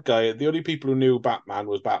a dead guy. The only people who knew Batman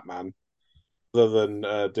was Batman, other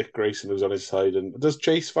than Dick Grayson, who's on his side. And does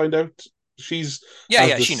Chase find out? She's Yeah, has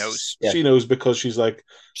yeah, she this. knows. Yeah. She knows because she's like,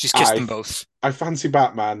 She's kissed I them both. I fancy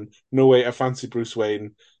Batman. No way, I fancy Bruce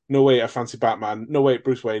Wayne. No way, I fancy Batman. No wait,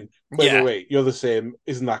 Bruce Wayne. Wait, Yeah, you're the same.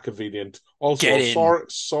 Isn't that convenient? Also, get in.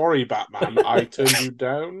 sorry, Batman. I turned you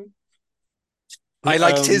down. I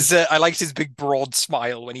liked his big broad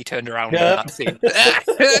smile when he turned around in Yeah. that scene.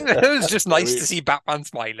 It was just nice we- to see Batman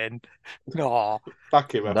smiling. Aw.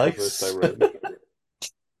 Back him up the first Nice. time round.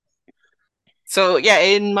 So yeah,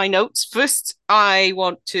 in my notes, first I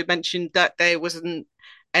want to mention that there was an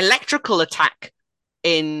electrical attack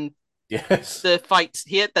in Yes. the fight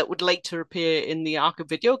here that would later appear in the Arkham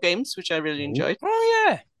video games, which I really enjoyed.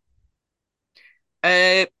 Oh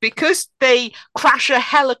yeah. Because they crash a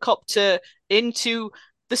helicopter into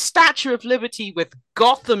the Statue of Liberty with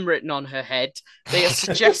Gotham written on her head. They are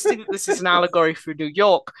suggesting that this is an allegory for New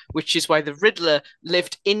York, which is why the Riddler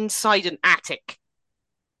lived inside an attic.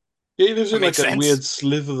 Yeah, he lives That in like makes a sense.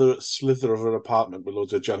 weird slither of an apartment with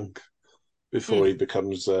loads of junk before he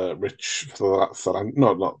becomes rich for that.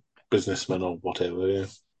 Not businessman or whatever.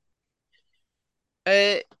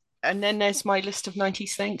 Yeah. And then there's my list of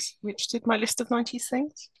 90s things. Which did my list of 90s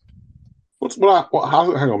things? Hang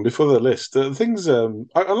on, before the list, things.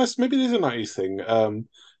 Unless maybe there's a nice thing.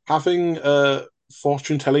 Having a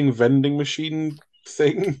fortune telling vending machine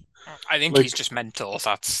thing. I think Like- he's just mental.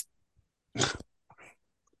 That's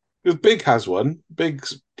Because Big has one.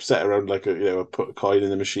 Big's set around like put a coin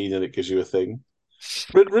in the machine and it gives you a thing.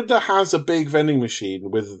 Riddler has a big vending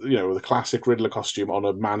machine with the classic Riddler costume on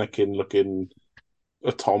a mannequin looking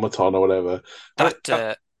automaton or whatever.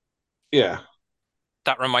 Yeah.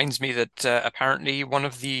 That reminds me that apparently one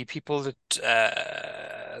of the people that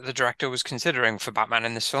the director was considering for Batman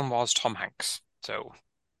in this film was Tom Hanks. So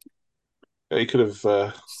He could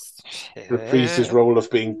have reprised his role of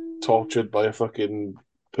being tortured by a fucking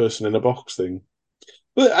person in a box thing.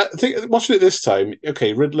 But I think watching it this time,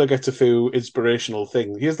 okay, Riddler gets a few inspirational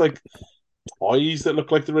things. He has like toys that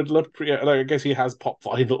look like the Riddler. I guess he has pop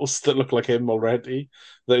vinyls that look like him already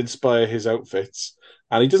that inspire his outfits,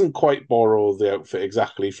 and he doesn't quite borrow the outfit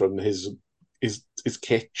exactly from his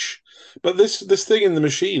kitsch. But this thing in the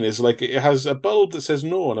machine is like it has a bulb that says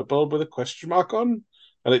no and a bulb with a question mark on,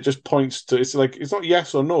 and it just points to it's like it's not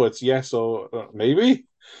yes or no, it's yes or maybe.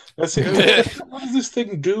 That's it. What does this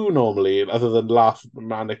thing do normally, other than laugh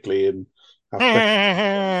manically and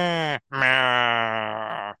have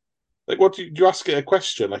like, what do you ask it a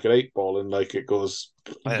question like an 8 ball and like it goes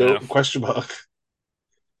I no don't know. question mark?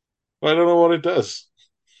 I don't know what it does.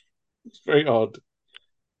 It's very odd.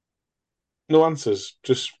 No answers.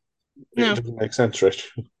 Just No. it doesn't make sense,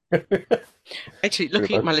 Rich. Actually,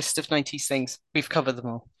 looking at my list of 90s things, we've covered them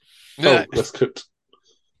all. Oh, that's good.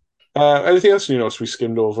 Anything else you noticed we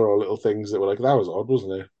skimmed over, or little things that were like that was odd,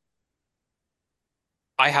 wasn't it?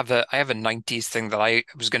 I have a 90s thing that I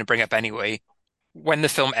was going to bring up anyway. When the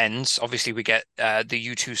film ends, obviously we get the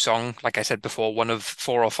U2 song, like I said before, one of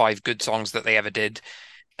 4 or 5 good songs that they ever did.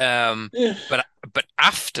 Yeah. But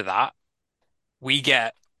after that, we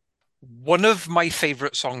get one of my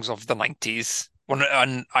favorite songs of the 90s.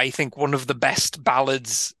 And I think one of the best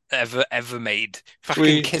ballads ever made. Fucking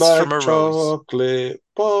Sweet Kiss like from a Rose. chocolate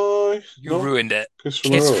boy. You No? ruined it. Kiss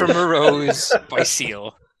from a Kiss Rose. from a Rose by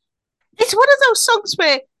Seal. It's one of those songs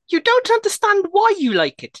where you don't understand why you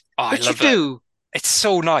like it, Oh, I but you love it. do. It's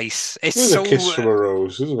so nice. It's There's so a kiss from a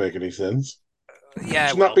rose. Doesn't make any sense. yeah.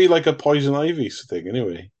 Shouldn't Well, that be like a poison ivy thing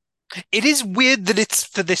anyway? it is weird that it's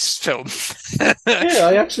for this film. Yeah,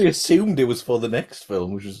 I actually assumed it was for the next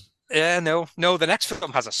film, which is Yeah, no. The next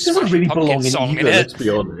film has a it doesn't Smashing really Pumpkins belong in song either. in Let's it. be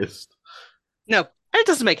honest. No, it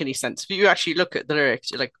doesn't make any sense. If you actually look at the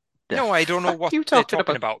lyrics, you're like, No, I don't know what you they're talking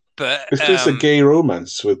talking about? about, but It's just a gay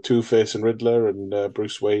romance with Two-Face and Riddler and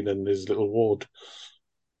Bruce Wayne and his little ward.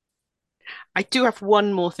 I do have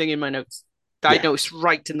one more thing in my notes that I noticed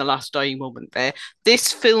right in the last dying moment there.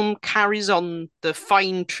 This film carries on the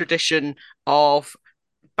fine tradition of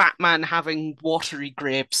Batman having watery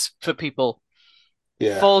grapes for people.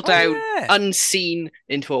 Yeah. Fall down yeah. unseen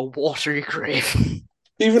into a watery grave.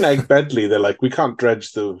 Even Egg Bedley, they're like, we can't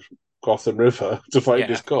dredge the Gotham River to find Yeah.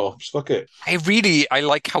 his corpse. Fuck it. I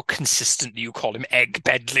like how consistently you call him Egg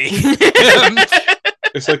Bedley.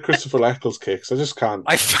 It's like Christopher Eccles kicks. I just can't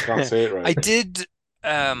say it right.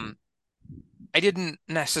 I didn't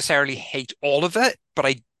necessarily hate all of it, but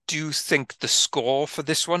I do think the score for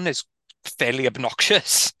this one is fairly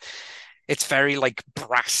obnoxious. It's very like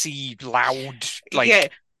brassy, loud, like yeah.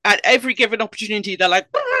 At every given opportunity, they're like,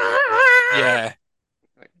 yeah.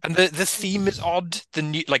 And the theme is odd. The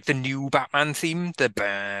new Batman theme, the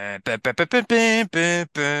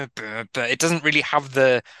it doesn't really have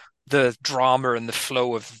the drama and the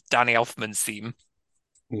flow of Danny Elfman's theme.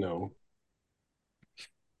 No.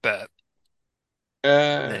 But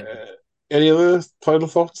any other final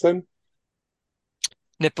thoughts then?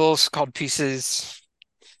 nipples, cod pieces.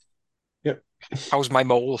 Yep. How's my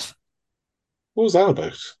mole? What was that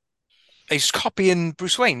about? He's copying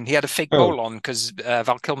Bruce Wayne. He had a fake mole on because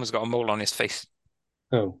Val Kilmer's got a mole on his face.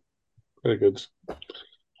 Oh, very good.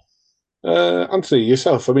 Anthony,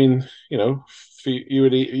 yourself. I mean, you know,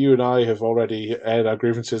 you and I have already aired our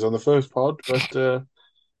grievances on the first pod, but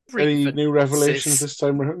any new revelations this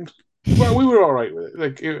time around? Well, we were all right with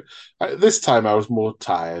it. Like this time, I was more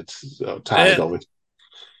tired of it.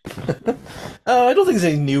 I don't think there's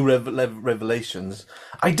any new revelations.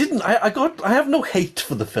 I have no hate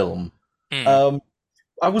for the film. I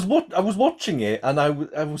was watching it and I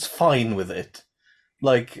was fine with it.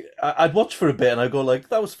 Like I'd watch for a bit and I'd go like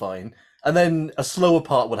that was fine, and then a slower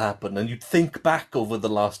part would happen and you'd think back over the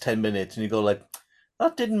last 10 minutes and you go like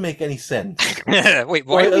that didn't make any sense. Wait,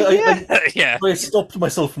 why? Yeah. I stopped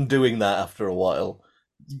myself from doing that after a while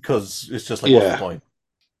because it's just like what's the point?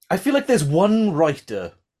 I feel like there's one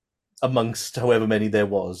writer amongst however many there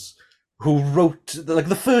was who wrote like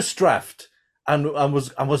the first draft and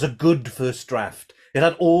was a good first draft. It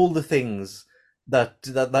had all the things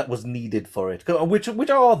that was needed for it, which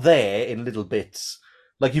are there in little bits.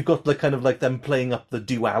 Like you've got like kind of like them playing up the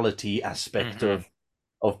duality aspect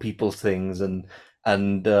of people's things and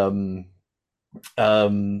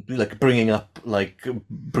like bringing up like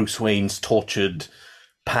Bruce Wayne's tortured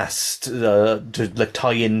past to like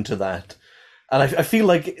tie into that. And I feel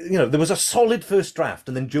like, you know, there was a solid first draft,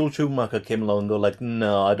 and then Joel Schumacher came along and go like,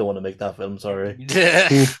 no, I don't want to make that film, sorry.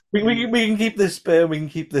 we can keep this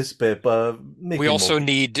bit, but we also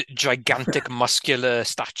need gigantic muscular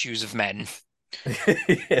statues of men.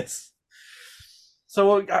 Yes.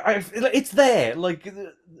 So it's there, like,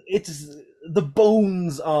 the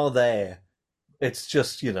bones are there. It's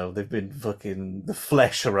just, you know, they've been fucking, the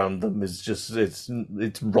flesh around them is just, it's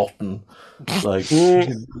rotten. Like,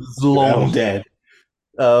 it's long dead.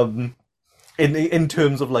 In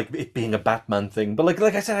terms of, like, it being a Batman thing. But,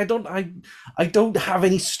 like I said, I don't have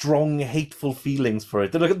any strong, hateful feelings for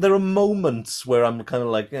it. There are moments where I'm kind of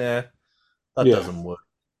like, that doesn't work.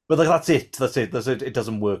 But, like, that's it. It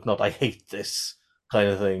doesn't work. Not, I hate this. kind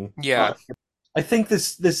of thing. Yeah. I think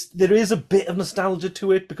there is a bit of nostalgia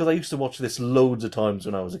to it because I used to watch this loads of times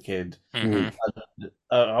when I was a kid. hmm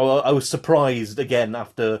I was surprised again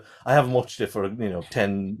after I haven't watched it for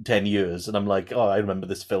 10 years, and I'm like, oh, I remember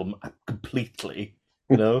this film completely.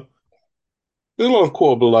 You know, There's a lot of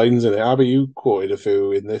quotable lines in it. Abby, you quoted a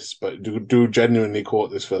few in this, but do genuinely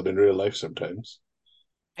quote this film in real life sometimes.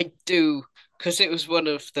 I do, because it was one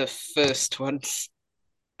of the first ones.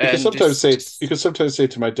 You can And sometimes it's say you just, can sometimes say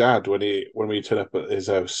to my dad when we turn up at his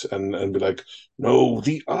house and be like, "No,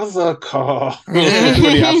 the other car," when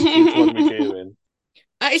he asks which one we came in.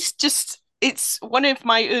 it's one of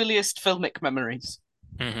my earliest filmic memories.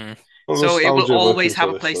 hmm Well, So it will nostalgia working always have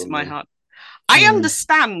for a this place in film, my then. heart. I Mm.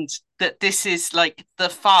 understand that this is like the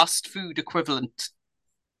fast food equivalent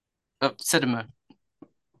of cinema,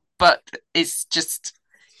 but it's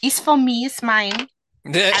for me, it's mine.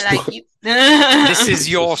 I like it. This is It's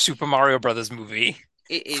your just, Super Mario Brothers movie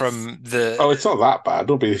It is. from the. oh, it's not that bad.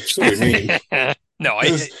 Don't be mean. No,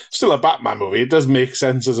 It's still a Batman movie. It does make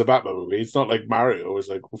sense as a Batman movie. It's not like Mario. It's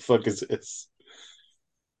like, well, fuck, it's.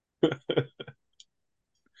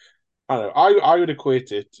 I don't know. I would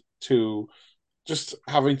equate it to just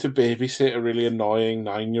having to babysit a really annoying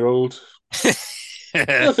 9-year-old.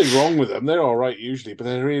 Nothing wrong with them. They're all right usually, but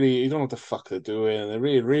they're really, you don't know what the fuck they're doing. They're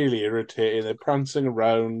really, really irritating. They're prancing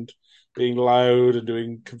around, being loud and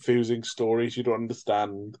doing confusing stories you don't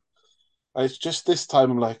understand. It's just this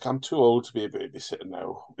time I'm like, I'm too old to be a babysitter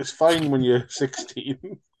now. It's fine when you're 16,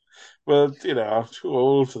 but I'm too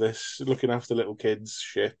old for this looking after little kids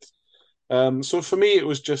shit. So for me, it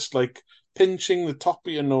was just like pinching the top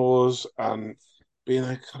of your nose and being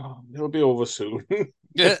like, oh, it'll be over soon.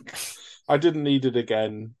 Like, I didn't need it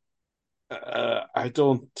again. I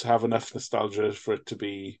don't have enough nostalgia for it to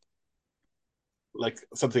be like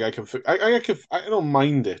something I can. I don't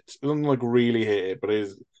mind it. I don't like really hate it, but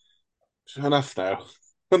it's enough now.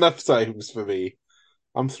 Enough times for me.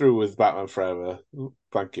 I'm through with Batman Forever.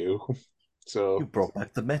 Thank you. You So brought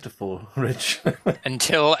back the metaphor, Rich.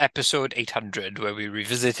 Until episode 800, where we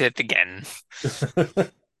revisit it again.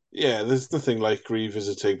 yeah, there's nothing like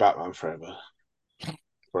revisiting Batman Forever.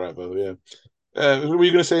 Forever, yeah. Were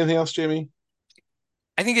you going to say anything else, Jamie?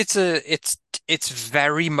 I think it's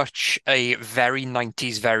very much a very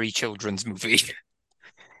 90s, very children's movie.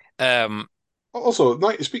 Um, Also,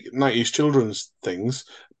 speaking of 90s children's things,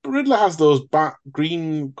 Riddler has those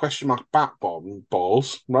green question mark bat bomb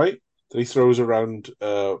balls, right? That he throws around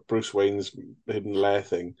Bruce Wayne's hidden lair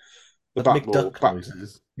thing. The That bat make ball, duck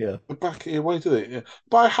noises. Yeah. the back. Yeah, why do they? Yeah.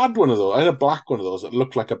 But I had one of those. I had a black one of those that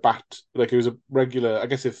looked like a bat. Like it was a regular. I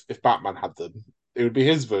guess if Batman had them, it would be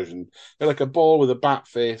his version. They're like a ball with a bat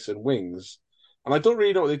face and wings. And I don't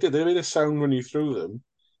really know what they did. They made a sound when you threw them,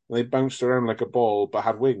 and they bounced around like a ball but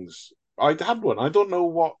had wings. I had one. I don't know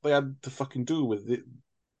what they had to fucking do with it.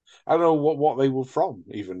 I don't know what they were from.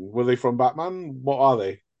 Even were they from Batman? What are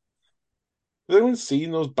they? Has anyone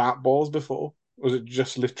seen those bat balls before? Or was it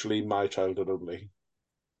just literally my childhood only?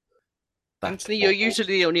 Bat Anthony, you're balls. usually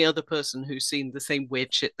the only other person who's seen the same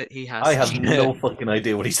weird shit that he I has. have no fucking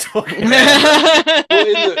idea what he's talking about.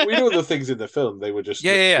 Well, we know the things in the film. They were just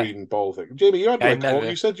yeah, yeah, yeah. green ball things. Jamie, you had I like all. never,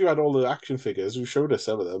 You said you had all the action figures. You showed us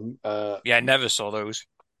some of them. yeah, I never saw those.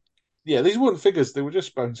 Yeah, these weren't figures. They were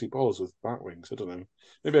just bouncy balls with bat wings. I don't know.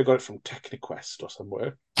 Maybe I got it from Techniquest or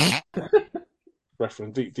somewhere.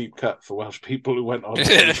 Reference deep cut for Welsh people who went on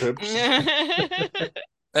film trips.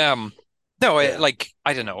 Um, no, Yeah.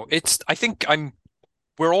 I don't know. I think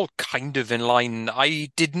we're all kind of in line. I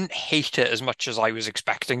didn't hate it as much as I was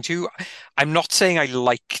expecting to. I'm not saying I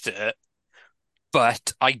liked it,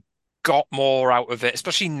 but I got more out of it,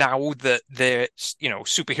 especially now that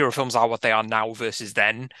superhero films are what they are now versus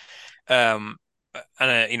then. Um,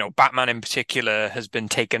 and Batman in particular has been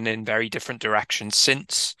taken in very different directions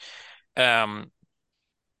since. Um,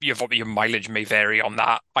 your mileage may vary on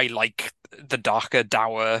that. I like the darker,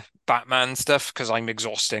 dour Batman stuff because I'm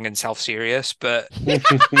exhausting and self-serious, but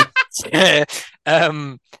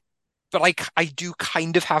um, but like I do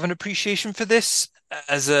kind of have an appreciation for this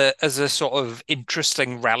as a sort of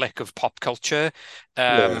interesting relic of pop culture.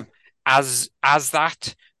 Yeah. As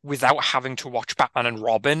that without having to watch Batman and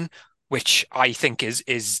Robin, which I think is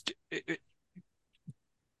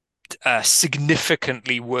a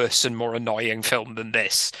significantly worse and more annoying film than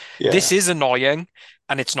this. This Yeah. is annoying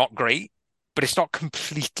and it's not great, but it's not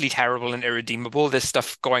completely terrible and irredeemable. There's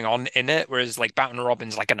stuff going on in it, whereas like Batman and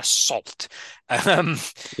Robin's like an assault. Um,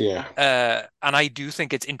 Yeah. and I do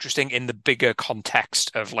think it's interesting in the bigger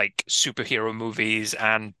context of like superhero movies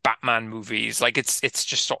and Batman movies. Like it's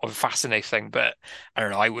just sort of fascinating. But I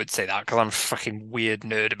don't know. I would say that because I'm a fucking weird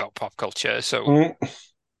nerd about pop culture. So Mm,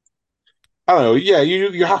 I don't know. Yeah,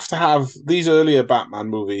 you have to have these earlier Batman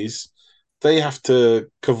movies. They have to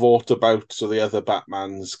cavort about so the other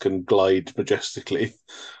Batmans can glide majestically.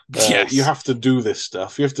 You yes, have to do this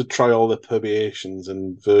stuff. You have to try all the permeations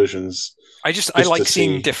and versions I just to like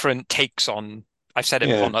seeing see. different takes on. I've said it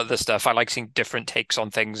Yeah. on other stuff. I like seeing different takes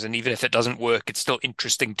on things, and even if it doesn't work, it's still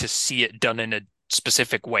interesting to see it done in a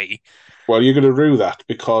specific way. Well, you're going to rue that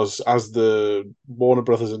because as the Warner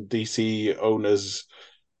Brothers and DC owners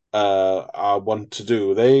are want to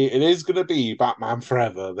do, it is going to be Batman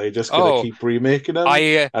Forever. They're just going to Oh, keep remaking them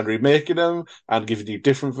I and remaking them and giving you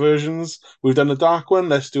different versions. We've done a dark one,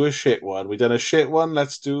 let's do a shit one. We've done a shit one,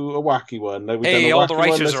 let's do a wacky one. We've done a Hey, all the wacky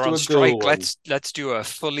one, writers let's are do on a girl strike. one. Let's do a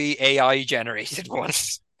fully AI generated one.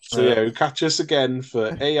 So yeah, catch us again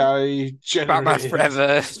for AI Batman generated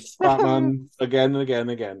Forever. Batman again and again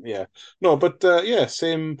and again. Yeah. No, but yeah,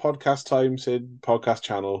 same podcast time, same podcast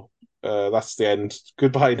channel. That's the end.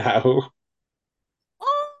 Goodbye now.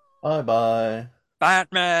 Bye bye.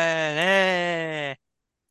 Batman. Eh.